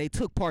they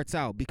took parts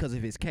out because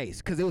of his case.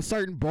 Because there was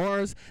certain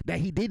bars that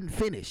he didn't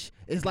finish.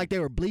 It's like they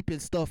were bleeping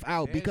stuff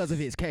out because of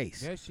his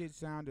case. That shit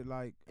sounded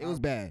like It was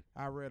bad.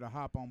 I read a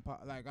hop on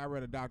like I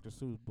read a Dr.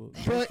 Seuss book.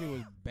 But- That shit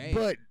was bad.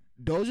 But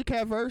Doja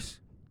Cat verse,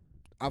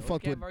 I Doja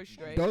fucked Cat with. verse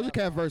straight. Doja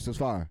Cat verse was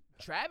fire.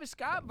 Travis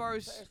Scott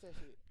verse.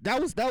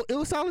 It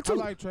was solid I too.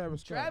 like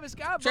Travis Scott. Travis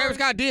Scott verse. Travis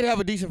Scott did have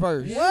a decent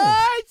verse.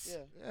 What? Yeah.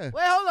 Yeah.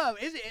 Wait, hold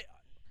up. Is it?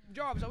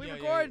 Jarvis, are we Yeah,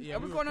 recording? yeah, are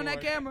we we recording on that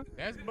recording. camera?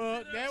 That's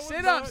Bud. That was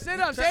Sit Bud. up, sit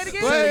up. Say it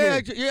again.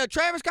 Well, yeah,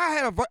 Travis Scott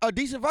had a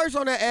decent verse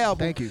on that album.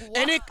 Thank you.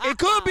 And it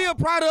could be a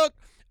product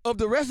of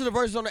the rest of the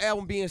verses on the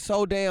album being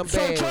so damn So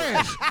bad.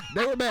 trash.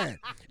 They were bad.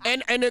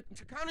 And to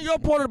kind of your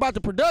point about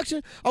the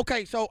production,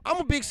 okay, so I'm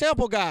a big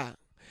sample guy.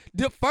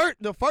 The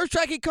first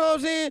track he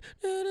comes in,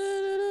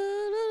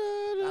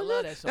 I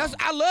love that song.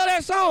 I love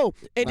that song.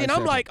 And Nice then I'm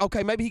sample. like,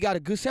 okay, maybe he got a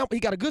good sample. He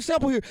got a good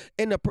sample here,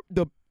 and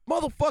the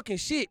motherfucking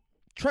shit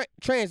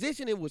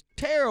transition, it was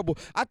terrible.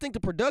 I think the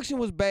production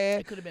was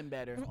bad. It could have been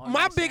better. on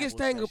My that biggest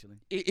sample thing,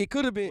 especially. it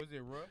could have been. Was it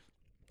Rush?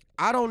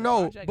 I don't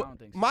know. Project, I But don't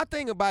think so. my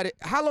thing about it,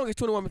 how long has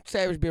 21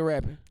 Savage been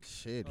rapping?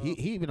 Shit,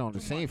 he been on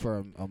the scene for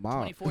a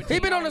while. 2014. He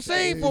been on the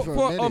scene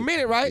for a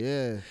minute, right?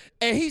 Yeah.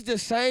 And he's the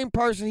same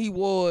person he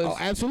was Oh,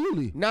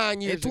 absolutely. 9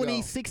 In years ago.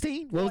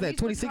 2016, what was Well, that? he's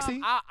become-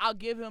 2016. I'll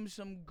give him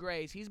some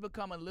grace. He's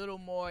become a little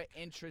more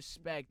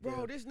introspective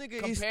Bro, this nigga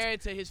is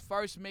compared to his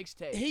first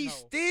mixtape. he's No.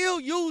 still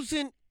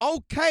using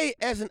okay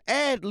as an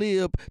ad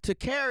lib to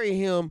carry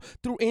him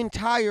through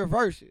entire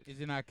verses. Is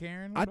it not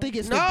Karen? I think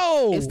it's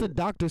No. it's the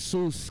Dr.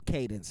 Seuss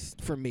cadence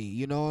for me.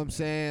 You know what I'm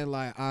saying?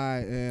 Like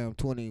I am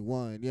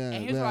 21. Yeah.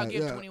 And here's what I'll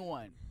give yeah.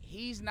 21.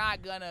 He's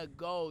not gonna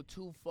go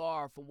too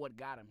far from what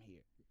got him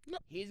here. No.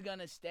 He's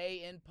gonna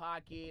stay in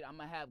pocket. I'm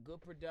gonna have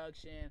good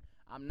production.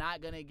 I'm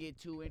not gonna get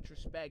too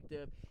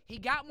introspective. He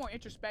got more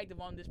introspective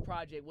on this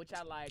project, which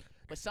I like.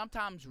 But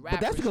sometimes rappers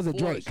But that's because of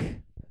force- Drake.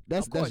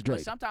 That's of course, Drake.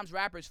 But sometimes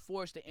rappers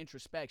force the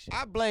introspection.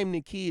 I blame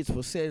the kids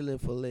for settling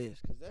for less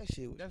because that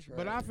shit was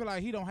But I feel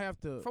like he don't have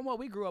to. From what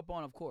we grew up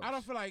on, of course. I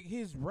don't feel like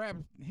his rap,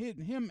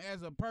 him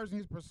as a person,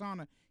 his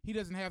persona, he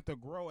doesn't have to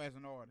grow as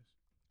an artist.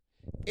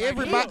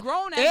 everybody, He's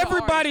grown as an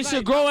everybody artist. should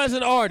Like, grow as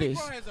an He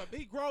artist.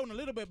 he grown a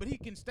little bit, but he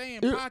can stay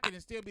in Yeah. pocket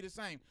and still be the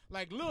same.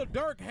 Like Lil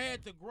Durk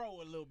had to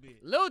grow a little bit.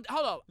 Hold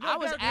up. Lil I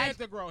was Durk had act-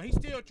 to grow. He's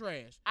still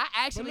trash. I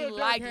actually Lil Durk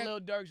liked had- Lil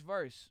Durk's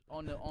verse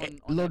on the on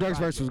Lil that Durk's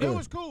verse was project. good. It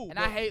was cool. And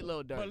but, I hate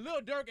Lil Durk. But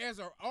Lil Durk as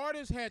an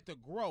artist had to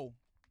grow.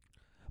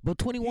 But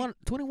 21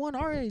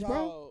 our age,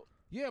 bro.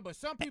 Yeah, but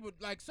some people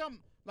like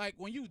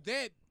when you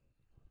that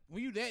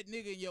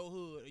nigga in your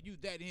hood, you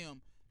that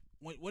him.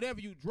 Whatever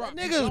you drop,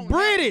 That you nigga's don't have to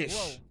British.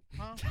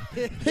 grow, huh?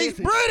 He's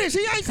British. He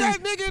ain't that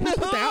nigga in the Put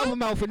the hood.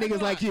 album out for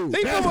niggas like you.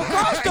 He from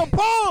across the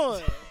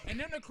pond. And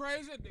then the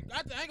crazy, I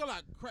ain't gonna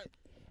lie,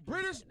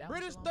 British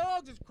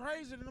thugs is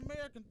crazier than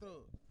American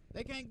thugs.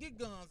 They can't get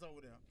guns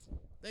over there.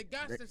 They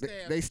got to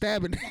stab. They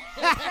stabbing.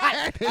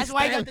 That's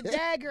why he got the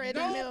dagger in the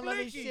No middle of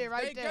his blickies. shit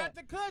right they there. got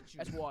to cut you.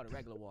 That's water,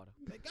 regular water.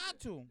 They got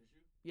to.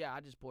 Yeah,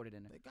 I just poured it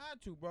in there. They got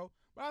to, bro.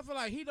 But I feel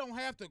like he don't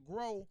have to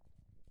grow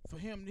for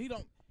him. He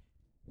don't.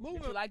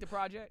 Did you like the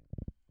project?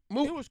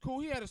 It was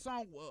cool. He had a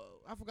song.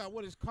 I forgot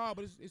what it's called,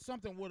 but it's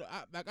something with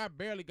I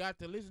barely got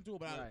to listen to it,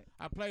 but Right.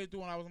 I played it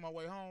through when I was on my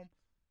way home.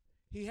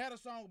 He had a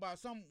song about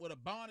something with a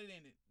bonnet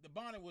in it. The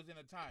bonnet was in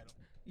the title.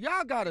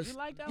 Y'all gotta, You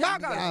like that y'all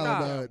one? gotta I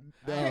stop.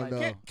 don't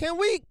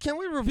know. Can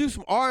we review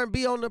some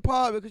R&B on the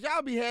pod because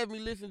y'all be having me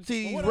listen to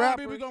these What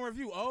rappers. R&B we gonna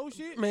review? Old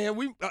shit. Man,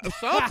 we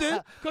something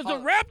because the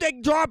rap they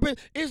dropping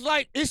is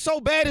like it's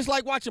so bad. It's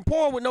like watching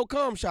porn with no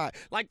cum shot.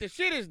 Like the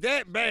shit is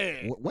that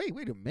bad. Wait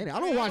a minute. I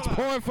don't watch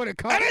porn for the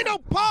cum. That ain't no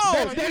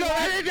pause.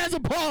 That's a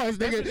pause,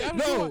 nigga. That's what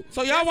No. you want.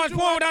 So y'all watch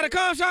porn without a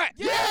cum shot?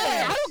 Yeah,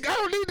 I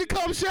don't need the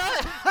cum shot.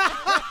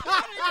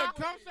 I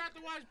come shot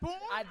to watch porn.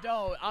 I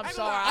don't. I'm ain't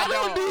sorry. gonna lie, I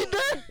don't. need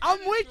that. I'm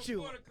with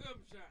you.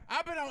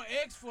 I've been on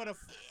X for the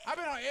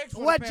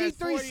What past G3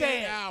 48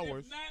 said.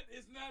 hours.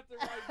 It's not the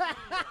right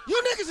video.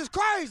 You niggas is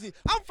crazy.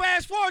 I'm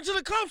fast forward to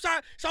the cum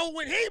shot. So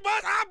when he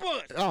bust, I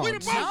bust. Oh, we the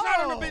both no. shot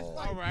on the bitch.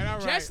 All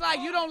right. Just like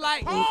you don't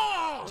like.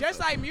 Oh! Just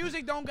like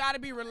music don't gotta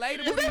be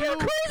relatable to that you.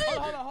 crazy?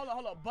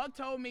 Hold on. Buck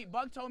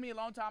told me a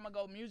long time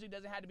ago music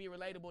doesn't have to be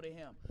relatable to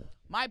him.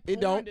 My It porn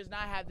don't. does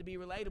not have to be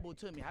relatable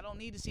to me. I don't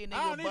need to see a I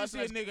don't nigga need to bust see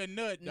a nigga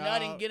nut, dog.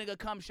 nut and getting a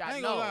cum I shot.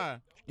 ain't No. gonna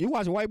lie. You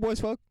watch white boys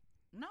fuck?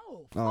 No.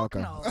 Oh, Fuck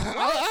okay. no.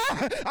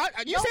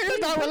 You said it's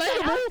not put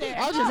that out relatable. there.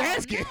 I was just No,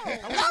 asking.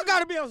 no. Y'all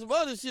gotta be on some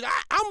other shit.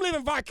 I'm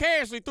living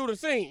vicariously through the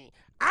scene.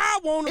 I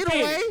want to In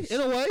a way, finish.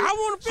 in a way. I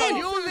want to So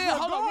finish. you live,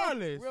 hold on,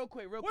 regardless. real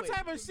quick. What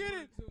type of shit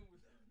is?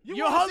 You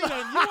Yo, want to hold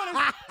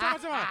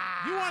see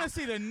the? You want to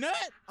see the nut?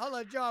 Hold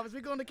on, Jarvis.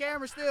 We go on the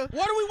camera still.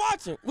 What are we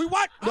watching? We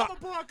watch. I'm a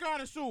porn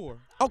connoisseur.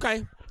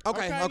 Okay.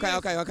 Okay,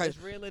 listen. Let's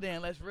reel it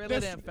in. Let's reel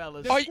This- it in,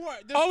 fellas.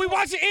 this- Are we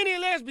watching any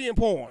lesbian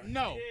porn?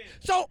 No.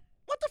 So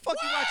what the fuck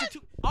you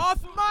watching?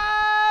 Off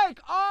mic!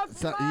 Off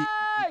So,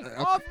 mic!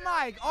 Off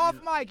mic! Off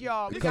mic,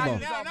 y'all. We Come got on.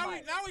 this off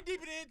mic. Now we deep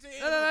it into.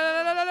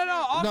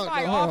 No. Off No,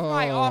 mic, no,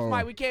 off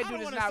mic. We I can't don't do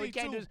this wanna now. see We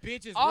can't do two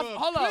this. bitches Off, rub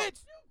hold up. clits.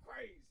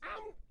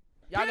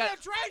 Y'all got.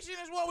 Penetration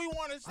is what we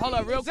want to see. Hold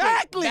up, real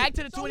Exactly. quick. Back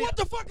to the So 20. what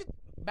the fuck?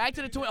 Back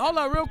to the 20. Hold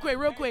on, real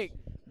quick.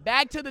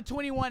 Back to the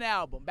 21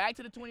 album.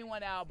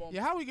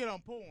 Yeah, how we get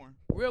on porn?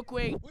 Real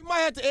quick. We might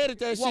have to edit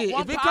that One- shit.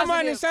 one If it come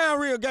out and positive-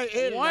 sound real gay,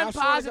 edit it. One I swear to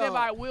positive God.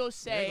 I will They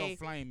say. gonna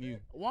flame you.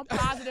 One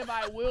positive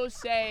I will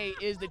say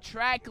is the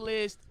track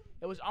list.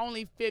 It was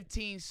only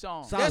 15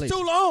 songs. Solid. That's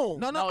too long.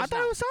 No, No, I it's thought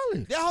not. it was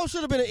solid. That whole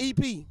should have been an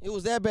EP. It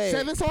was that bad.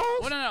 7 songs?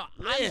 Well, no.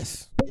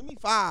 Yes. Give me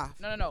 5.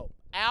 No.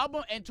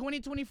 Album in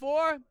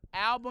 2024,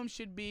 album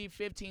should be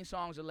 15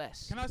 songs or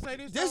less. Can I say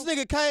this? This though?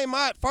 nigga came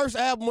out first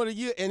album of the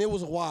year and it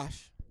was a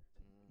wash.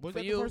 Was for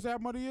that you. the first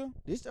album of the year?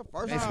 This the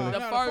first Basically.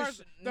 album. The first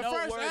the first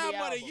noteworthy album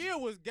of album. the year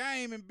was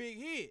Game and Big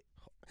Hit.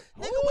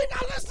 Nigga, we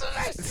not listening to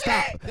that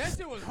Stop. shit. That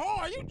shit was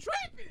hard. You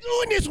tripping?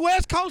 Doing this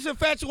West Coast The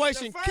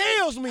infatuation first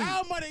kills me.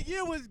 album of the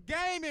year was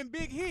Game and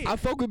Big Hit. I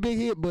fuck with Big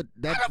Hit, but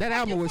that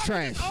album was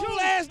trash. You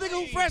ass nigga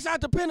who fresh out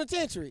the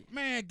penitentiary.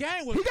 Man,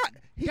 Game was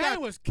He Game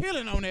got was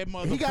killing on that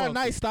motherfucker. he got a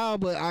nice style,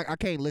 but I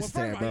can't Well, listen first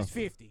to of that, all, bro. he's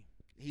 50.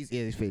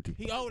 He's 50.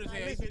 He old as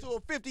hell. Listen to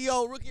a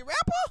 50-year-old rookie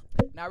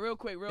rapper? Now, real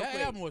quick. That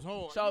album was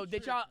hard. So,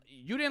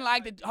 you didn't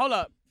like the, hold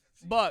up,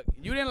 Buck,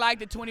 you didn't like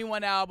the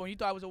 21 album. You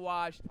thought it was a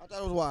wash. I thought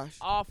it was wash.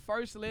 Our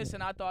first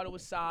listen, I thought it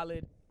was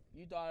solid.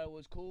 You thought it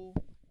was cool.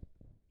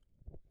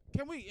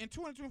 Can we in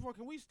 2024?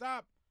 Can we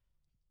stop?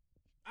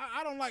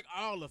 I don't like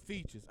all the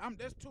features.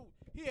 That's too.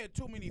 He had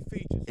too many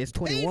features. It's He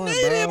 21,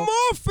 needed bro.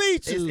 more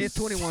features. It's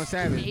 21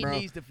 Savage, He bro.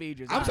 needs the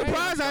features. I'm I hate surprised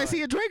him, I didn't sorry.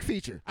 see a Drake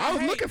feature. I I was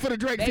hate- looking for the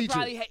Drake They feature.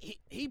 probably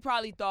he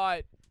probably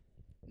thought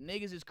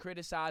niggas is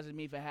criticizing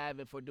me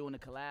for doing a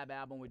collab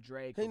album with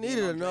Drake. He for being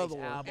needed on Drake's another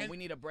one. Album. And We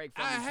need a break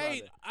from I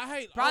each other.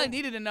 hate. Probably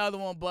needed another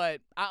one,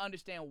 but I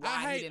understand I why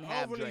he hate didn't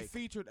have overly Drake.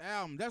 featured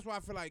album. That's why I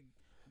feel like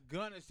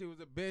Gunna shit was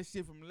the best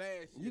shit from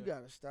last year. You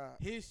gotta stop.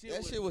 His shit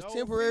That shit was no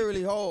temporarily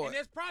features. hard. And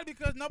that's probably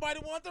because nobody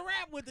wanted to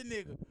rap with the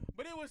nigga.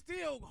 But it was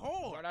still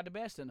hard. Brought out the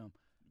best in them.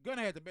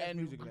 Gunna had the best And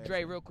music last Dre,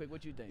 year. real quick,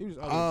 what you think? He was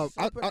I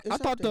It's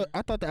up thought there.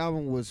 I thought the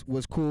album was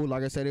cool.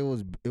 Like I said, it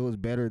was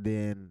better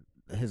than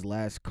his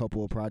last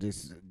couple of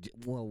projects.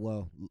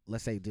 Well,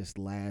 let's say just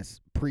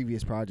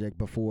previous project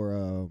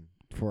before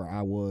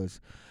I was.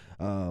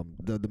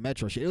 the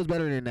Metro shit. It was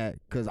better than that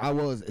because I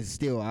was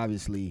still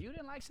obviously. You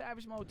didn't like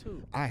Savage Mode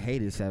too. I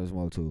hated Savage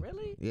Mode too.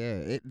 Really?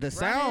 Yeah, the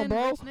sound,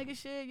 bro. Rich nigga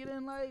shit you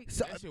didn't like?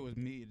 So, That shit was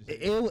mid.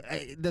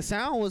 the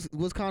sound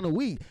was kind of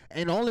weak,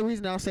 and the only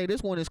reason I'll say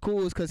this one is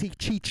cool is because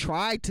he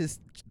tried to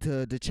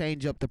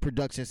change up the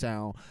production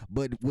sound,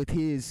 but with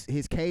his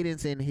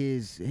cadence and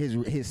his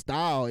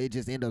style, it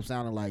just ended up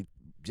sounding like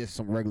just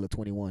some regular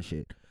 21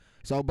 shit.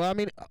 So, but I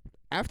mean,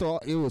 after all,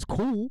 it was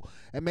cool,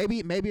 and maybe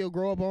it'll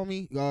grow on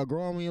me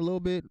a little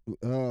bit.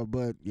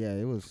 But yeah,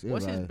 it was.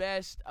 What's his alright.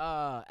 best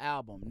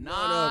album?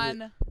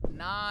 None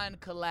Non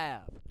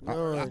collab.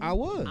 I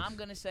was. I'm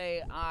gonna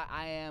say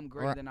I am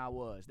greater Right. than I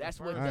was. That's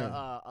with Right.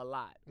 A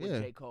Lot with Yeah.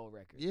 J. Cole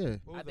record. Yeah.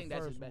 I think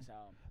that's his best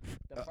album.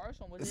 The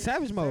first one was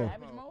Savage Mode.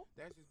 Savage Mode.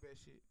 That's his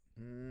best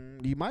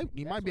shit. You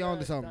might be on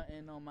to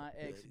something. On my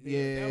ex.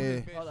 Yeah. That was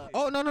his best Hold up. shit.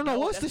 Oh no. No,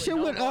 What's the that's shit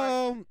with with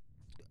No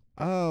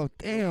Oh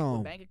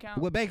damn. Bank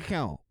account. What bank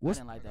account? I What's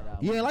didn't like that album.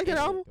 You didn't like that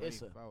Issa. album?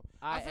 Issa.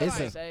 I I feel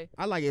Issa. like- say.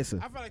 I like Issa.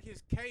 I feel like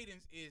his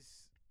cadence is.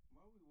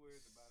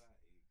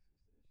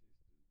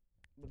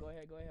 But go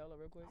ahead. Hold up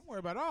real quick. I'm worried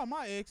about all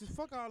my exes.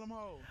 Fuck all them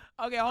hoes.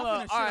 Okay, hold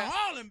I'm on. finna All shit right. on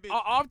all them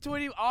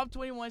bitches. Off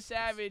 21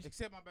 Savage.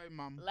 Except my baby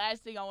mama.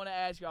 Last thing I want to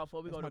ask y'all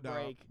before we That's go to my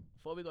dog. break.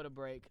 Before we go to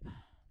break,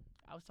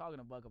 I was talking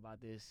to Buck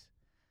about this.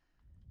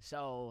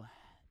 So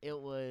it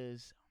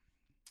was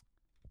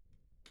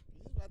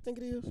This is what I think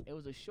it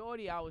is. a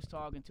shorty I was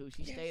talking to.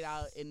 She stayed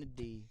out in the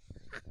D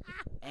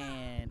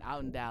and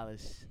out in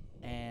Dallas,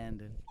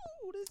 and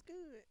Ooh, this good.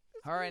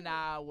 her and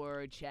I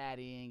were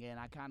chatting, and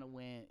I kind of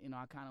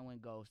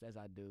went ghost as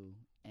I do,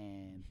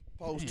 and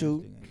Post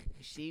two.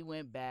 she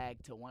went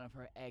back to one of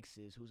her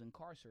exes who's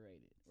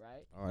incarcerated,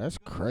 right? Oh, that's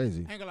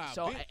crazy. Ain't gonna lie.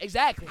 So bitch.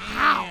 exactly.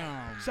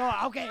 Damn. So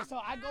okay, so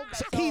I go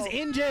back. He's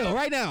in jail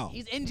right now.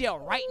 He's in jail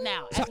right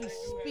now as we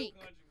speak.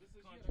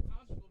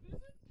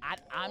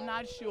 I'm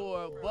not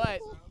sure, but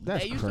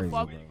That's they used crazy, to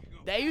fuck. bro.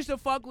 They used to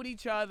fuck with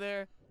each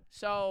other.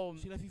 So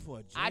She left you for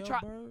a I try.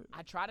 jailbird?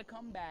 I try to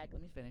come back.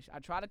 Let me finish. I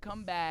try to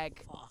come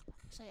back.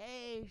 Say,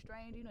 hey,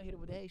 stranger. You know, hit it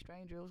with, hey,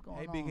 stranger. What's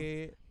going Hey, on?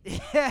 big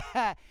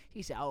head.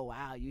 He said, oh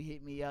wow, you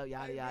hit me up,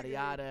 yada yada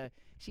yada.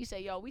 She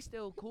said, yo, we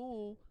still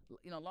cool.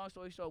 You know, long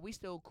story short, we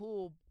still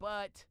cool,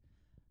 but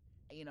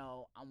you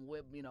know, I'm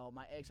with, you know,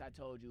 my ex I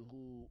told you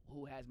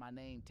who has my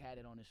name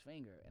tatted on his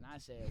finger. And I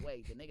said,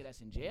 wait, the nigga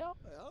that's in jail?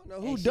 I don't know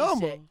And who she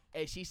dumber. said-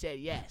 and she said,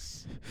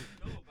 yes.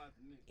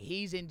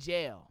 He's in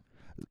jail.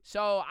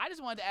 So I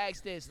just wanted to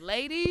ask this.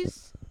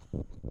 Ladies,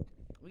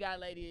 we got a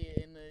lady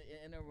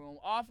in the room,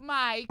 off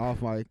mic,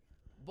 Off mic.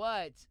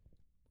 but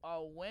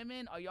are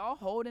y'all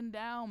holding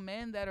down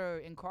men that are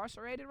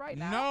incarcerated right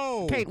now?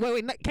 No.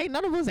 Can't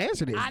none of us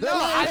answer this. I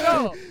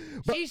know.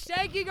 But- She's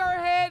shaking her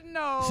head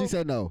no. She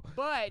said no.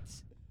 But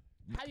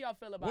how do y'all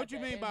feel about What you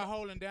that? mean And by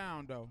holding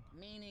down, though?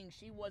 meaning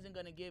she wasn't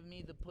gonna give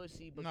me the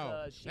pussy No,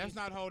 because that's she's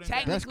not holding down.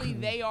 technically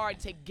they are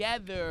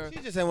together.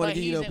 She just ain't want but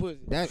to give you no he's in- pussy.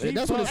 That's She what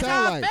it fucked- That's how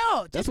sounds I like.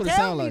 felt. That's Just what it tell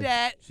sound me like.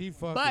 that. She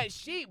fucking.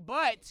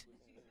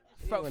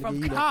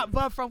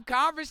 But from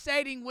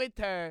conversating with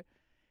her,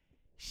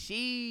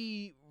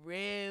 she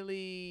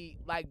really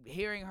like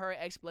hearing her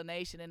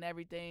explanation and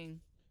everything.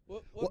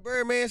 What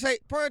Birdman say?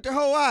 Burnt the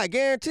whole eye.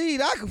 Guaranteed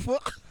I can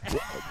fuck.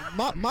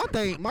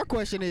 My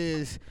question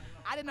is,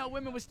 I didn't know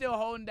women were still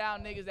holding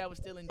down niggas that was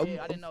still in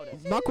jail. I didn't know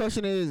that. my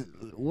question is,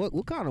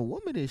 what kind of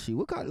woman is she?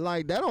 What kind,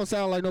 like, that don't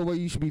sound like nobody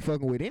you should be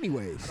fucking with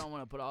anyways. I don't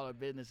want to put all her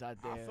business out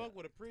I there. fuck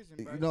with a prison,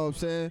 You baby. know what I'm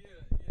saying?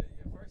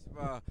 First of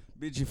all,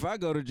 bitch, if I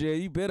go to jail,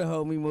 you better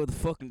hold me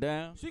motherfucking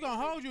down. She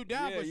gonna hold you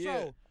down for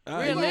sure.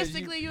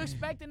 Realistically, you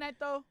expecting that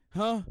though?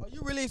 Huh? Are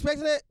you really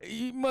expecting that?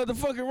 You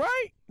motherfucking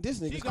right? This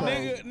She nigga's gonna-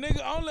 crazy.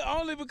 Nigga,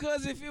 only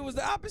because if it was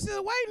the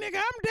opposite way, nigga,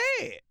 I'm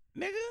dead.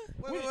 Nigga.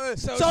 Wait.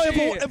 So So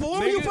shit, if a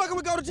woman you nigga. fucking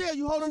with go to jail,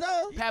 you holding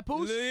down?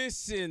 Papoose?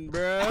 Listen,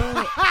 bro.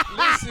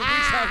 Listen, we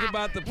talking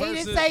about the He person.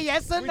 didn't say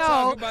yes or we no.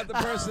 talking about the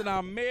person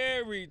I'm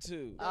married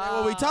to.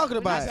 What we talking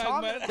about?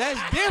 That's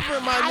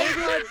different, my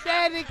nigga.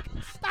 Hypothetic.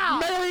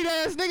 Stop. Married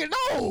ass nigga.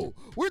 No,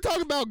 we're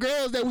talking about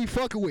girls that we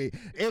fucking with.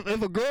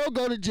 If a girl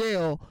go to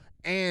jail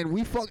and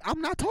we fuck,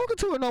 I'm not talking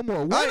to her no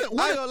more. I ain't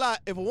gonna lie.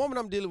 If a woman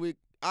I'm dealing with,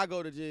 I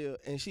go to jail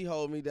and she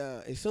hold me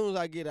down. As soon as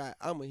I get out,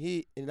 I'm a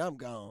hit and I'm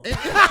gone. Like,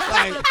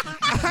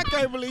 I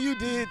can't believe you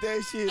did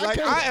that shit. Like,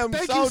 I am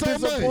Thank so you so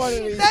much.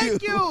 disappointed in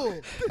Thank you.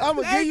 you. I'm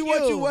gonna give you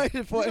what you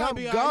waited for, and You gotta I'm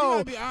be- You gone.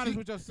 gotta be honest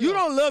with yourself. You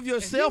don't love If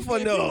yourself you,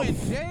 enough. If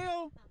you in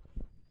jail,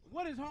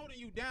 what is holding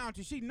you down?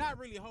 To she not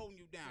really holding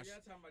you down.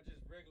 talking about just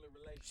regular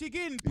relations. She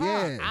getting popped.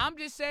 Yeah. I'm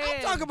just saying.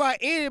 I'm talking about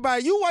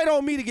anybody. You wait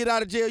on me to get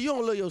out of jail. You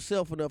don't love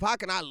yourself enough. How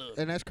can I love?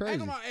 And that's Hey, crazy.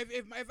 come on.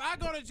 If I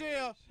go to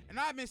jail and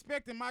I'm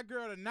expecting my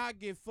girl to not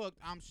get fucked,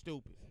 I'm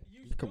stupid.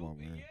 Come on,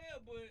 man. Yeah,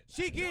 but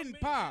She getting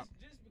popped.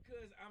 Just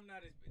because I'm not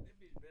as that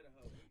bitch better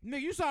hold me.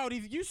 Nigga, you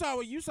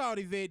saw what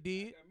Yvette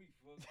did. Got me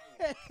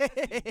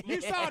fucked up.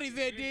 You saw what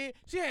Yvette did.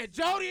 She had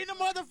Jody in the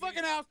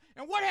motherfucking house.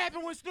 And what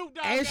happened when Snoop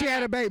Dogg And got she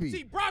had out? a baby.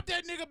 She brought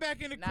that nigga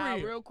back in the Now,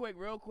 crib.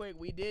 real quick,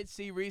 we did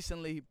see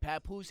recently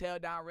Papoose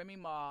held down Remy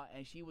Ma,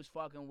 and she was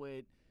fucking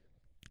with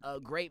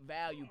great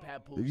value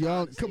papoose. Young,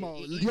 honestly. come on,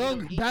 Eating young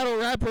them- battle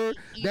rapper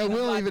eating that we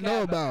them don't even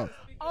know vodka. about.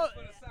 Oh,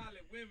 For the solid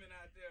women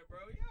out there, bro.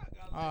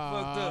 Y'all got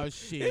Oh, fucked up.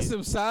 shit. There's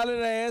some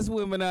solid ass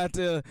women out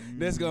there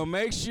that's gonna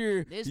make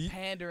sure. this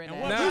pandering.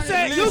 And ass what- You Nah,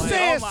 said listen.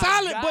 saying Oh my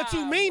solid, but you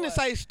God, mean to boy.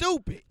 say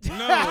stupid.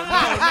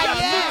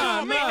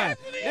 Nah.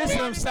 It's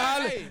some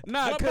solid. Hey,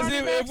 Nah, what cause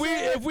Bernie Mac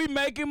said? if we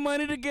making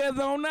money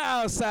together on the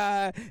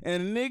outside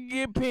and a nigga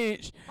get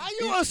pinched, How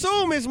you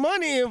assume it's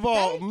money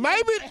involved?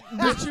 Maybe.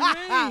 what you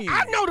mean?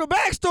 I know the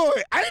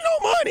backstory. Ain't no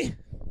money.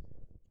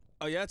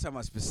 Oh, y'all talking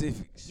about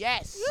specifics?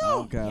 Yes.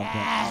 Okay, okay,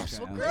 Yes.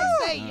 okay, What okay. girls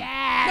say No,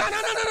 yes. no.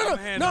 I'm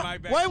handing No, my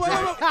back.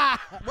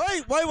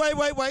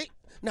 wait.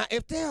 Now,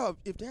 if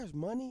there's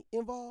money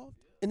involved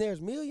and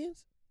there's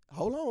millions,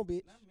 hold on,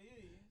 bitch.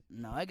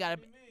 No, it gotta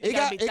be. It It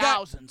gotta got- be it got-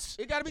 thousands.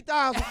 It gotta be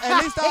thousands,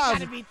 at least It gotta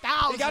thousands. be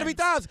thousands. It gotta be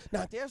thousands.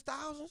 Now, if there's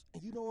thousands,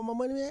 and you know where my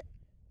money at,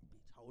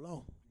 bitch, hold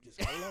on. Just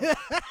hold on. We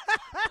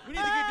need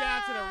to get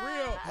down to the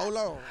real. Hold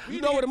on. We You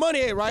need know to where the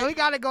money at, right? So we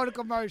gotta go to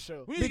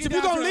commercial. We need to Bitch, get if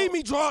you down gonna to leave the-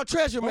 me, draw a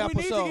treasure But map we or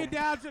need to something. get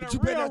down to But the you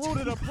better real not-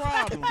 root of the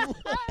problem.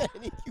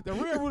 The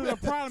real root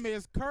of the problem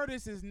is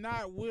Curtis is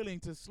not willing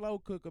to slow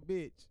cook a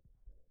bitch.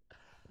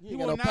 You He ain't got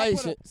will no not put a-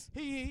 patience.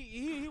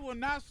 He will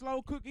not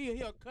slow cook.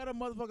 He'll cut a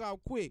motherfucker out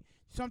quick.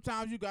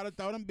 Sometimes you gotta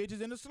throw them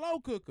bitches in the slow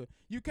cooker.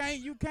 You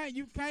can't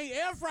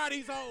air fry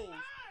these hoes.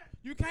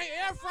 You can't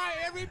air fry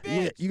every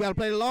bitch. Yeah, you gotta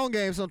play the long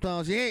game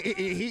sometimes.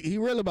 He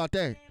real about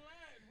that.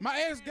 My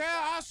ex girl,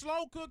 I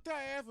slow cooked her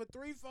ass for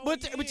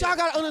 3-4 years. But y'all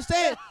gotta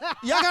understand.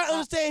 Y'all gotta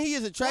understand. He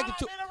is attracted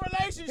to. While I'm in a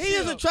relationship. He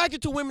is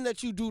attracted to women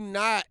that you do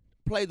not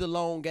play the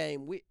long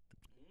game with.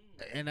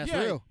 And that's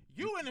Yeah, real.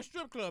 You in the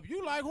strip club.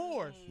 You like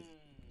whores.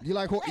 You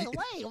like who?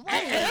 Wait.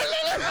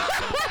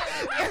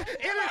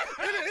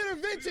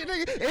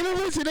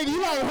 Intervention, nigga.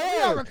 You like We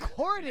are her?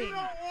 recording. You don't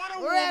want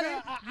a We're at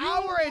woman. an You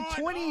hour and want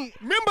 20.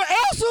 Remember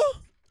Elsa?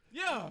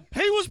 Yeah,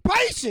 He was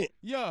patient.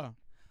 yeah.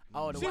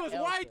 Oh, the She was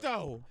Elsa. white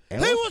though. He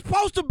was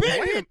supposed to be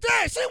Wait. here.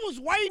 That she was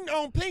waiting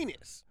on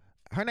penis.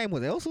 Her name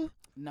was Elsa?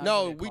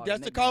 No,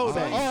 that's the code Oh,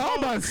 name. I'm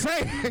about to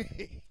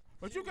say.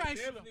 But you can't.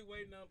 Definitely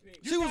waiting on pink.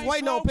 She was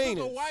waiting on Cook a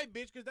penis. white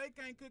bitch because they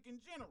can't cook in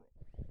general.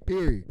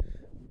 Period.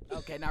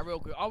 Okay, now real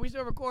quick. Are we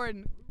still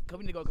recording? Cause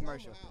we need to go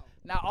commercial.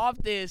 Now off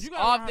this, You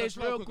gotta learn off how to this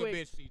slow real cook quick. a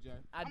bitch, CJ.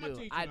 I I'ma do.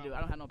 teach you I though. do. I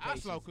don't have no I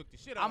patience. slow cook the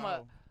shit out I'm of a,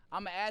 her.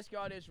 I'm gonna ask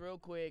y'all this real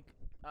quick.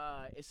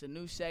 It's a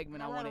new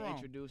segment I Am I right want or to wrong?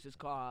 introduce. It's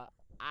called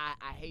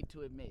I hate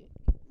to admit.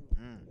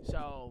 Mm.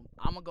 So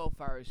I'm gonna go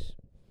first.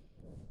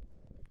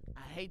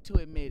 I hate to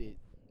admit it,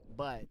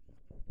 but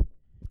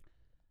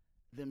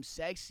them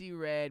sexy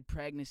red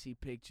pregnancy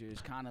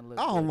pictures kind of look.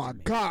 Oh good my to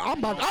me. God! I'm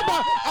about to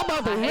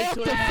I hate wreck to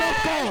the admit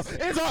fuck off.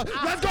 It's on.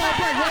 Let's go on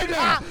break right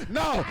now.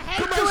 No,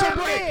 hate to commercial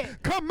break.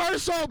 admit.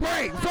 Commercial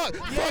break. Fuck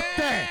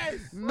that.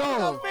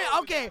 No.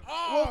 Okay.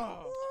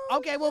 Oh.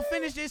 Okay, we'll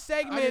finish this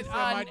I segment. just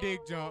let my dick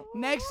jump.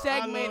 Next I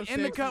love segment in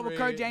the Sexy cut with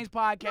Kurt Red. James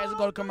podcast. We'll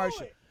go to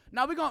commercial.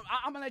 Now we're gonna.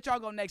 I'm gonna let y'all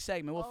go next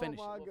segment. We'll finish.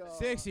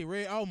 Sexy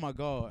red. Oh my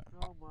God.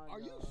 Are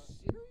you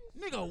serious?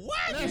 Nigga, what?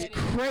 That's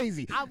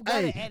crazy. I'm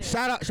gonna Hey, edit.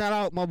 shout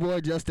out my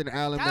boy Justin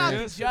Allen, Shout out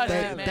man. to Justin,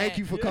 Thank, man. thank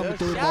you for coming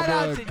through, Shout my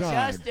out boy. to God.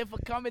 Justin for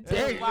coming to the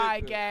Hey.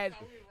 podcast.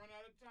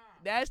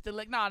 That's the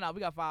lick. No,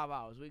 we got 5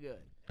 hours. We good.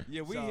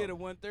 Yeah, we So- hit at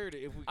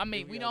 1:30. If we, I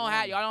mean, if we got don't one.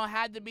 have y'all don't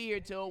have to be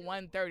here till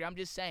 1:30. I'm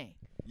just saying.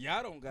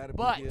 Y'all don't gotta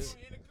But be here.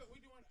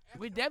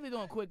 we're definitely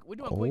doing quick. We're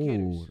doing quick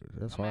hitters.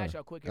 That's I'm gonna fire. ask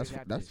y'all quick hitters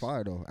after That's this.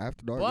 fire though.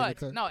 After dark. in the But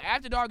cut. no,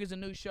 After Dark is a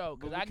new show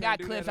because But we I can't got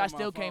do clips that I on my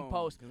still can't phone,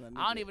 post. 'cause I I need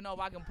don't to- even know if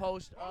I can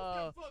post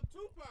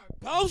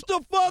Post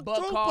the fuck but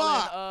Tupac.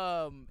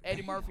 calling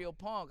Eddie Murphy a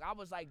punk. I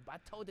was like, I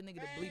told the nigga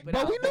to bleep it But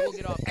out. we We'll knew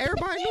get off.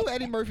 everybody knew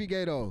Eddie Murphy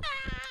gay though.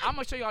 I'm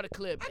gonna show y'all the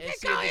clip and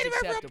see if it's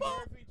acceptable.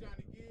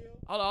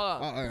 Hold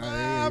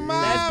on.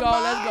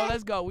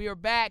 Let's go. We are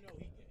back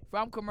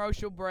from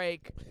commercial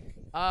break.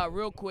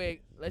 Real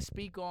quick, let's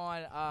speak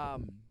on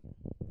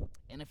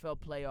NFL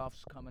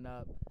playoffs coming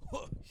up.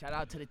 Shout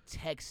out to the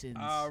Texans.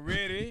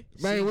 Already.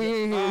 Man, we in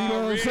here. You know what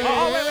I'm Already.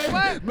 saying?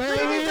 What? Man, Bring we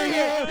this in in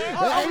here. here.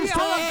 Hold on,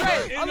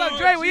 Hey, hold on,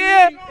 Dre. We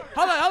in.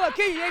 Hold on,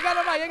 Key. You ain't got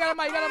a mic. You got a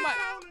mic.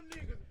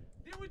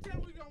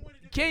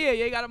 Key,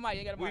 you ain't got a mic. You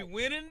ain't got a We mic.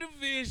 winning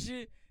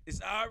division.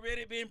 It's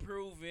already been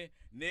proven.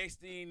 Next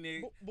thing,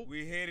 nigga,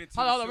 we headed to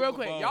Hold the on, real Super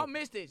quick. Bowl. Y'all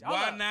missed it. Hold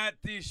Why on. not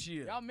this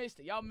year? Y'all missed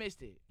it.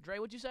 Dre,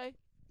 what you say?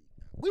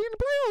 We in the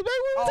playoffs,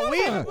 baby. What we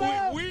you in the talking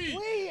about?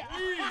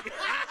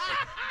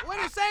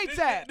 Where the Saints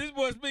at? This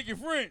boy speaking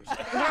French.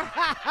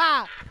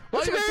 Oh,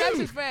 What you you a mean?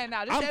 Texas fan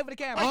now. Just say it for the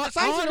camera. the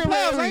Saints in the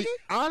playoffs, ain't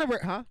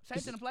Huh?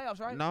 Saints in the playoffs,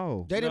 right?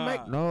 No. They didn't Nah.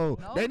 make. No.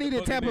 No? They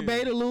needed The Tampa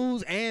Bay Buccaneers. to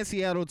lose and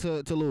Seattle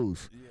to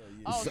lose.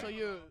 Oh, so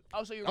you're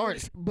Or,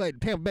 rooting,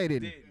 but Tampa Bay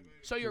didn't.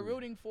 so you're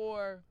rooting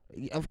for.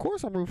 Of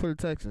course, I'm rooting for the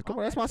Texans. Come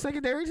on, that's my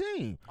secondary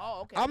team.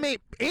 Oh, okay. I mean,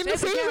 in Say the it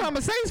for season, camera. I'm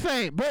a Saints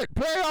fan, but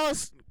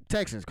playoffs,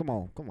 Texans. Come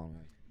on,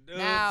 man.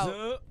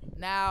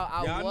 Now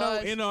I y'all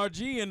was. know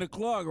NRG and the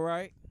clock,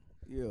 right?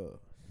 Yeah.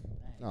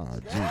 Oh,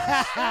 Jesus.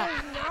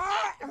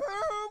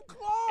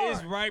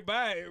 It's right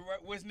by it.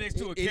 Right, what's next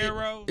to it?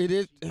 Caro? It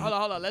is. Hold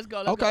on. Let's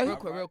go. Okay.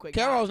 Real quick.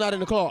 Carol's not in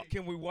the clock.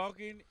 Can we walk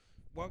to it?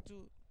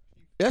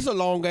 That's a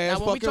long ass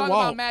Now, when we fucking talk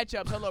walk. about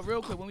matchups, hold up,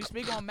 real quick. When we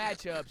speak on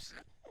matchups,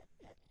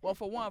 well,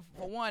 for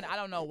one, I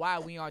don't know why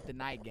we aren't the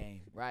night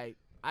game, right?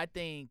 I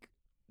think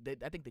the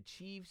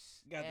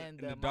Chiefs Got and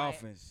the the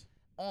Dolphins.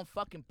 on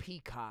fucking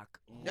Peacock.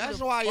 Who That's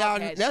the why fuck y'all.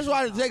 has That's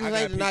why the Peacock? Texans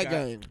I ain't the got night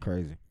Peacock. game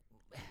Crazy.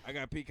 I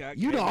got Peacock.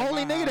 You the Came at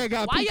only my nigga house. that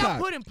got Why y'all Peacock.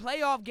 putting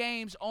playoff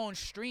games on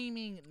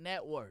streaming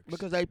networks?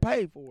 because they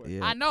pay for it.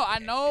 Yeah. I know, I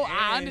And-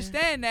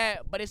 understand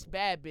that, but it's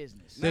bad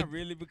business. Not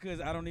really,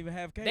 because I don't even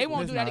have cable. They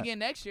won't It's do that not. again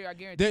next year, I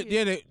guarantee. The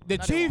it. the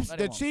No, they Chiefs, won't. No, the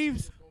they won't.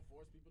 Chiefs,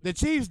 the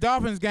Chiefs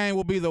Dolphins game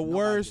will be the No, I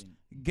worst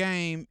didn't.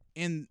 game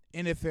in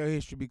NFL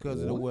history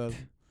because of the weather.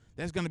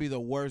 That's gonna be the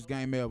worst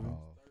game ever.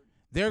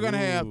 They're gonna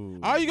have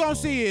all you're gonna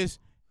see is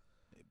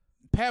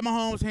Pat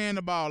Mahomes hand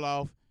the ball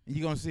off, and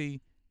you're gonna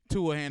see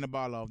Tua hand the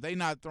ball off. They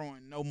not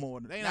throwing no more.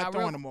 They not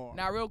throwing no more.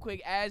 Now, real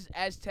quick, as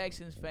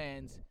Texans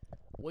fans,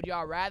 would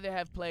y'all rather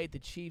have played the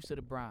Chiefs or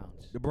the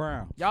Browns? The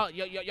Browns. Y'all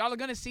are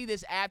gonna see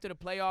this after the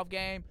playoff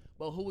game,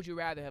 but who would you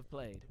rather have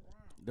played?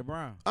 The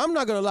Browns. I'm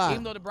not gonna lie.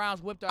 Even though the Browns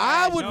whipped our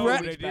I ass would a No, few ra-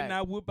 they weeks did back.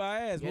 not whoop our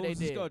ass. Yeah, What they was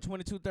the did. score?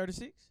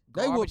 22-36?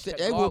 They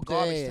whooped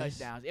Garbage their ass.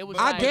 touchdowns. It was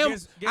I like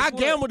gambled. guess I what?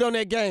 gambled on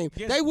that game.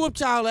 Guess- They whooped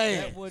y'all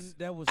ass.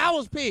 That was. I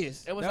was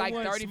pissed. it was that like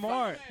wasn't 30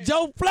 smart.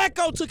 Joe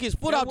Flacco took his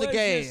foot That off the wasn't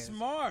gas.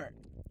 smart.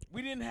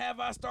 We didn't have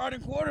our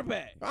starting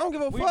quarterback. I don't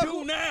give a We fuck.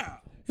 do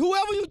now.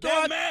 Whoever you throw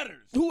That out, matters.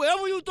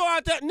 whoever you throw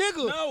out that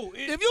nigga. No,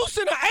 If you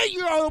send an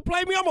 8-year-old to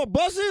play me, I'm gonna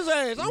bust his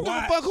ass. I don't give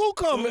a fuck who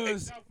coming.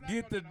 Us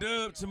get the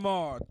dub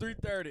tomorrow,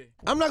 3:30.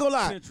 I'm not gonna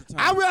lie. Central Time.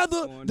 I'd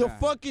rather Going the down.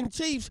 fucking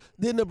Chiefs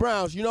than the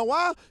Browns. You know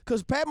why?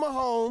 Because Pat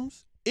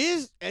Mahomes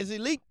is, as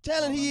elite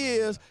talent he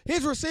is,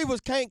 his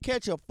receivers can't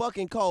catch a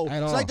fucking cold.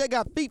 At It's all. like they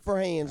got feet for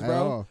hands, At bro.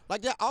 all.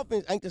 Like their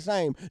offense ain't the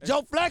same.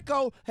 Joe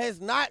Flacco has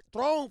not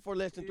thrown for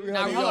less than 300 Now,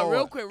 yards. hold on,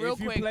 real quick. If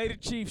you play the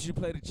Chiefs, you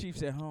play the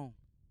Chiefs at home.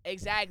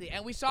 Exactly.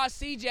 And we saw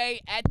CJ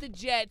at the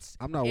Jets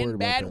I'm not worried in about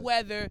bad that.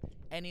 weather,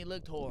 and he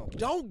looked horrible.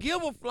 Don't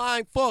give a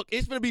flying fuck.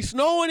 It's gonna be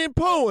snowing and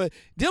pouring.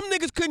 Them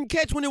niggas couldn't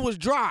catch when it was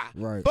dry.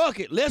 Right.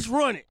 Fuck it. Let's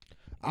run it.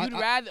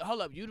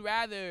 You'd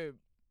rather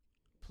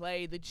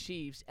play the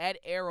Chiefs at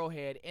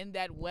Arrowhead in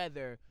that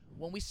weather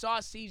when we saw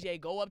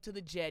CJ go up to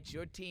the Jets,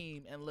 your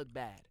team, and look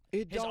bad.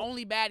 It His don't-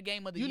 only bad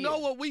game of the You year. know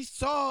what we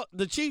saw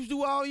the Chiefs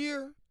do all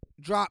year?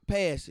 Drop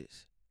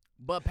passes.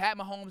 But Pat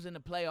Mahomes in the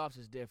playoffs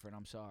is different.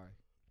 I'm sorry.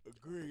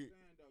 Agreed.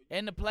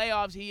 In the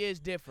playoffs, he is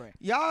different.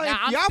 Y'all, Now,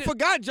 I'm y'all still-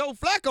 forgot Joe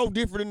Flacco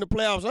different in the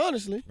playoffs,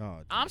 honestly.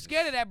 Oh, I'm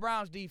scared of that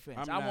Browns defense.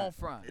 I'm I not. won't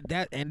front.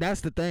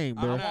 that's the thing,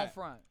 bro. I not. won't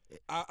front.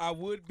 I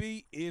would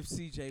be if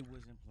CJ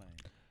wasn't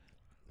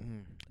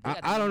playing.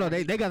 I don't know.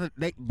 They got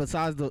they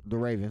besides the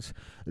Ravens,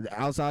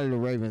 outside of the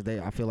Ravens,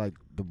 I feel like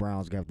the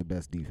Browns got the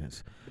best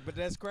defense. But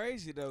that's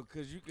crazy though,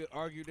 because you could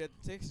argue that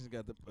the Texans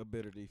got a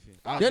better defense.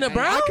 Then the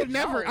Browns? I could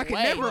never argue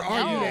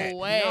that. No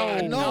way.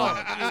 No,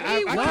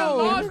 He would have no.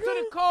 lost to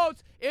the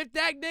Colts if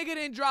that nigga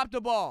didn't drop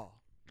the ball.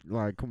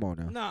 Like, come on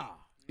now. Nah,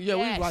 Yeah,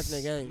 we was Yes. watching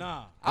that game.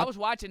 nah. I was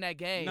watching that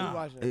game. Nah. We was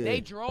watching that. Yeah.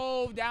 They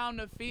drove down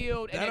the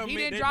field, and if he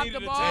didn't drop the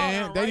ball,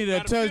 touchdown. They needed a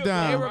Not field goal,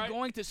 touchdown. they were right?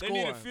 going to They need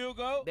a score. field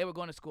goal. They were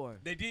going to score.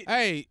 They did.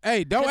 Hey,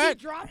 don't Because he act.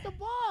 dropped the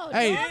ball.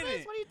 Hey, Jarvis, what are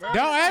you talking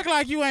Don't about? act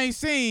like you ain't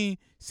seen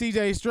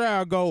C.J.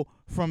 Stroud go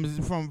from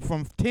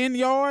 10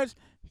 yards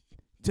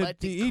to But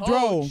the he coach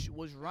drove.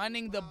 was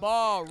running the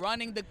ball,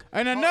 running the.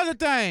 And another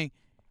thing,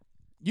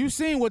 you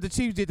seen what the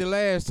Chiefs did the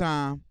last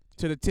time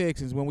to the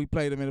Texans when we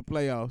played them in the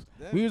playoffs.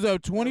 We was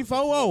up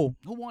 24-0.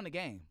 Who won the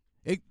game?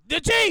 The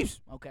Chiefs.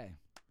 Okay.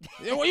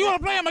 You want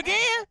to play them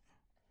again?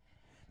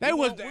 They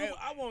was.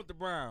 I want the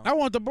Browns. I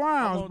want the I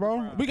Browns, want the bro.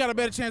 Browns, We got a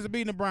better bro. chance of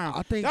beating the Browns.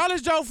 I think- all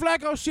this Joe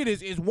Flacco shit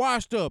is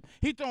washed up.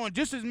 He throwing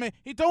just as many.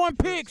 He throwing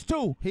picks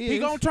too. He is.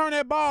 gonna turn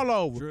that ball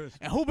over. Trust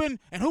And who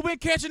been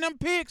catching them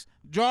picks?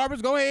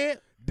 Jarvis, go ahead.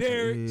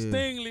 Derek Yeah.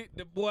 Stingley,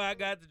 the boy I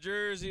got the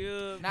jersey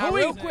of. Now, who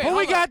real we, quick, who we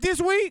hold got up. this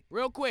week?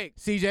 Real quick.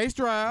 C.J.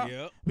 Stroud.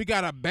 Yep. We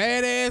got a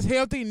badass,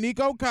 healthy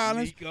Nico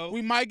Collins. Nico.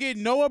 We might get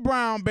Noah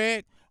Brown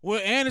back. Will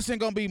Anderson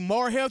gonna be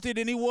more healthy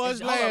than he was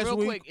Hold on, last real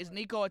week? quick. Is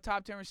Nico a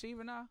top 10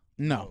 receiver now?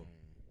 No,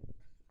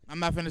 I'm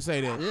not finna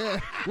say that. Yeah,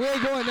 we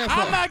ain't going that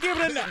far. I'm not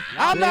giving a.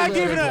 I'm not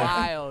giving a.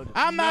 Wild.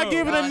 I'm not No.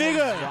 giving a Y'all niggas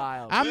nigga.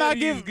 wild. I'm not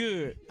He's giving.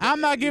 good. I'm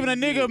not giving a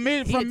nigga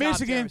He from a top 10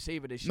 Michigan.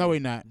 receiver this year. No, he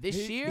not.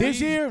 This year?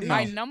 This year,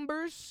 By no.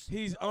 numbers?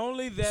 He's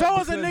only that. So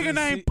is a because nigga of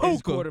named his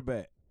Puka.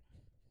 quarterback.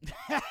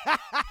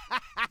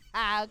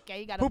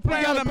 Okay, you got Who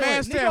playing on the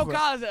Matt Nico Stafford?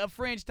 Collins is a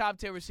fringe top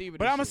 10 receiver.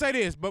 But this I'm gonna year.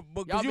 say this, but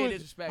Y'all because being I'm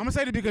disrespectful. gonna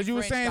say this because He you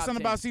were fringe saying top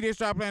something 10. about C.J.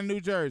 Stroud playing in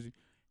New Jersey.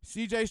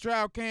 C.J.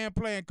 Stroud can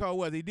play in cold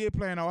weather. He did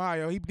play in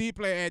Ohio. He did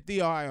play at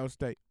the Ohio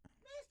State.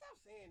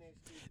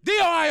 The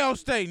Ohio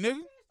State, nigga.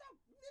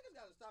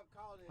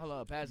 Hold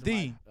up, pass the D.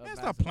 mic. Man, pass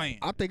stop the mic. playing.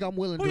 I think I'm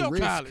willing Who to your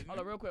risk. college? Hold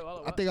up, real quick.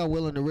 Hold up. I think I'm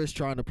willing to risk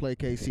trying to play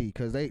KC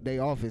because they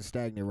offense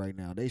stagnant right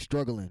now. They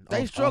struggling.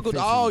 They struggled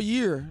all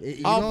year.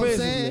 You know what I'm saying?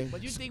 Offensively.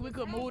 But you think we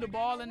could move the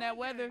ball in that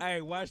weather?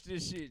 Hey, watch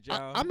this shit,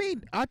 y'all. I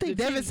mean, I think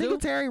The Devin Chiefs do?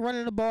 Singletary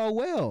running the ball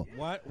well.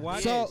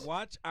 watch So-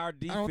 our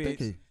don't think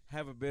defense he-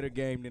 have a better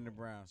game than the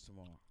Browns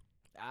tomorrow.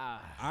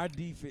 Our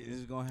defense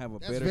is gonna have a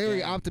That's better very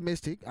game.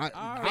 optimistic. I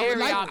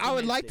Very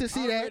would like to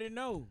see I that. already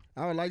know.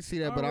 I would like to see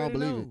that, but I don't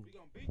believe it.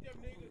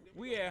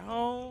 We at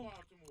home.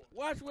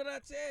 Watch what I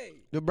tell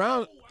you. The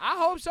Browns. I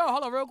hope so.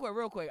 Hold on,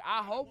 real quick.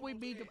 I hope we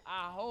beat the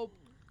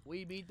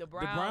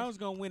Browns. The Browns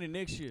gonna win it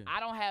next year. I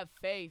don't have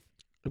faith.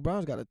 The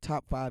Browns got a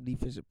top 5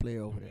 defensive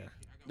player over there.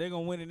 They're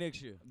gonna win it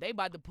next year. They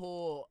about to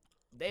pull.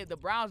 The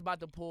Browns about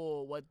to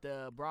pull what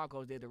the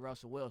Broncos did to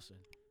Russell Wilson.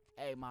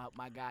 Hey,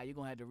 my guy, you're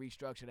gonna have to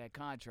restructure that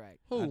contract.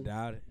 I Who?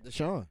 doubt it.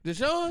 Deshaun.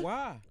 Deshaun?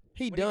 Why?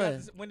 He When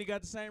done. when he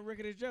got the same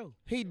record as Joe.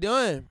 He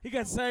done. He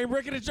got the same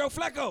record as Joe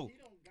Flacco.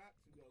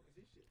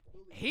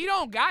 He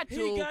don't got to.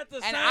 He got the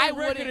and same I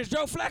record wouldn't. as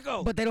Joe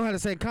Flacco. But they don't have the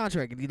same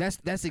contract.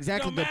 That's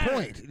exactly Don't the matter.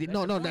 point.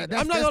 No, that's,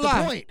 I'm not that's gonna the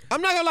lie. point.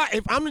 I'm not gonna lie.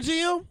 If I'm the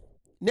GM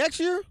next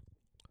year,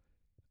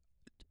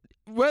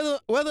 whether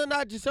or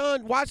not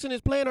Deshaun Watson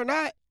is playing or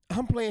not,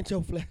 I'm playing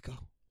Joe Flacco.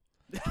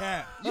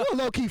 Cap. You're a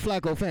low-key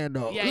Flacco fan,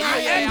 though. Yeah, Like, yeah,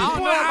 at I this don't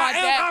point, know about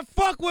that. I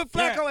fuck with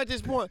Flacco Yeah. at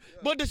this point.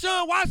 But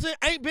Deshaun Watson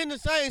ain't been the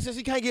same since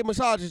he can't get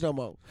massages no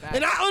more. Facts.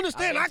 And I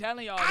understand. I've been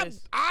telling y'all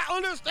this. I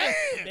understand.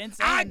 Been saying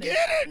I this.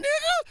 get it,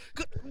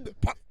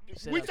 nigga.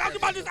 Sit We up, talked sit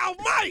about up. this off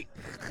mic.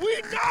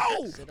 We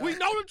know. Sit We up.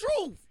 know the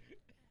truth.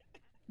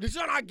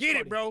 Deshaun, I get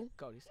it, bro.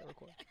 Cody, still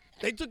recording.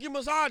 They took your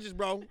massages,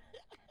 bro.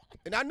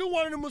 And I knew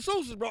one of the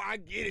masseuses, bro. I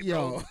get it,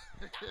 Yo.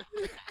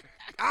 bro.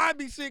 I'd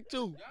be sick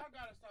too.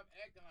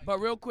 But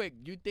real quick,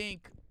 you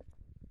think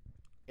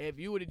if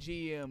you were the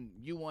GM,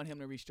 you want him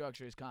to restructure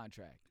his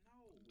contract?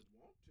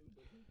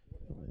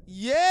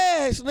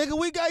 Yes, nigga,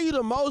 we got you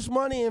the most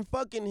money in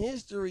fucking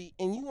history,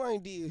 and you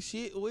ain't did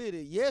shit with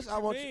it. Yes, I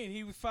want you. Man,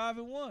 he was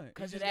 5-1.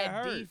 Because He of just got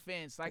that hurt.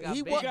 defense, like He I've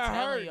wa- been He got telling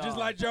hurt, y'all. just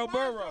like Joe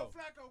Burrow.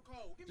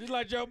 Just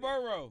like Joe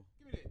Burrow.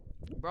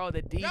 Bro,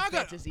 the defense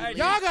got- is Hey, elite.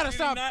 y'all gotta did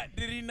stop.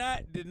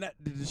 Did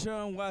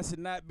Deshaun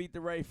Watson not beat the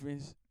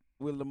Ravens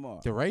with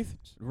Lamar? The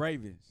Ravens.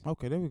 Ravens.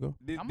 Okay, there we go.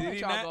 Did, I'm gonna did let he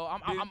y'all not, go. I'm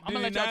did- gonna did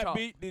let he y'all not talk.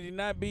 Did he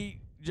not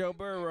beat Joe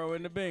Burrow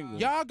in the Bengals?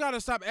 Y'all gotta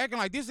stop acting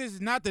like this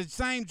is not the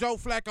same Joe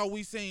Flacco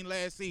we seen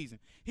last season.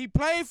 He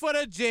played for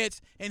the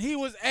Jets and he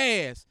was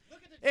ass.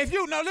 If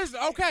you no listen,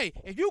 okay,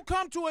 if you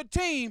come to a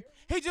team,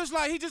 he just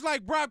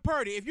like Brock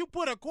Purdy. If you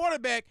put a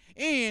quarterback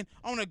in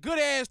on a good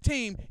ass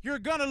team, you're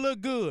gonna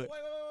look good.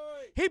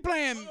 He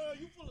playing.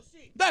 You full of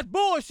shit. That's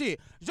bullshit.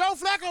 Joe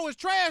Flacco was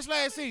trash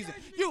last season.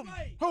 You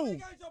who?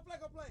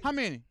 How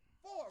many?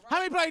 4, right? How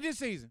many played this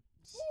season?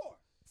 4.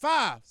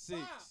 5.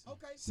 6.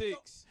 Okay.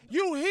 6.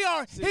 You he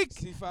are he. Six,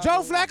 he five Joe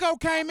and one. Flacco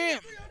came in.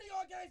 300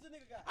 yard games the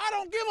nigga got. I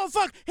don't give a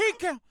fuck. He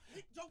came.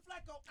 Joe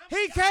Flacco.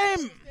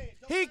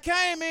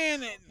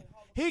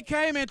 He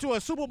came into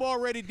a Super Bowl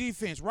ready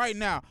defense right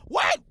now.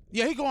 What?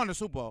 Yeah, he going to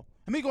Super Bowl.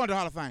 I mean, he going to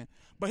Hall of Fame.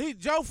 But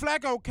Joe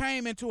Flacco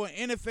came into an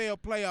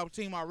NFL playoff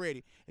team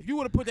already. If you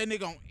would have put that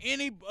nigga on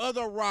any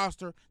other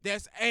roster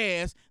that's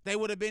ass, they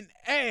would have been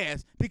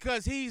ass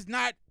because he's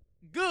not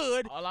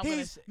good. All I'm gonna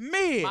He's say-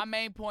 mid. My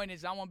main point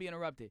is I won't be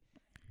interrupted.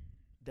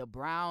 The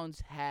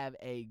Browns have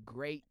a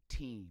great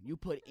team. You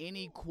put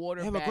any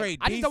quarterback. great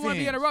I just don't want to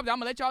be defense. interrupted. I'm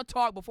gonna let y'all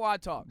talk before I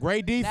talk.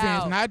 Great defense,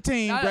 Now- not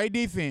team. now- Great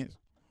defense.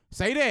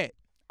 Say that.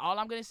 All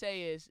I'm gonna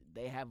say is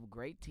they have a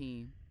great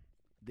team.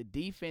 The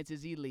defense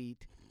is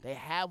elite. They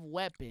have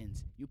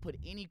weapons. You put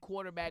any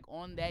quarterback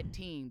on that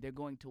team, they're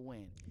going to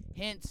win.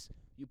 Hence,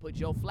 you put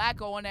Joe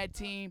Flacco on that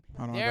team,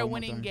 Hold on, I they're got one more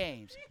winning thing.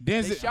 games.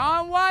 Denzel,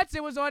 Deshaun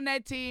Watson was on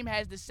that team,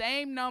 has the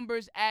same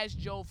numbers as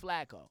Joe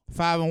Flacco.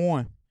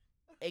 5-1.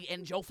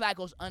 And Joe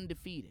Flacco's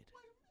undefeated.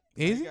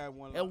 Is He it? got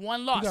one And loss.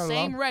 one loss, got a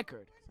same loss.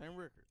 record. Same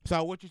record.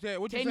 So what you said?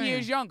 What you 10 saying?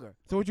 years younger.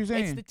 So what you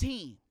saying? It's the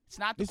team. It's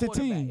not the It's the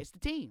quarterback. team. It's the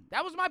team.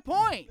 That was my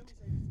point.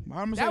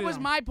 That was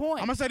my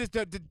point. I'm gonna say this.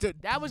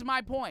 That was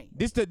my point.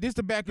 This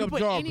to back You up put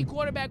Jarvis. any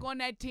quarterback on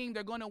that team,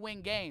 they're going to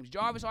win games.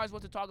 Jarvis always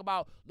wants to talk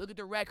about, look at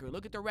the record,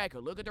 look at the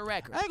record, look at the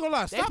record. I ain't gonna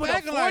lie. They Stop put a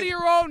acting like.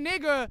 40-year-old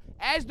nigga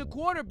as the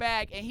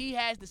quarterback, and he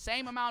has the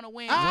same amount of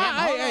wins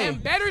Hey.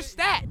 and better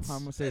stats.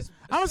 I'm gonna say this.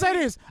 I'm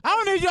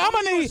gonna need you.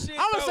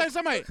 I'm gonna say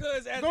somebody.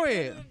 Because at Go the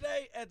ahead.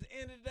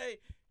 end of the day,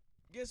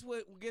 guess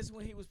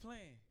what he was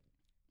playing?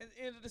 At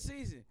the end of the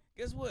season,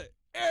 guess what?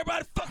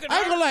 Everybody fucking I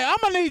ain't hurt. gonna lie. I'm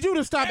gonna need you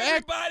to stop acting.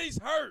 Everybody's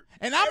hurt.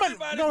 And I'm gonna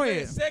Everybody's go been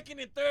ahead. second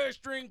and third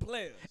string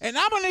players. And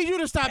I'm gonna need you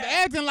to stop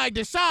acting like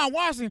Deshaun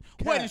Watson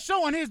wasn't Cap.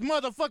 showing his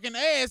motherfucking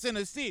ass in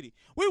the city.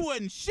 We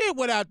wasn't shit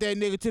without that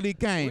nigga till he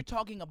We're came.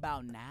 talking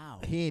about now.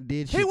 He ain't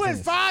did shit. He went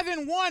since.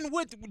 5-1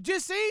 with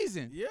just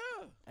season. Yeah.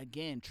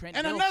 Again, Trent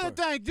And Dilfer. another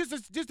thing,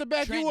 just to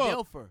back Trent you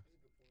up. Dilfer.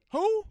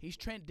 Who? He's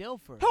Trent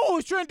Dilfer. Who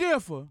is Trent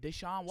Dilfer?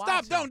 Deshaun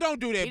Watson. Stop! Don't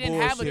do that He didn't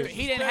have bullshit. a.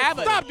 He didn't have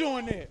a. Stop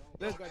doing that.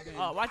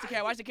 Watch the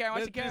camera. Watch the camera.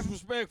 Watch the That's camera.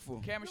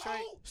 disrespectful. Camera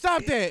straight.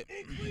 Stop that.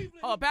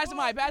 Oh, pass the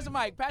mic. Pass the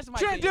mic. Pass the mic.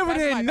 Trent please. Dilfer Pass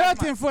the did mic,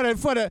 nothing for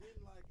the.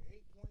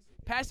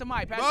 Pass the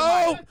mic. Pass the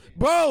Bro, mic.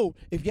 bro,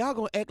 if y'all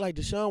gonna act like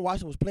Deshaun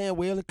Watson was playing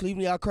well in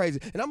Cleveland, y'all crazy.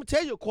 And I'm gonna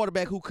tell you a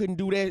quarterback who couldn't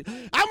do that.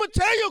 I'm gonna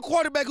tell you a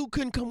quarterback who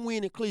couldn't come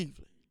win in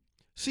Cleveland.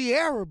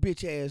 Sierra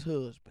bitch ass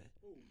husband.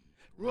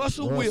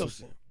 Russell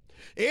Wilson.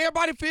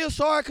 Everybody feels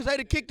sorry because they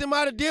done kicked him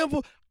out of Denver.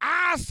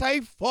 I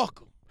say fuck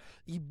him.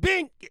 You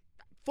been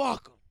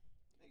fuck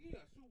him.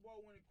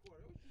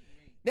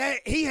 That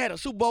he had a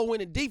Super Bowl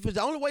winning defense.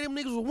 The only way them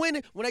niggas was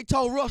winning when they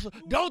told Russell,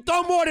 don't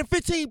throw more than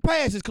 15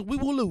 passes because we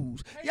will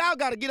lose. Y'all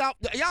got to get out.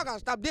 Y'all got to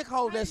stop dick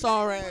holding that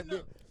sorry ass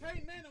dick.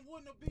 Peyton Manning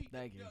wouldn't have beat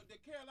Thank you. the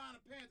Carolina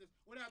Panthers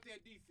without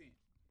that defense.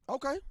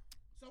 Okay.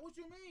 So what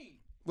you mean?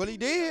 Well, he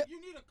did.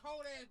 You need a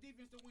cold ass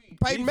defense to win.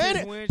 Peyton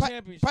Manning, win Pey-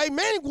 championship. Peyton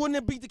Manning wouldn't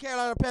have beat the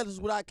Carolina Panthers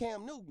without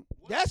Cam Newton.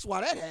 That's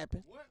why that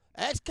happened. What?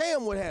 Ask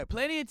Cam what happened.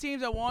 Plenty of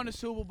teams that won the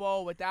Super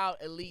Bowl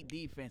without elite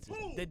defenses.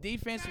 The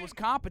defense was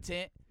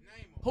competent.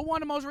 Name them. Who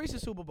won the most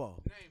recent Super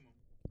Bowl? Name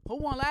them. Who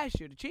won last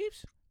year? The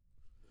Chiefs?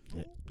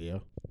 Yeah.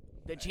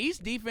 The Chiefs'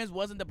 defense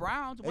wasn't the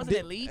Browns. It wasn't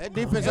elite. That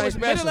defense It ain't was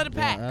middle special. of the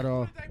pack. At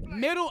all.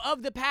 Middle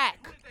of the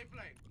pack. Who did they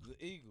play?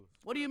 The Eagles.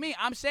 What do you mean?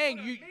 I'm saying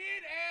you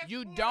Mid-ass you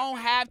quarterback don't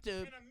have to. and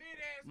a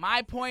mid-ass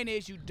My point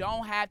is you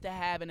don't have to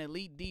have an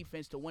elite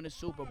defense to win a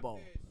Super Bowl.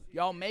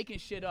 Y'all making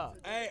shit up.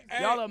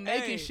 Y'all are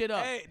making shit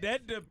up. Hey,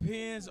 that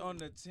depends on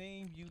the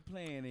team you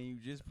playing, and you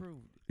just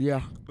proved it.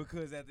 Yeah.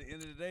 Because at the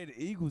end of the day,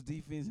 the Eagles'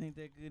 defense ain't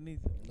that good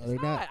neither. No, they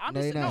not. I'm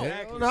No, they just not.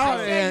 no. No, I'm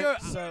man. saying you're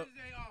So, What is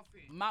their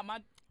offense? my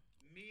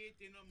Mid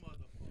in a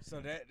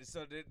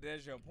motherfucker.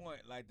 that's your point.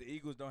 Like the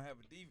Eagles don't have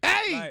a defense.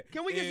 Hey, Like,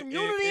 can we get if- some if-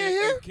 unity if- in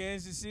here? If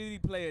Kansas City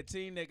play a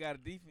team that got a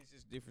defense,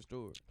 it's a different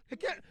story.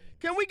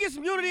 Can we get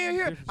some unity in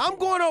here? I'm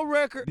going on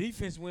record.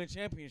 Defense win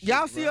championships.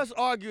 Y'all see bro. us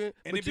arguing.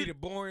 and but it be you- the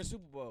boring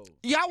Super Bowl.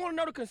 y'all want to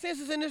know the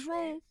consensus in this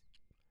room?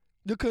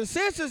 The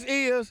consensus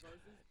is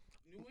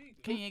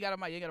King, you ain't got a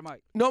mic. You ain't got a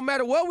mic. no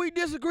matter what we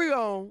disagree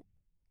on,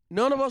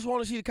 none of us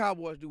want to see the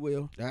Cowboys do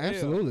well. Yeah,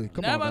 absolutely.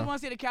 Come None on of us now. want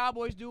to see the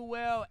Cowboys do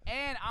well,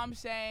 and I'm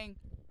saying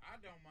I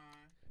don't mind.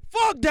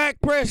 Fuck Dak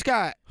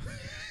Prescott.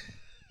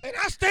 And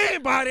I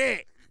stand by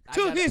that.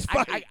 To his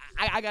fight.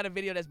 I got a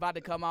video that's about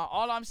to come out.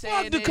 All I'm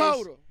saying Fuck is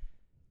Dakota.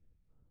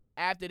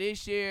 after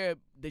this year,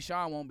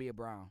 Deshaun won't be a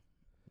Brown.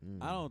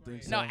 I don't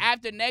think so. No,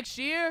 after next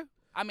year,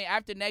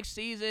 after next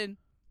season,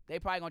 they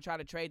probably gonna try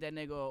to trade that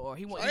nigga, or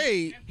he won't.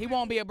 Hey, He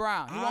won't be a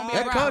Brown. He won't be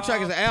That a Brown.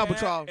 contract is an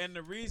albatross. And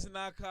the reason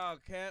I call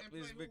Cap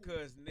is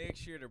because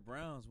next year the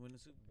Browns win the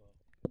Super Bowl.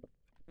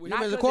 with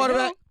Not him as a 'cause of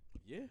quarterback. him.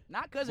 Yeah.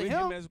 Not because of With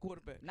him. him as a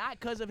quarterback. Not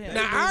because of him.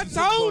 Now, They I lose the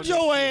Super Bowl told your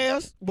next year.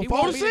 ass before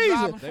won't the be the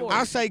driving season, force.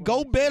 I say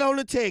go bet on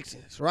the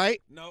Texans,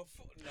 right? No.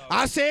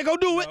 I said go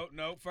do it.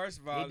 No, first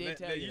of all, He did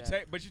tell you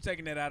that. but you're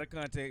taking that out of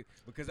context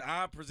because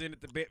I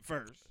presented the bet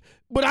first.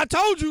 But I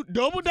told you,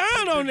 double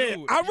down on You that.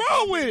 do it. I You roll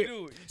told me with to it.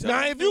 do it. You told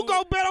Now, me if to you do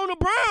go it. bet on the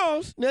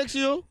Browns next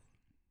year,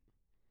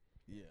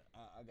 Yeah,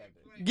 I got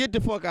that. get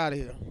the fuck out of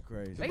here. You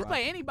crazy. They can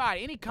play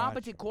anybody. Any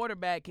competent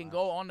quarterback can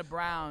go on the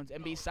Browns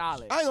and be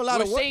solid. I ain't gonna lie,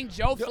 We're the wor- seeing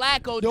Joe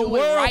Flacco The do it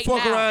world right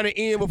fuck now. around and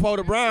end before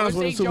the Browns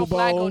We're win the seeing Super Joe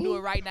Flacco Bowl. do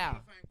it right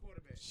now.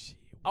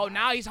 Oh,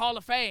 now he's Hall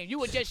of Fame. You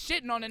were just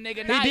shitting on the nigga.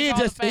 He Now he's did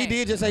Hall just of Fame. he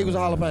did just say he was a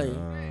Hall of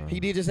Fame. He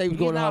did just say he was He's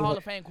going to not a Hall Hall of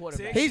of Fame. Fame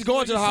quarterback. He's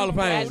going to the Hall of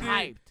That's Fame.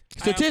 hyped.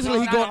 Statistically, He's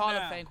he not a going. Hall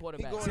of Fame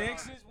quarterback.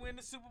 Texas win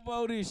the Super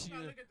Bowl this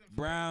year.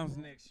 Browns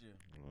next year.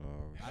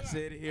 I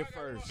said it here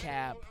first.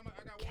 Cap.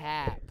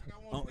 Cap.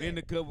 In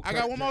the cup. with I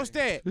got Kirk one more James.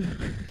 stat.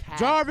 Cap.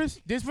 Jarvis,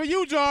 this for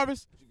you,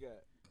 Jarvis. What you got?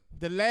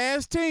 The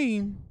last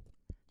team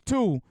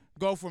to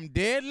go from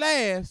dead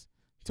last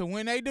to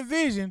win a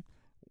division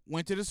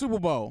went to the Super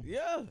Bowl.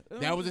 Yeah.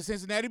 That was the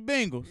Cincinnati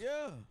Bengals.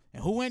 Yeah.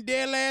 And who went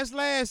dead last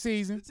The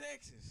season?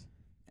 Texans.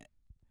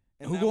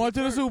 And who going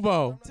to the Super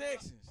Bowl?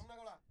 Texans.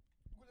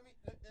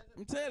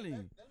 I'm telling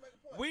you.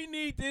 We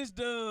need this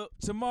dub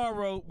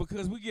tomorrow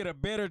because we get a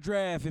better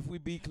draft if we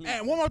beat Cleveland.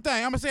 And one more thing,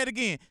 I'm gonna say it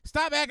again.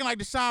 Stop acting like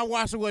Deshaun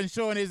Watson wasn't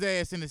showing his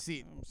ass in the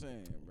city. I'm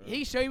saying, bro.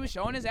 He was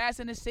showing his ass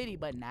in the city,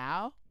 but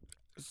now,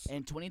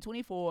 in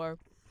 2024,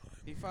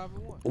 He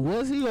 5-1.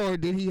 Was he or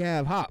did he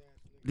have Hop?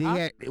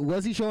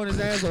 Was he showing his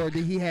ass or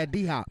did he have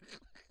D Hop?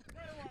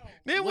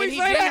 Then when we he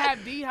say didn't that.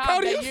 have D-Hop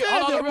Cody, that you year,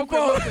 said hold on, that real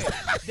before.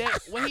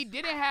 quick. When he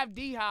didn't have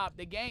D-Hop,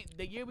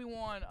 the year we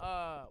won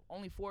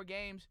only 4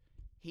 games,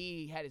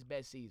 he had his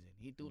best season.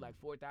 He threw like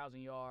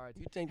 4,000 yards.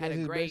 You think Had that's a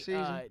his great best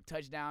season?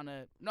 touchdown.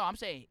 No, I'm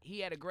saying he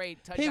had a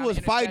great touchdown. He was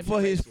fighting for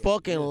his interception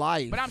fucking ratio.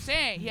 life. But I'm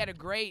saying he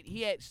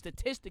had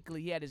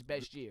statistically he had his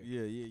best year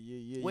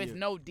Yeah. with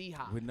no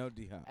D-Hop. With no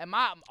D-Hop. And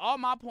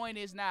my point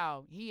is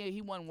now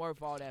he wasn't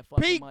worth all that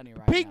fucking Peak money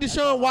right Peak now. That's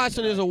all Deshaun I'm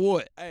Watson saying. is a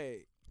what?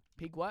 Hey.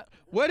 Peak what?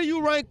 Where do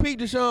you rank Peak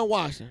Deshaun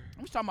Watson?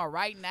 I'm just talking about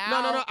right now.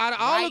 No.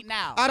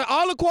 Out of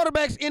all the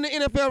quarterbacks in the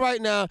NFL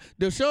right now,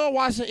 Deshaun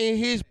Watson in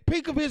his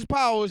peak of his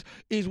powers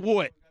is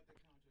what?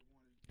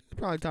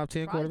 Probably top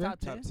 10 Probably quarterback.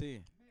 top 10. Top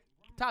 10.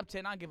 Top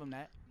 10, I'll give him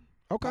that.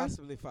 Okay.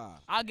 Possibly 5.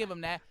 I'll give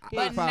him that. He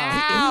But like 5.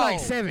 now, He like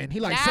 7. He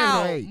like 7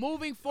 now, or 8.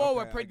 moving forward, Okay,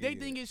 I get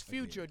predicting it. his I get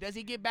future, it. does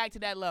he get back to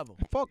that level?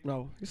 Fuck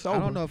no. It's I over.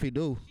 don't know if he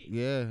do.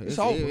 Yeah, It's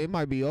over. It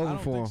might be I over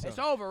don't for him. think so. It's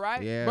over,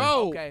 right? Yeah.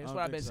 Bro. Okay, I that's don't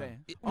what I've been think so.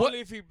 saying. What- Only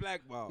if he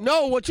blackballed.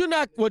 No, what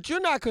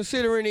you're not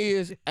considering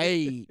is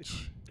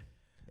age.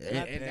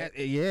 Yeah.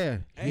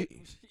 Hey,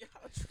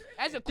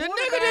 As a The quarterback,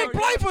 nigga didn't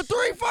play for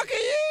 3 fucking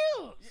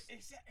years.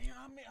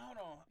 hold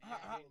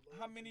on.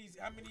 How many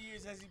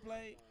years has he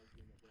played?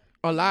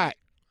 A lot.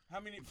 How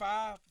many?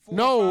 5? 4?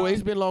 No, 5?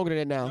 it's been longer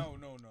than that now.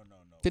 No.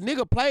 The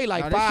nigga played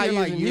like Nah, this 5 shit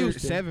years like in year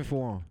Houston. 7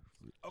 for him.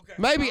 Okay.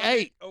 Maybe I mean,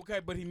 8. Okay,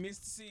 but he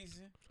missed the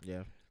season.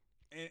 Yeah.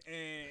 And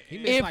He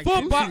and- missed In like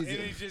football- 2 and he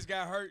seasons. just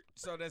got hurt.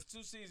 So that's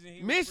 2 seasons. He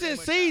was Missing pretty much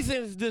out.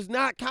 seasons does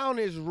not count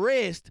as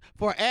rest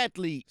for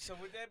athletes. So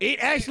with that It being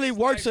said, actually it's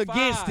works like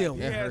against 5. him.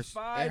 He It has hurts. It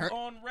 5 hurt.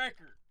 on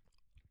record.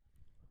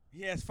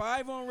 He has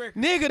 5 on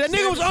record. Nigga, that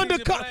nigga was 7 under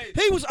season plays.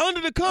 he was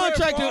under the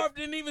contract. Brett Favre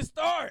didn't even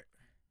start.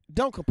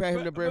 Don't compare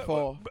him to Brett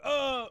Favre.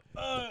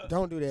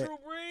 Don't do that. Drew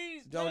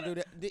Brees. Don't do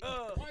that.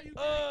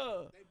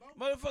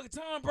 Motherfucker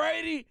Tom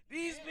Brady.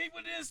 These people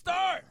didn't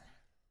start.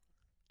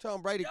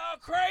 Tom Brady. Y'all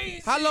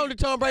crazy. How long did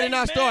Tom Brady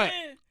not start?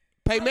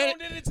 Peyton How Manning.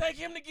 long did it take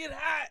him to get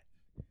hot?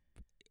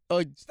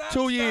 Stop,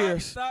 2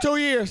 years. stop. 2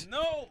 years.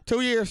 No.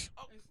 2 years.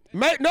 Oh,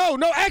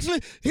 No.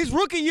 Actually, his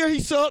rookie year he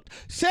sucked.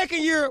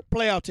 Second year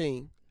playoff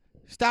team.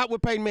 Stop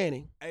with Peyton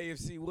Manning.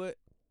 AFC what?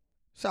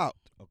 South.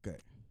 Okay.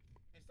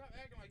 And stop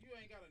acting like you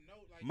ain't got a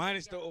note. Like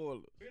Minus the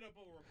Oilers. bit up a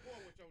rapport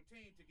with your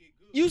team to get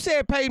good. You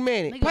said Peyton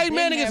Manning. Nigga Peyton been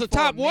Manning is there a for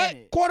a top what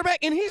minute. quarterback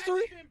in He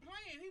history? been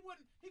playing.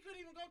 He couldn't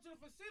even go to the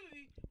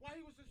facility while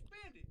he was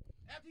suspended.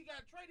 After he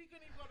got traded, he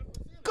couldn't even go to the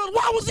facility. Cause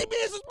why was he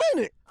being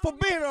suspended? For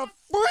being a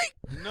freak?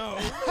 No.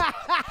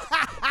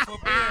 For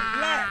being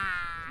black.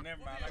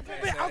 Never mind. I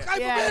can't say that. Okay,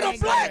 Yeah, for being a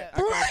ain't black I can't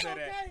freak. say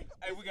that.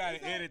 Hey, we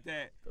gotta edit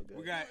that.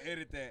 We gotta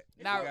edit that.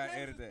 Now- We gotta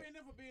edit that.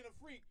 For being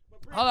a freak,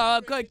 but Brett Hold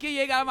on, Favre- Kid, you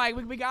ain't got a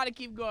mic. We gotta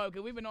keep going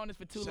because we've been on this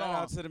for too Shout long.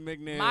 out to the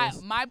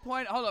McNails. My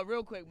point. Hold on,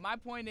 real quick. My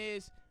point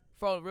is,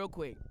 real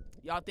quick.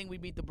 Y'all think we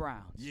beat the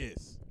Browns?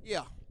 Yes.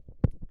 Yeah.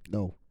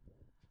 No.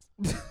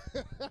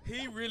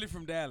 He really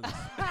from Dallas.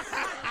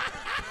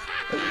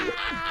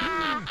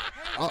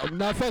 I'm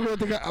not fucking with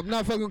the. I'm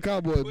not fucking with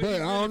Cowboys, But but I he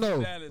don't really from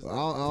know. Dallas, I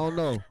though. don't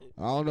know.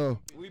 I don't know.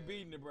 We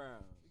beating the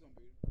Browns.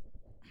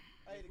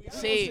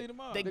 See, see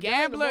tomorrow. the The game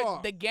gambler,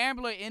 tomorrow. the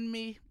gambler in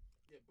me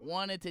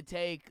wanted to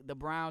take the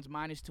Browns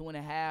minus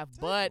 2.5,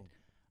 but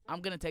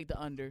I'm gonna take the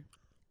under.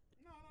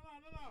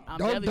 I'm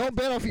Don't definitely-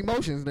 bet off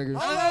emotions, nigga.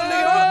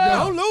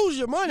 Don't lose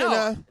your money no,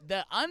 now.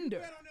 the under.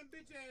 Bet on them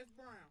bitch ass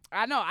Browns.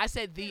 I know. I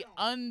said the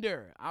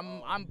under.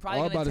 I'm I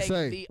probably was gonna about to take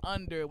say. the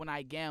under when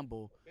I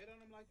gamble. Bet on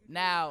them like you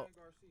Now, did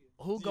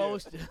Ryan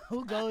Garcia.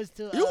 who goes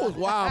to? You was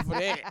wild for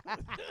that.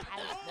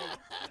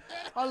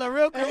 Hold on,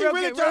 real quick, He real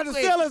really quick, tried real to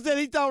quick. sell us that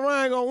he thought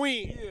Ryan gonna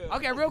win.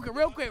 Okay, real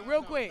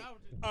quick.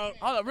 Hold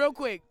on, real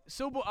quick.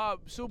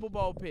 Super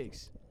Bowl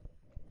picks.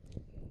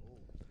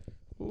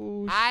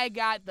 I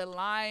got the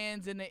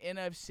Lions in the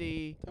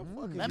NFC.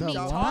 Let The me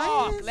talk.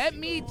 Lions? Let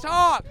me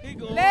talk. He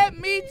going. Let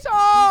me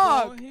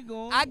talk. He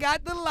going. I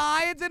got the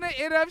Lions in the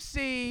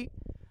NFC.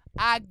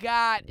 I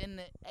got in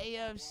the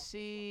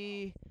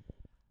AFC.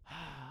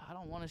 I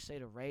don't want to say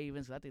the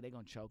Ravens. 'Cause I think they're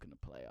gonna choke in the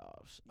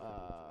playoffs.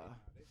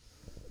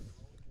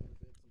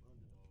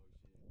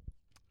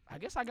 I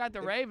guess I got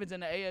the Ravens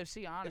in the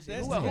AFC. Honestly,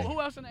 that's who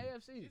else in the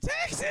AFC?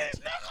 Texas,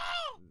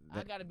 nigga.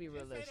 I gotta be Say the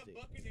realistic.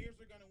 Buccaneers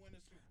are gonna win the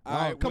Super Bowl.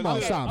 All right, come well, on,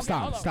 look,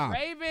 stop. hold on.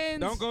 Ravens.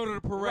 Don't go to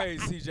the parade,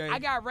 CJ. I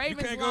got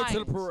Ravens. You can't Lions. go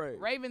to the parade.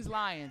 Ravens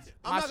Lions.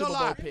 I'm My not Super gonna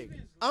Bowl lie. pick.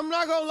 I'm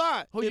not gonna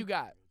lie. Who you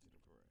got?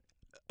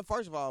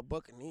 First of all,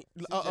 Buccaneers,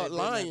 CJ Lions.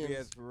 better not be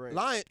at the parade.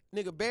 Lion,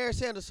 nigga, Barry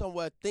Sanders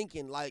somewhere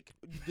thinking like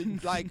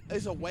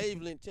it's a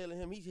wavelength telling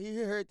him he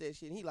heard that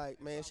shit. And he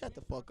like, man, shut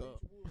the fuck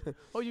up.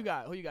 Who you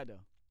got? Who you got though?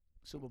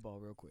 Super Bowl,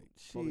 real quick.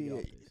 Before we get off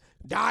Shit. this.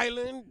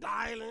 Dylan.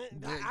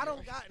 I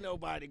don't got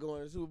nobody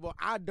going to the Super Bowl.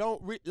 I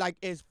don't like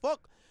as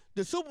fuck.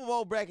 The Super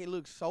Bowl bracket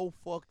looks so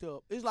fucked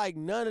up. It's like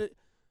none of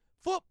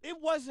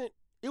it wasn't.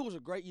 It was a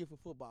great year for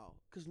football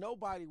because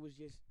nobody was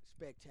just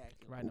spectacular.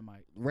 Right in the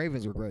mic.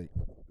 Ravens were great.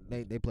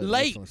 They played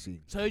Late. excellent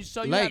season.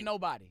 So you Late. have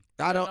nobody.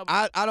 I don't.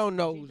 I don't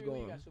know G3, who's who you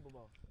going. got Super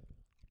Bowl?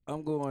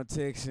 I'm going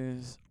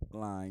Texans,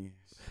 Lions.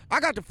 I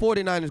got the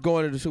 49ers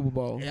going to the Super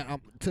Bowl. Yeah,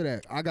 to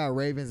that. I got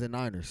Ravens and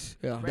Niners.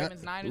 Yeah.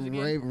 Ravens, Niners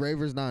again?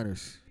 Ravens,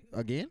 Niners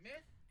again.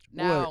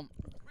 Now,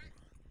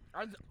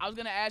 I was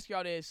gonna ask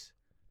y'all this.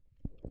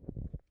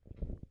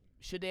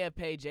 Should they have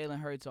paid Jalen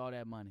Hurts all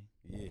that money?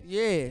 Yeah.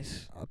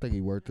 Yes. I think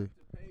he worth it.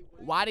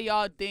 Why do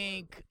y'all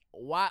think?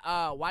 Why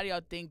do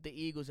y'all think the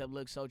Eagles have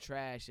looked so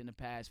trash in the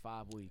past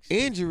 5 weeks?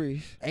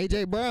 Injuries.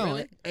 AJ Brown.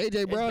 Really?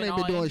 AJ Brown been ain't all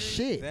been doing injuries?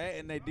 shit. That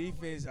and their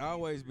defense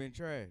always been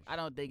trash. I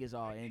don't think it's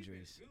all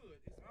injuries.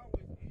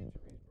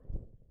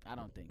 I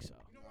don't think so.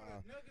 You know why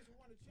the Nuggets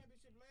won the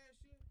championship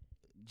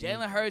last year?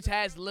 Jalen Hurts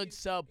has looked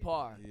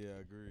subpar. Yeah, I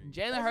agree. Jalen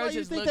That's why Hurts you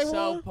has think looked they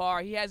won?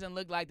 subpar. He hasn't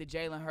looked like the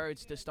Jalen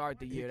Hurts to start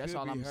the year. That's could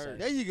all be I'm hurt. saying.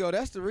 There you go.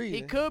 That's the reason.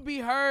 He could be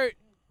hurt,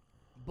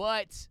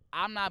 but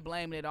I'm not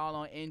blaming it all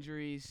on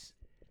injuries.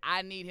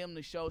 I need him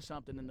to show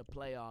something in the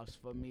playoffs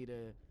for me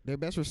to. Their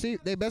best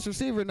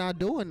receiver not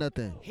doing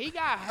nothing. He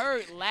got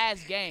hurt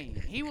last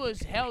game. He was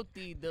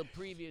healthy the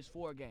previous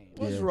 4 games.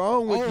 What's Yeah.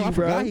 wrong with Oh, you, I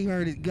bro? forgot he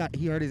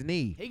hurt his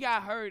knee. He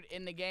got hurt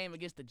in the game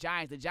against the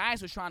Giants. The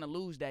Giants was trying to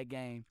lose that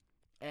game,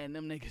 and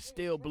them niggas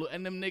still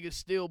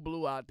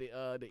blew out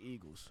the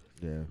Eagles.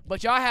 Yeah.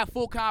 But y'all have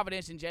full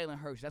confidence in Jalen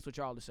Hurts. That's what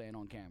y'all are saying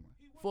on camera.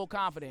 Full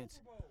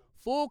confidence.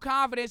 Full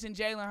confidence in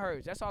Jalen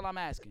Hurts. That's all I'm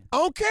asking.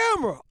 On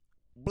camera.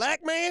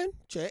 Black man,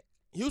 check.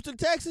 Houston,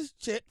 Texas,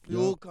 check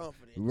fuel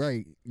confidence.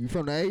 Right. You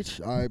from the H?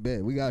 All right,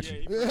 bet. We got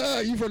Yeah,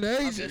 you. he from the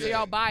H. You from the H? So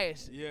y'all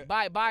biased. Yeah.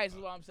 Bias is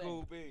what I'm saying.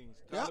 Cool beans.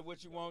 Call it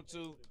what you want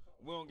to.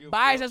 We don't give a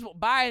Bias. fuck. That's what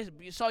bias.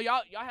 So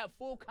y'all have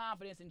full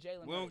confidence in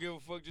Jalen. We don't Hurts. give a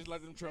fuck, just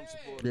like them Trump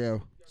supporters. Yeah.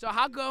 So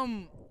how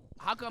come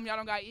y'all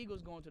don't got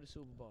Eagles going to the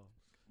Super Bowl?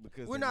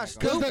 Because We're they're not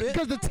gonna- stupid.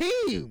 Because the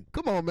team.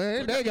 Come on,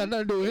 man. They ain't got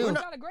nothing to do with Eagles him.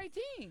 got a great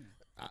team.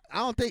 I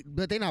don't think,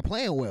 but they not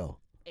playing well.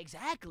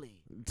 Exactly.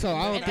 So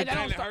I don't It's think. that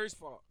not don't Jalen stop- Hurts'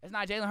 fault. It's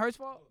not Jalen Hurts'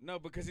 fault. No,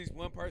 because he's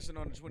one person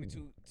on the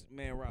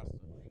 22-man roster.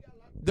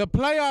 The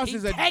playoffs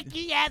is a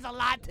He has a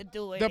lot to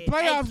do with the it.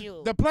 Thank you.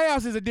 playoffs. The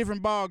playoffs is a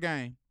different ball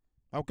game.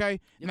 Okay.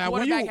 The Now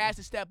when quarterback you has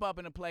to step up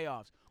in the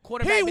playoffs.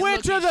 Quarterback he been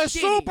went to looking the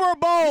shitty. Super We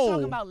Bowl.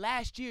 talking about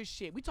last year's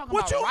shit. We talking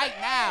What about you right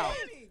now.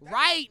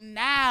 Right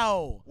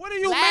now. What do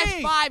you Last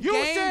mean? 5 You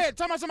games. said.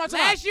 Time out.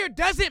 Last year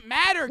doesn't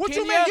matter. What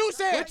you Kenya. mean? You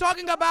said- We're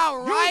talking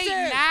about You right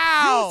said-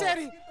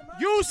 now.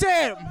 You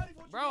said.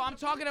 Bro, I'm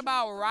talking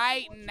about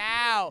right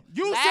now.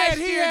 You Last said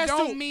he year has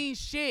don't to- mean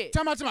shit.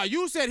 Time out.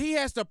 You said he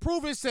has to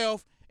prove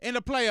himself in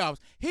the playoffs.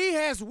 He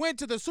has went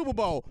to the Super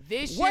Bowl.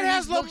 This What year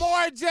has he's looked-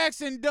 Lamar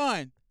Jackson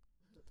done?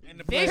 In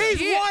the This playoffs.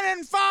 He's year-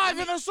 1-5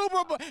 in the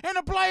Super Bowl in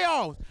the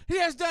playoffs. He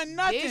has done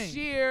nothing. This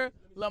year,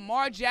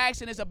 Lamar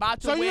Jackson is about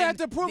to So win you have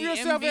to prove the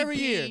yourself every MVP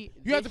year.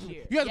 You have to. this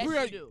year. You have to Yes,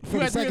 prove. you do. For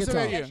the second yourself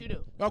every time. year. Yes, you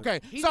do. Okay.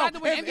 He's so about to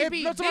win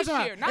MVP no, this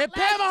year, not if last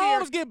Pat year.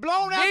 Mahomes get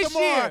blown out This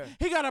tomorrow, year.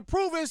 he got to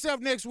prove himself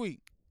next week.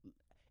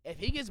 If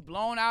he gets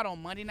blown out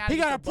on Monday night, He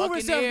against got to the prove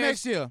himself Buccaneers,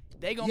 next year.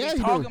 They gonna Yeah, be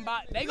he talking do.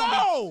 about. They gonna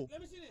No.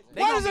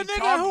 They Why gonna does a be nigga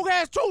talking- who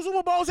has 2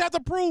 Super Bowls have to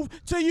prove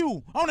to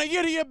you on a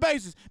year-to-year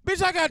basis?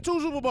 Bitch, I got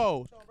 2 Super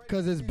Bowls.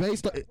 Because it's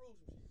based on.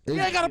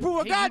 You ain't got to prove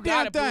a You goddamn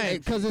gotta prove thing.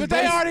 it. 'Cause it's But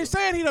they based- already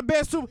saying he the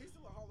best Super.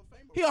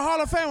 He a Hall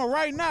of Famer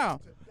right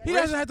now. He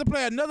doesn't have to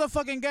play another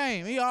fucking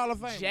game. He a Hall of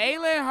Famer.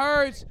 Jalen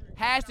Hurts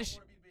has to.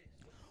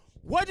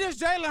 What does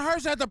Jalen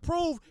Hurts have to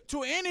prove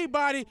to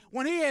anybody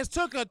when he has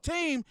took a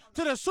team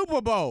to the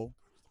Super Bowl?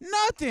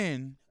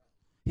 Nothing.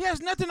 He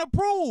has nothing to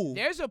prove.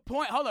 There's a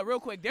point. Hold up, real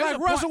quick. There's Like a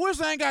Russell point.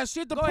 Wilson ain't got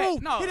shit to Go ahead.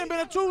 prove. No. He done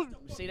been to 2.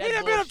 See, He that's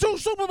done been to 2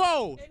 bullshit. Super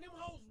Bowls. And them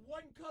hoes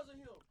wasn't cousin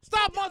him.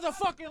 Stop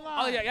motherfucking Oh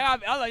lying. yeah,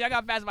 y'all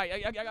got fast mic.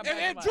 Y'all got fast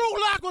If mic.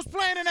 Drew Lock was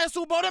playing in that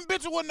Super Bowl, them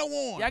bitches wouldn't have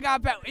won. Y'all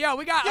got Yo,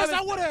 we got. Yes, other,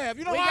 I would have.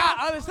 You know we why? got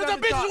other Because stuff the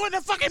to bitches talk. wouldn't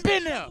have fucking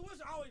been there. Wilson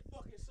always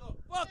fucking suck.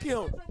 Fuck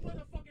him.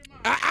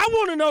 I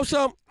want to know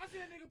something.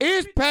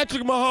 Is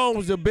Patrick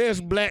Mahomes the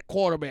best black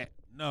quarterback?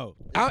 No.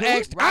 I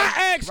asked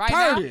right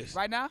Curtis.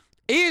 Now, right now,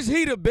 Is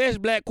he the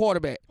best black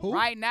quarterback?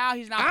 right now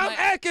he's not. I'm playing.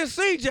 asking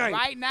CJ.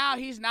 Right now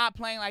he's not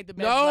playing like the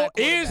best. No, black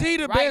is he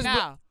the quarterback. best? Right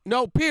now?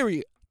 No,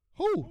 period.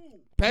 Who?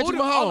 Patrick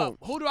Hold Mahomes. up.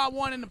 Who do I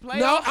want in the playoffs?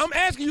 No, I'm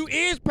asking you,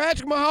 is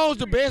Patrick Mahomes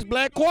the best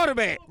black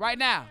quarterback? right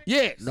now.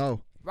 Yes.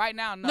 No. Right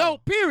now, no. No,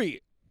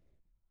 period.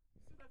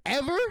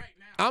 Ever?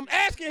 I'm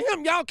asking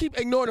him. Y'all keep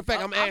ignoring the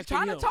fact I'm asking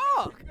trying him. to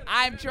talk.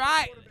 I'm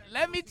trying.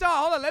 Let me talk.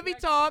 Hold on. Let me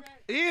talk.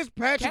 Is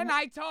Patrick? Can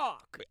I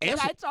talk? Can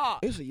Answer- I talk?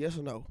 It's a yes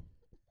or no.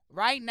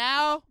 Right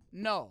now,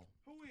 no.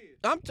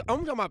 I'm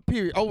talking about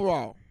period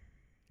overall.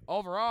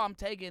 Overall, I'm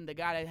taking the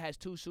guy that has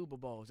 2 Super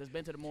Bowls. That's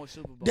been to the more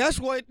Super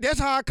Bowls. That's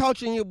how I caught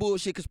you in your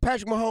bullshit. Cause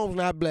Patrick Mahomes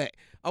not black.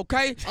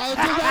 Okay.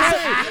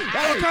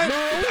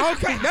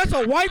 Okay. That's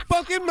a white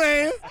fucking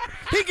man.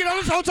 He get on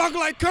this whole talking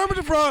like Kermit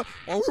the Frog.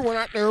 Oh, we went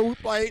out there, we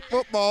played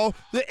football.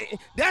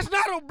 That's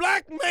not a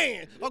black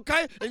man.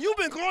 Okay. And you've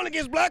been going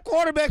against black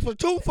quarterbacks for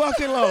too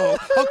fucking long.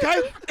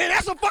 Okay. And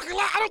that's a fucking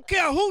lie. I don't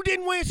care who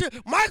didn't win shit.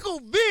 Michael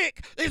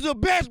Vick is the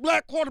best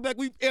black quarterback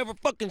we've ever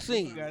fucking You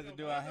seen. guys to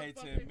do, I hate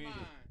to admit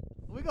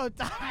it. we gonna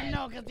talk. I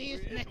know, cause these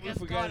We niggas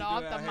forgot going to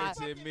off do, the I hate mic.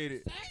 to admit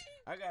it.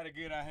 I gotta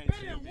get, I hate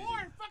to admit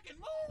it.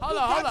 Hold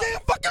on. Goddamn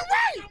fucking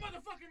right.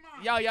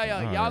 Yo,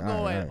 y'all right,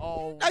 going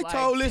all on. I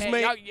told this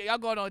man- Y'all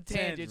going on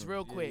tangents Tangent,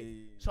 real quick.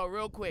 yeah. So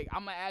real quick,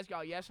 I'm gonna ask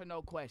y'all yes or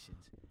no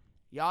questions.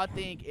 Y'all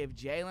think if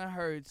Jalen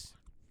Hurts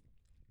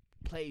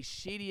plays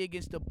shitty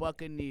against the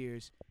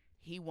Buccaneers,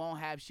 he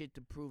won't have shit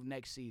to prove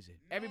next season?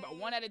 Everybody,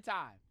 one at a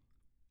time.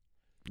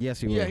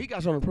 Yes, he will. Yeah, he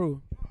got something to prove.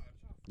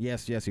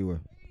 Yes, he will.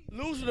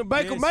 Losing to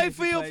Baker Yes, if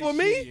he Mayfield plays for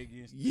me? shitty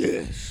against-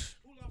 Yes.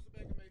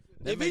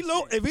 That If makes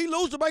he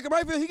lose to Baker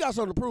Mayfield, he got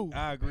something to prove.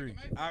 I agree.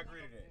 I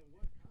agree to that.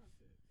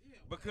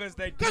 Because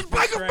they Because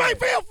defense Baker trash.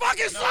 Mayfield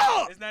fucking No,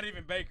 suck. it's not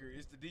even Baker.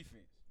 It's the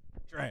defense.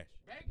 Trash.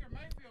 Baker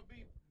Mayfield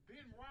beat Ben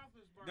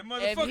Roethlisberger. The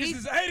motherfuckers he-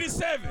 is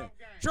 87.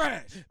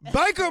 Trash.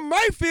 Baker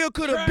Mayfield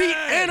could have beat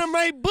Trash.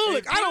 Anime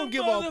Bullock. If I don't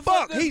them give a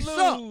fuck. He motherfuckers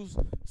suck. lose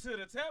to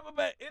the Tampa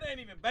Bay, it ain't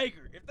even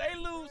Baker. If they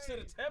lose to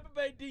the Tampa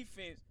Bay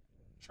defense,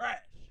 trash.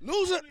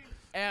 Losing.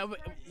 And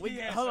we He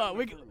has hold on,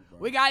 something to prove, bro.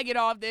 we gotta get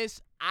off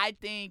this. I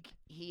think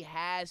he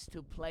has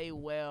to play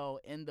well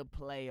in the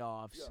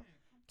playoffs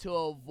to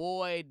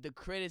avoid the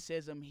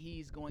criticism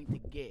he's going to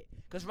get.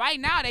 Because right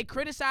now they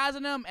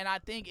criticizing him, and I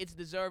think it's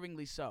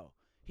deservingly so.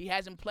 He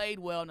hasn't played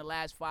well in the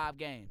last 5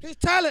 games. His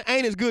talent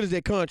ain't as good as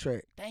that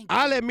contract. Thank you.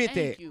 I'll admit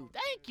Thank that. you.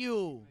 Thank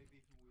you.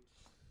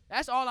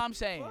 That's all I'm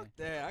saying. Fuck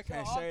that. I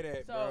can't So, say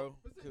that, so- bro.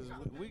 Because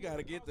we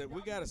gotta get the,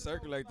 we gotta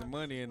circulate the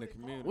money in the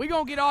community. We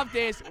gonna get off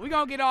this. We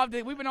gonna get off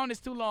this. We've been on this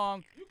too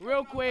long.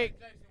 Real quick.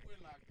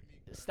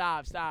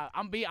 Stop.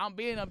 I'm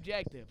being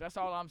objective. That's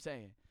all I'm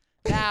saying.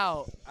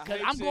 Now, because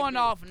hate I'm to going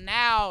admit- off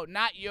now,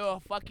 not your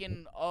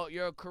fucking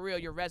your career,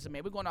 your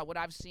resume. We're going off what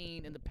I've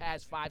seen in the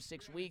past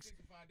 5-6 weeks.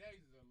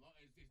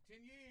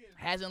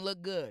 Hasn't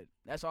looked good.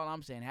 That's all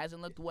I'm saying.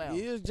 Hasn't looked well.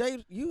 Here's Jay.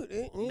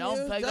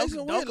 Don't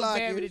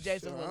compare me to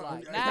Jason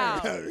Whitlock.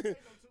 Now, you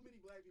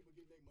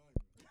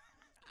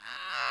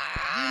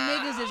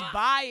niggas is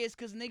biased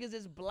because niggas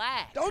is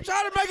black. Don't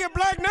try to make it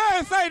black now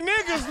and say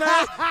niggas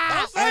now.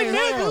 Don't say Hey,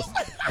 hold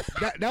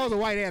niggas. on. That was a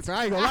white answer.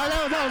 I ain't gonna lie.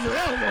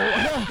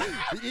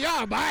 That was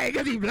y'all buy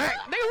because he black.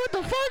 Nigga, what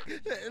the fuck?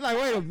 Like,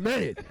 wait a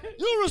minute.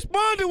 You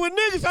responded with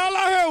niggas. All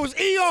I heard was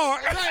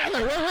ER. Like,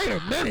 wait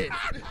a minute.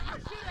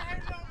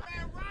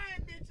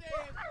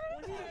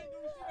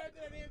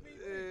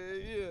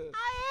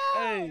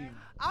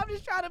 I'm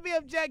just trying to be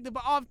objective,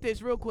 but off this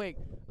real quick.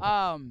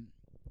 Dang,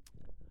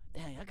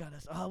 I got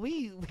us.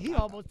 We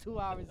almost 2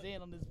 hours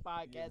in on this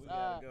podcast. We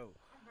gotta go.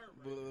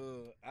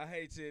 But I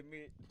hate to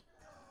admit.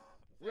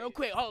 Real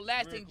quick. Oh,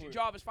 last Real thing, quick.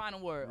 Jarvis, final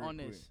word Real on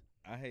quick. this.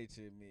 I hate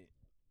to admit.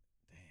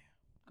 Damn.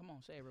 Come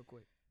on, say it real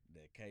quick.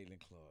 That Caitlin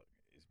Clark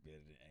is better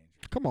than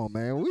Angel. Come on,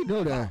 man. We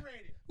know that.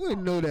 We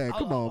know that.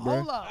 Come on, bro.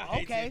 Hold up. I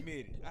hate to Okay.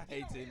 admit it. I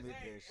hate to admit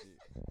that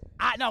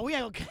shit. No, we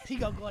ain't gonna. He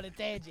gonna go on a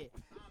tangent.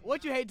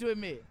 What you hate to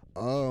admit?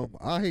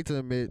 I hate to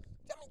admit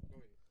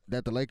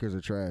that the Lakers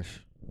are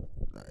trash,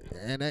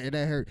 and that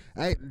hurt.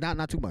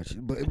 Not too much,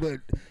 but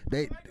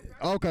they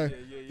okay.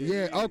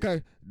 Yeah,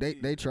 okay.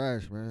 They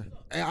trash, man.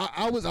 And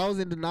I was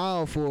in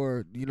denial for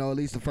at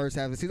least the first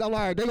half of the season. I'm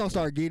like, they gonna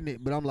start getting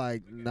it, but I'm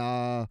like,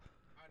 nah.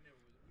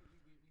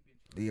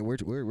 Yeah,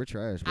 we're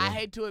trash, bro. I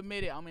hate to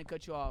admit it. I'm gonna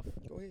cut you off.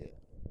 Go ahead.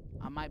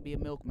 I might be a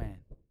milkman.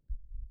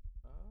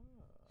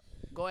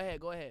 Go ahead.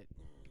 Go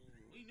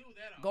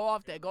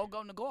off that. Go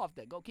off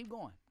that. Go. Keep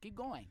going.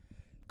 Come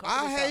to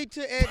I the top. hate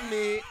to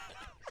admit.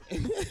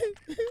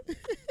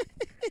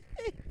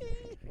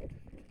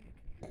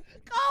 Go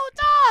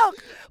talk.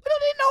 We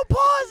don't need no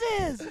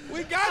pauses.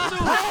 We got to.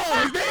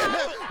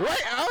 Wait a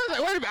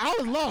minute. I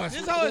was lost.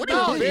 This hoe is What do you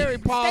not mean? very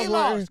Stay powerful.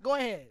 lost. Go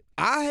ahead.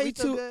 I We hate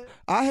still to. good?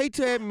 I hate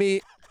to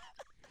admit.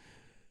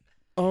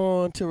 To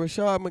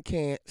Rashad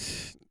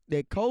McCants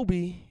that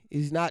Kobe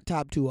is not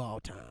top 2 all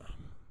time.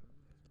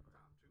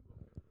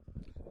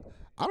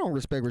 I don't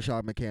respect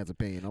Rashad McCann's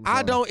opinion. I'm I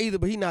sorry. don't either,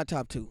 but he not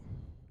top 2.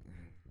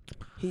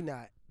 He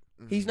not.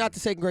 He's not the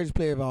second greatest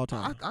player of all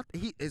time.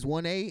 He is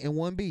 1A and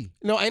 1B.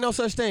 No, ain't no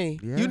such thing.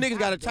 Yeah. You niggas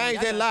gotta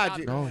change that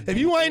logic. No. If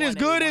you ain't as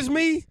good as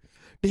me,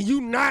 then you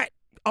not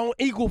on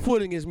equal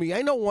footing as me.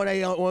 Ain't no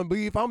 1A on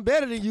 1B. If I'm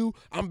better than you,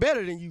 I'm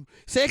better than you.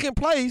 Second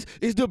place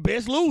is the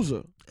best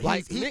loser.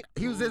 Like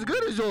He was as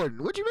good as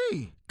Jordan. What you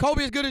mean?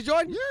 Kobe as good as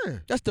Jordan? Yeah.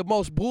 That's the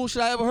most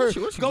bullshit I ever heard.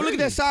 What you Go look at mean?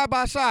 that side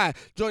by side.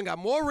 Jordan got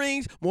more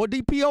rings, more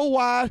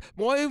DPOYs,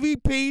 more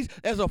MVPs.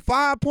 There's a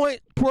 5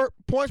 points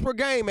per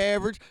game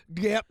average.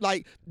 Yep,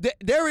 like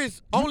there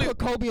is Only only. put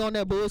Kobe on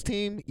that Bulls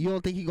team. You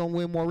don't think he gonna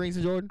win more rings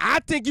than Jordan?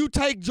 I think you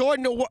take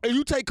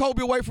you take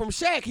Kobe away from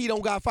Shaq. He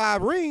don't got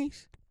 5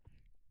 rings.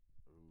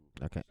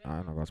 Okay,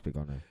 I'm not gonna speak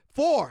on that.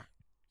 4.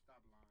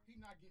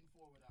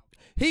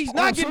 He's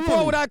not getting Absolutely.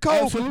 forward without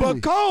Kobe, Absolutely.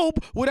 but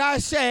Kobe without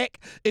Shaq.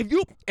 If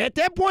you at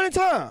that point in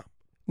time,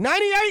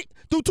 98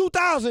 through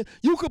 2000,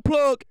 you could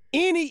plug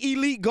any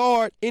elite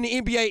guard in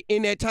the NBA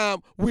in that time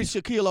with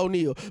Shaquille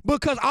O'Neal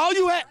because all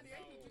you had.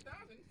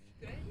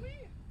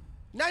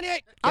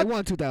 98. They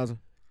won 2000.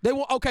 They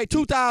won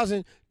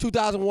 2000,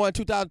 2001,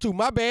 2002.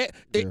 My bad.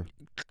 Yeah.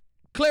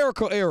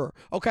 Clerical error.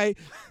 Okay,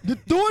 during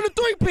the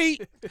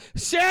three-peat,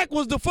 Shaq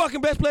was the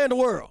fucking best player in the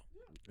world.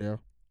 Yeah.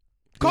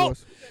 Kobe.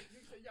 was.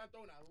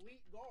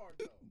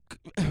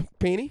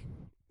 Penny.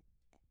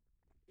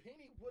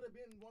 Penny would have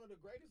been one of the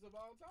greatest of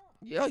all time.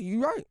 Yeah,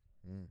 you right.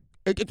 Mm.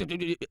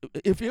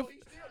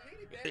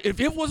 If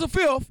it was a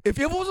fifth,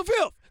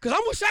 because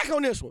I'm with Shaq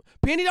on this one.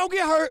 Penny don't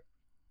get hurt.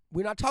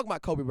 We're not talking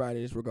about Kobe Bryant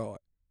in this regard.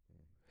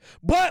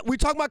 But we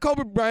talk about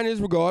Kobe Bryant in this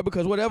regard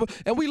because whatever,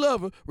 and we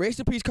love him. Rest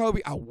in peace, Kobe.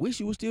 I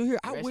wish you was still here.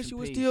 I Rest wish in you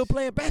was peace. still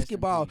playing Rest in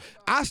basketball. peace.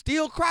 I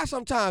still cry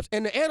sometimes,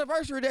 and the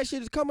anniversary of that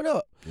shit is coming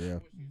up. Yeah.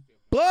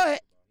 But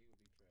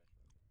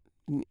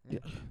I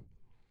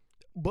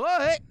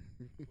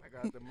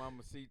got the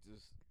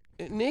mamacitas.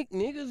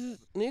 niggas is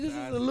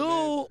Size a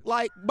little 11.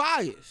 like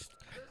biased. Just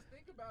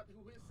think about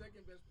who his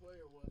second best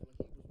player was when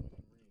he was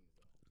winning rings.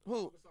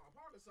 Who? Paul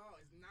Gasol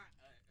is not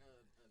a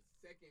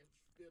second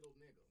fiddle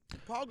nigga.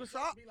 Paul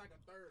Gasol. Be like a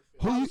third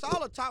fiddle. Paul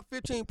Gasol a top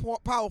 15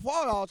 power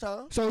forward all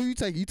time. So who you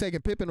take? You taking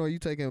Pippen or you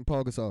taking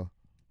Paul Gasol?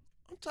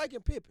 I'm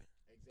taking Pippen.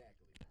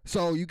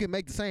 So you can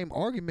make the same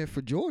argument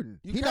for Jordan.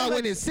 You He can't not make-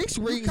 winning 6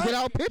 you rings can't-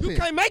 without Pippen. You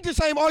can't make the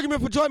same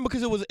argument for Jordan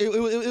because it was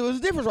a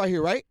difference right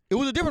here, right? It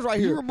was a difference right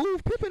You here.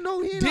 remove Pippen,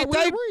 no, he ain't Did not they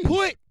winning rings.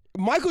 put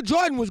Michael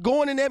Jordan was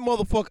going in that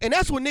motherfucker, and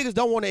that's what niggas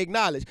don't want to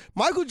acknowledge.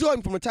 Michael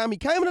Jordan, from the time he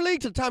came in the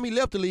league to the time he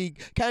left the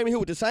league, came in here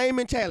with the same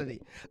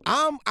mentality.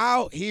 I'm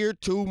out here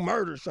to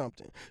murder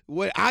something.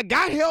 Whether I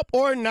got help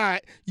or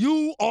not,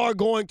 you are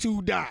going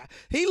to die.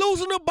 He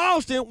losing to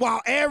Boston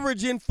while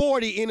averaging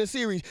 40 in a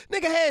series.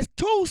 Nigga has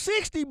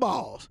 260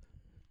 balls.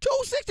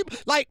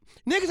 260. Like,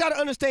 niggas gotta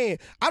understand,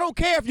 I don't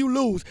care if you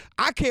lose.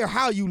 I care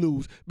how you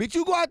lose. Bitch,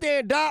 you go out there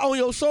and die on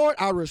your sword,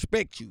 I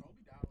respect you.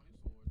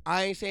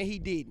 I ain't saying he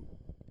didn't.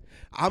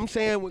 I'm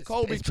saying when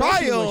Kobe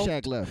Especially when triumphed,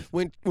 Shaq left.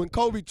 when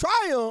Kobe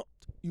triumphed,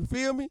 you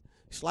feel me?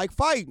 It's like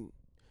fighting.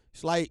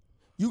 It's like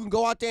you can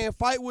go out there and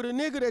fight with a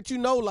nigga that you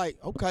know, like,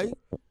 okay,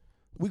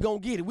 we gonna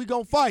get it. We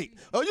gonna fight.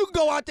 Or you can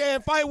go out there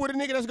and fight with a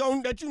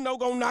nigga that you know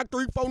gonna knock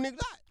 3-4 niggas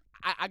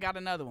out. I got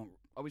another one.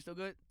 Are we still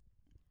good?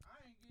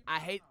 I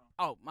hate.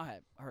 Oh, my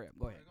bad. Hurry up.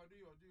 Go ahead.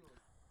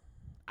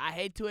 I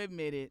hate to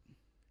admit it.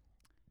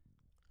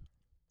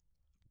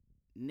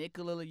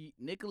 Nikola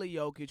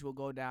Jokic will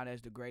go down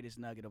as the greatest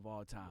Nugget of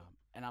all time.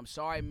 And I'm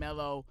sorry,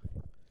 Melo.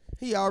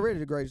 He already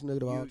the greatest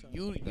nigga of all time.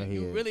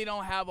 You really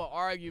don't have an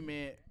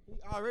argument. He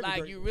already Like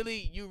great.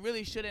 you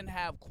really shouldn't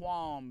have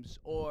qualms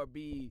or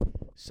be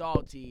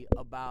salty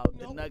about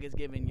the Nuggets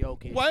giving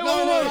Jokic. Wait,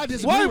 I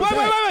disagree with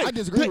that. I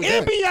disagree The with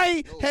that.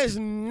 NBA has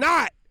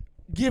not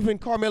given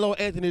Carmelo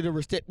Anthony the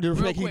respect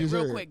he deserves.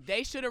 Real quick.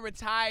 They should have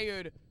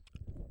retired.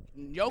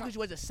 Jokic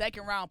was a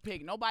second-round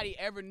pick. Nobody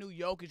ever knew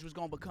Jokic was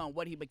going to become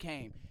what he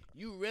became.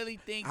 You really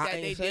think I that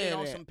ain't they did saying it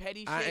on that. some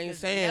petty shit? I ain't 'Cause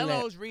saying that.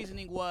 Melo's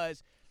reasoning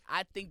was,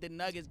 I think the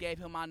Nuggets gave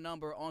him my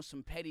number on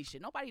some petty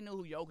shit. Nobody knew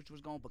who Jokic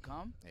was going to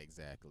become.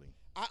 Exactly.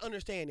 I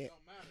understand that.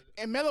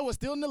 And Melo was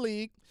still in the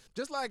league.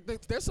 Just like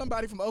there's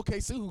somebody from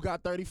OKC who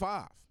got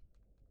 35.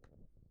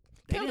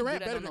 They Kevin didn't do Durant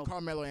that better on than no-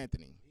 Carmelo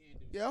Anthony.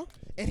 Yeah,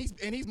 and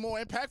he's more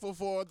impactful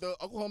for the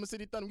Oklahoma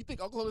City Thunder. You think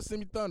Oklahoma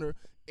City Thunder?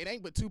 It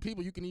ain't but two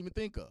people you can even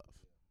think of.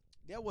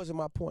 That wasn't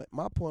my point.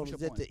 My point What's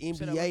was your that point? the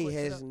Sit up real NBA quick,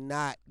 sit has up.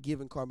 not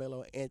given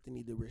Carmelo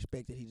Anthony the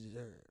respect that he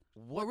deserved.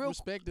 What real-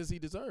 respect does he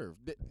deserve?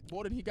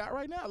 More than he got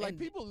right now. Like And-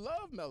 people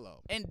love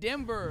Melo. In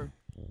Denver,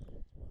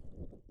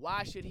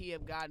 why should he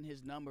have gotten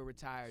his number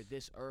retired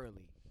this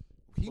early?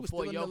 He was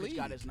before still in the Jokic league.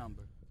 got his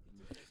number.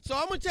 So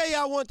I'm gonna tell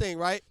y'all one thing,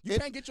 right? You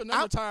can't get your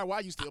number retired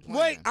while you still playing.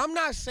 Wait, I'm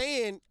not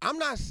saying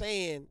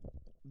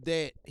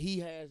that he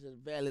has a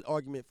valid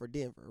argument for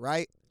Denver,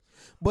 right?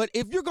 But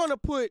if you're gonna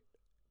put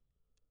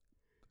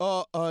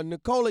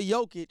Nikola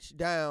Jokic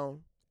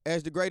down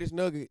as the greatest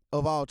Nugget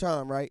of all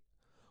time, right?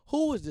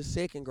 Who is the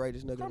second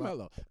greatest Nugget of all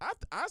time?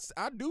 Carmelo.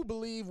 I do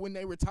believe when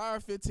they retire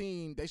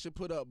 15, they should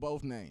put up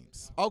both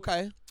names.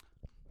 Okay.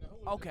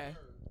 Okay.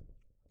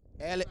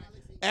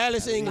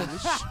 Alex English.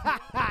 It's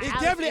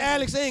definitely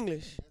Alex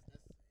English. It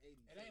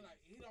ain't like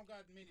he don't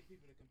got many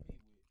people to compete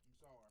with. I'm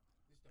sorry.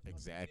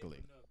 Exactly.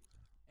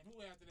 And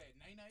who after that?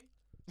 Nene?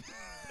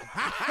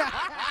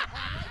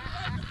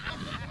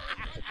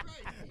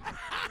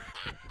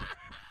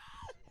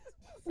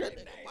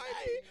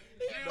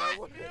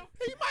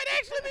 He might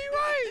actually be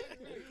right.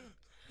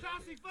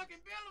 Chauncey fucking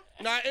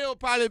Billups. Nah, it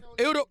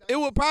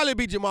would probably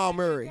be Jamal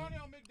Murray.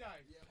 Antonio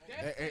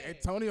McDyess.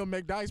 Antonio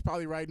McDyess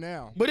probably right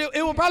now. But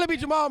it would probably be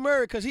Jamal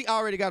Murray because he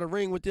already got a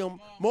ring with them.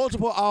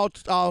 Multiple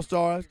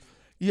all-stars.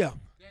 Yeah.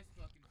 That's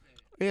fucking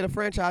sad. Yeah, the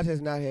franchise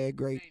has not had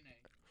great. Nene.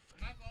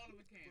 Michael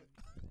Oliver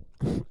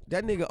Campbell.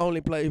 That nigga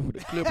only played for the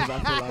Clippers, I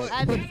feel like.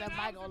 I think that's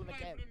Mike Oliver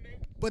Campbell.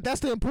 But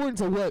that's the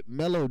importance of what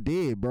Melo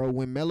did, bro.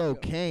 When Melo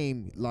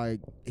came,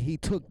 like, he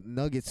took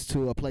Nuggets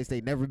to a place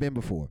they'd never been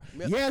before.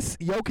 Yes,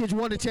 Jokic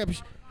won the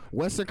championship.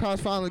 Western Conference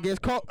Final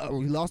against Kobe.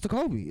 He lost to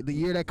Kobe. The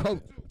year that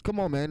Kobe. Come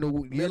on, man. The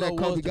year Melo that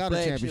Kobe was the got a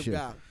flagship championship.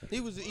 guy. He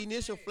was the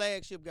initial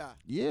flagship guy.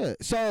 Yeah.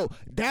 So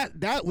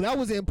that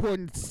was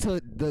important to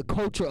the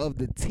culture of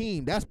the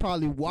team. That's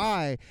probably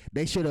why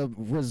they should have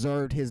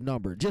reserved his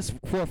number, just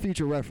for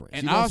future reference.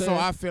 And You know what I'm also, saying?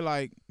 I feel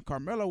like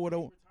Carmelo would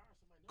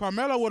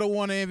have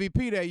won the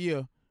MVP that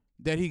year.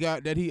 That he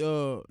got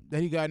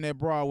in that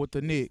brawl with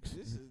the Knicks.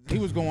 He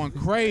was going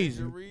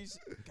crazy.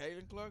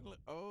 Caden Clark,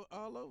 all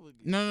over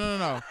again.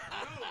 No.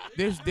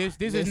 This is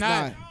It's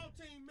not.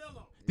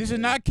 This is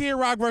not Kid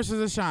Rock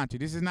versus Ashanti.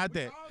 This is not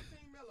that.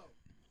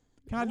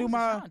 Can I do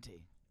my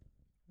Ashanti?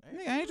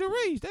 nigga Angel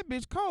Reese? That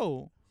bitch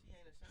cold.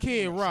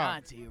 Kid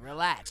Rock. Ashanti,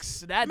 relax.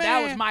 That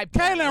Man, was my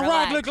point. Kaylin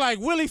Rock Relax. look like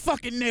Willie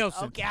fucking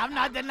Nelson. Okay, I'm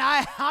not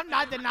denying that. I'm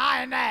not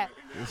denying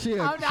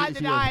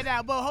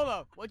that. But hold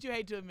up. What you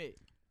hate to admit?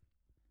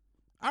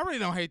 I really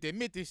don't hate to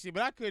admit this shit,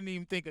 but I couldn't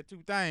even think of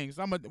two things.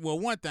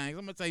 One thing.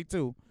 I'm gonna say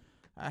two.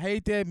 I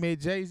hate to admit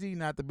Jay-Z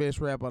not the best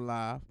rapper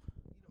alive.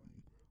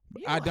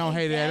 I don't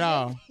hate it at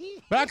all.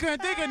 But I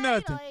couldn't think of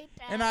nothing.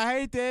 And I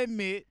hate to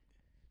admit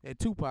that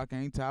Tupac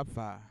ain't top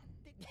 5.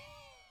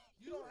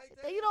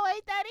 You don't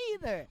hate that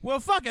either. Well,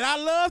 fuck it. I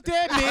love to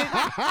admit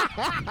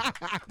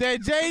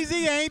that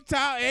Jay-Z ain't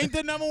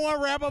the number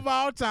one rapper of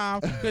all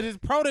time because his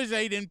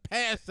protege didn't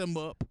pass him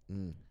up.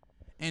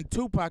 And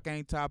Tupac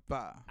ain't top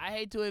 5. I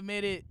hate to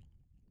admit it.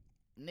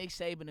 Nick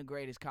Saban, the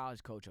greatest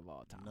college coach of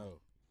all time. No.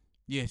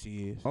 Yes,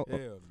 he is. Oh, Hell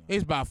no.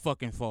 It's by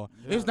fucking far.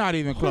 It's not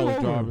even close, over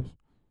him? Jarvis.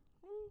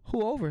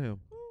 Who over him?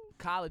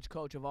 College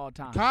coach of all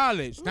time.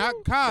 College, not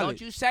Don't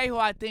college. you say who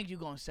I think you're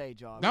gonna say,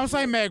 Jarvis. Don't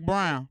say Mac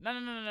Brown.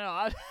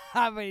 No.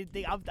 I really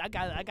think I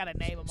got a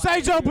name of my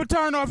Say Joe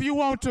Paterno if you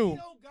want to.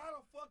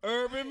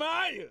 Urban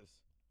Myers.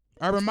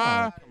 Urban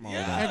Meyer.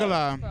 Ain't gonna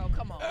lie. Bro,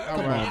 come on. All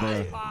Come right.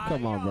 on, bro.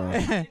 Come on, bro.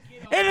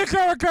 In the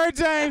cover, Kurt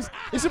James.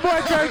 It's your boy,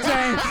 Kurt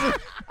James.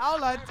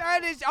 Hold on,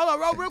 turn this.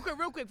 Hold on, real quick,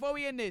 before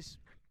we end this.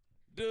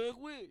 Doug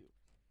Williams.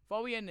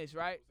 Before we end this,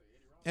 right?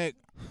 Hey,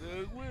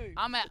 Doug Williams.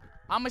 I'm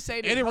gonna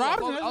say this. Eddie Hold on,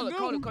 Robinson, that's a hold on, good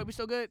Cody, one. Cody, we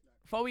still good?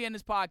 Before we end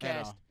this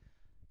podcast, all.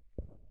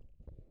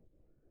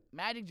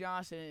 Magic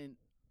Johnson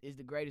is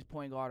the greatest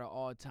point guard of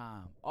all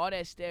time. All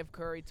that Steph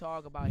Curry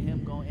talk about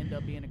him going to end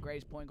up being the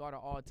greatest point guard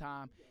of all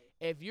time.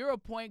 If you're a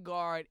point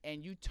guard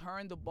and you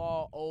turn the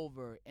ball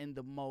over in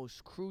the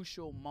most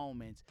crucial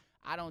moments,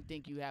 I don't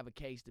think you have a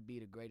case to be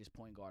the greatest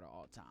point guard of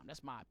all time.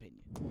 That's my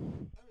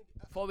opinion.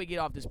 Before we get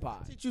off this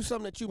pod. Teach you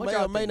something that you What may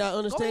y'all or may think? not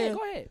understand.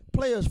 Go ahead.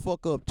 Players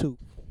fuck up too.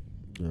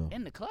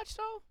 In the clutch,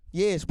 though?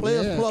 Yes,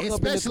 players fuck up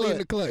especially in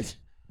the clutch. clutch.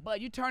 But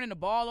you turning the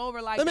ball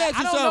over like Let me that. ask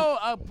you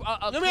I don't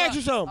know. Let me ask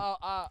you something.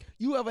 Uh,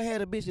 You ever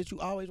had a bitch that you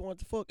always wanted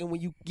to fuck, and when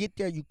you get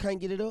there, you can't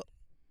get it up?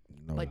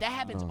 No. But that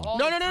happens No. all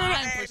No, the no, no, no,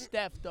 time no. for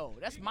Steph, though.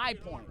 That's my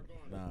point.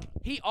 Nah.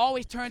 He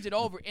always turns it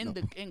over in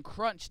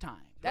crunch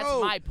time. That's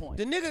Bro, my point.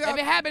 the nigga If got-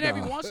 it happened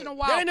every Nah. once in a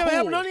while, That ain't never cool.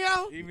 happened on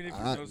y'all? Even if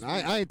I, it's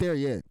I ain't there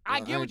yet. I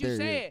get what ain't you're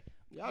there yet. saying.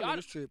 Y'all Y'all-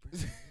 niggas tripping.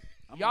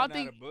 Y'all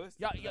think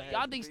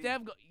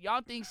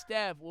y'all think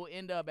Steph will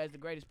end up as the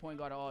greatest point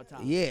guard of all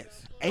time?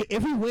 Yes. Hey,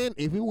 if he win,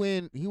 he He's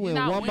win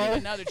not one winning more.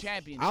 another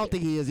championship. I don't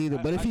think he is either.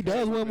 But if he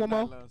does win one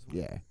more,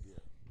 yeah,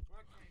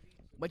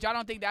 But y'all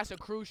don't think that's a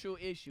crucial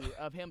issue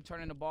of him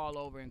turning the ball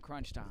over in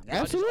crunch time? Y'all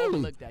just Absolutely.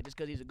 overlook that just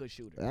because he's a good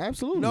shooter.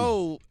 absolutely.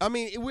 No, I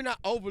mean, we're not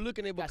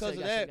overlooking it because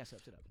of that.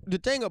 Sit up. The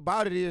thing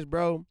about it is,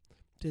 bro,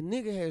 the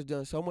nigga has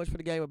done so much for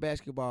the game of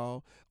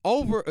basketball,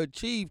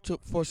 overachieved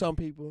for some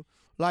people.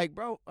 Like,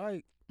 bro,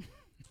 like.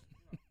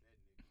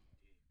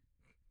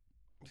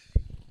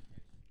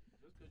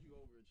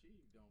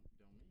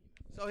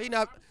 So he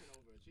not.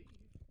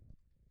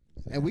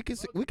 And we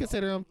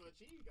consider him.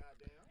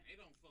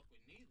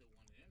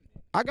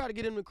 I got to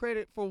get him the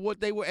credit for what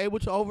they were able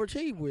to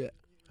overachieve with.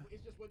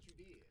 It's just what you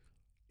did.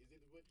 Is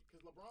it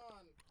because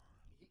LeBron,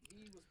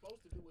 he was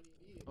supposed to do what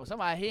he did. Oh,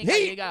 somebody he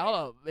ain't got.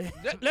 Hold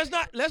up.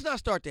 Let's not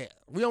start that.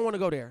 We don't want to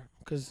go there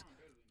because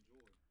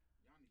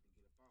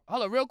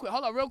Hold up,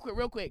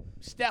 real quick.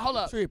 Steph, hold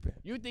up. tripping.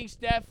 You think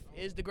Steph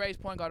is the greatest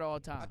point guard of all I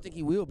time? think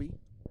he will be.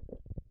 What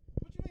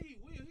you mean he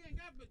will? He ain't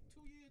got but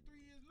 2 years, 3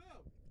 years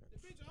left. The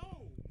bitch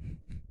old.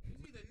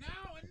 It's either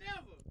now or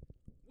never.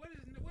 What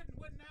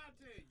now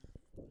tell you?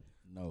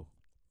 No.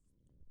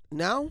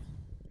 Now,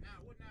 Now,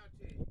 what now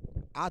tell you?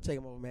 I'll take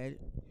him over Magic.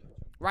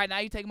 Right now,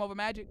 you take him over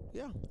Magic?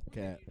 Yeah.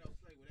 Cat.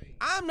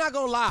 I'm not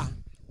gonna lie.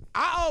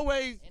 I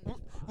always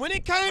when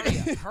it came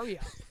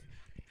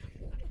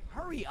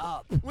Hurry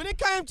up. when it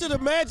came to the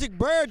Magic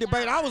Bird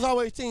debate, I was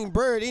always Team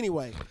Bird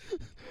anyway.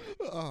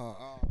 Y'all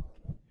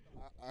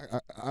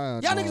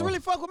niggas really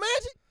fuck with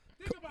Magic?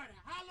 Think about it.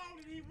 How long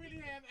did he really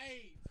have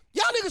AIDS?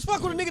 Y'all niggas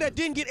fuck with a nigga that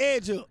didn't get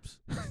edge ups.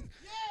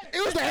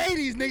 It was the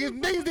 80s, niggas.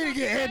 Niggas didn't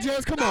get head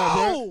judges. Come on,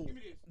 bro. No.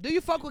 Do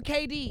you fuck with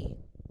KD?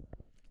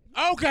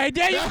 Okay,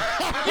 there you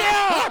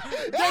yeah.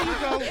 There you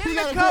go. In the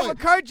got a cover, point.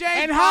 Kurt James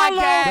And how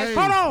podcast.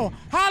 long? Hold on.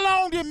 How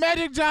long did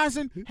Magic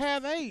Johnson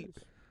have AIDS?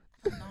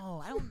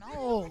 No, I don't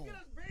know.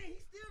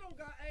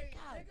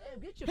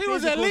 He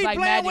was elite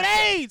playing with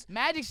AIDS.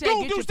 Magic said,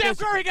 Dude, get your Steph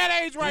physical. Curry got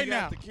AIDS right He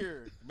now. got the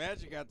cure.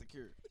 Magic got the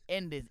cure.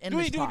 End this. End Do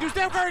this do pod.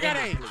 Steph Curry got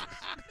End AIDS? this.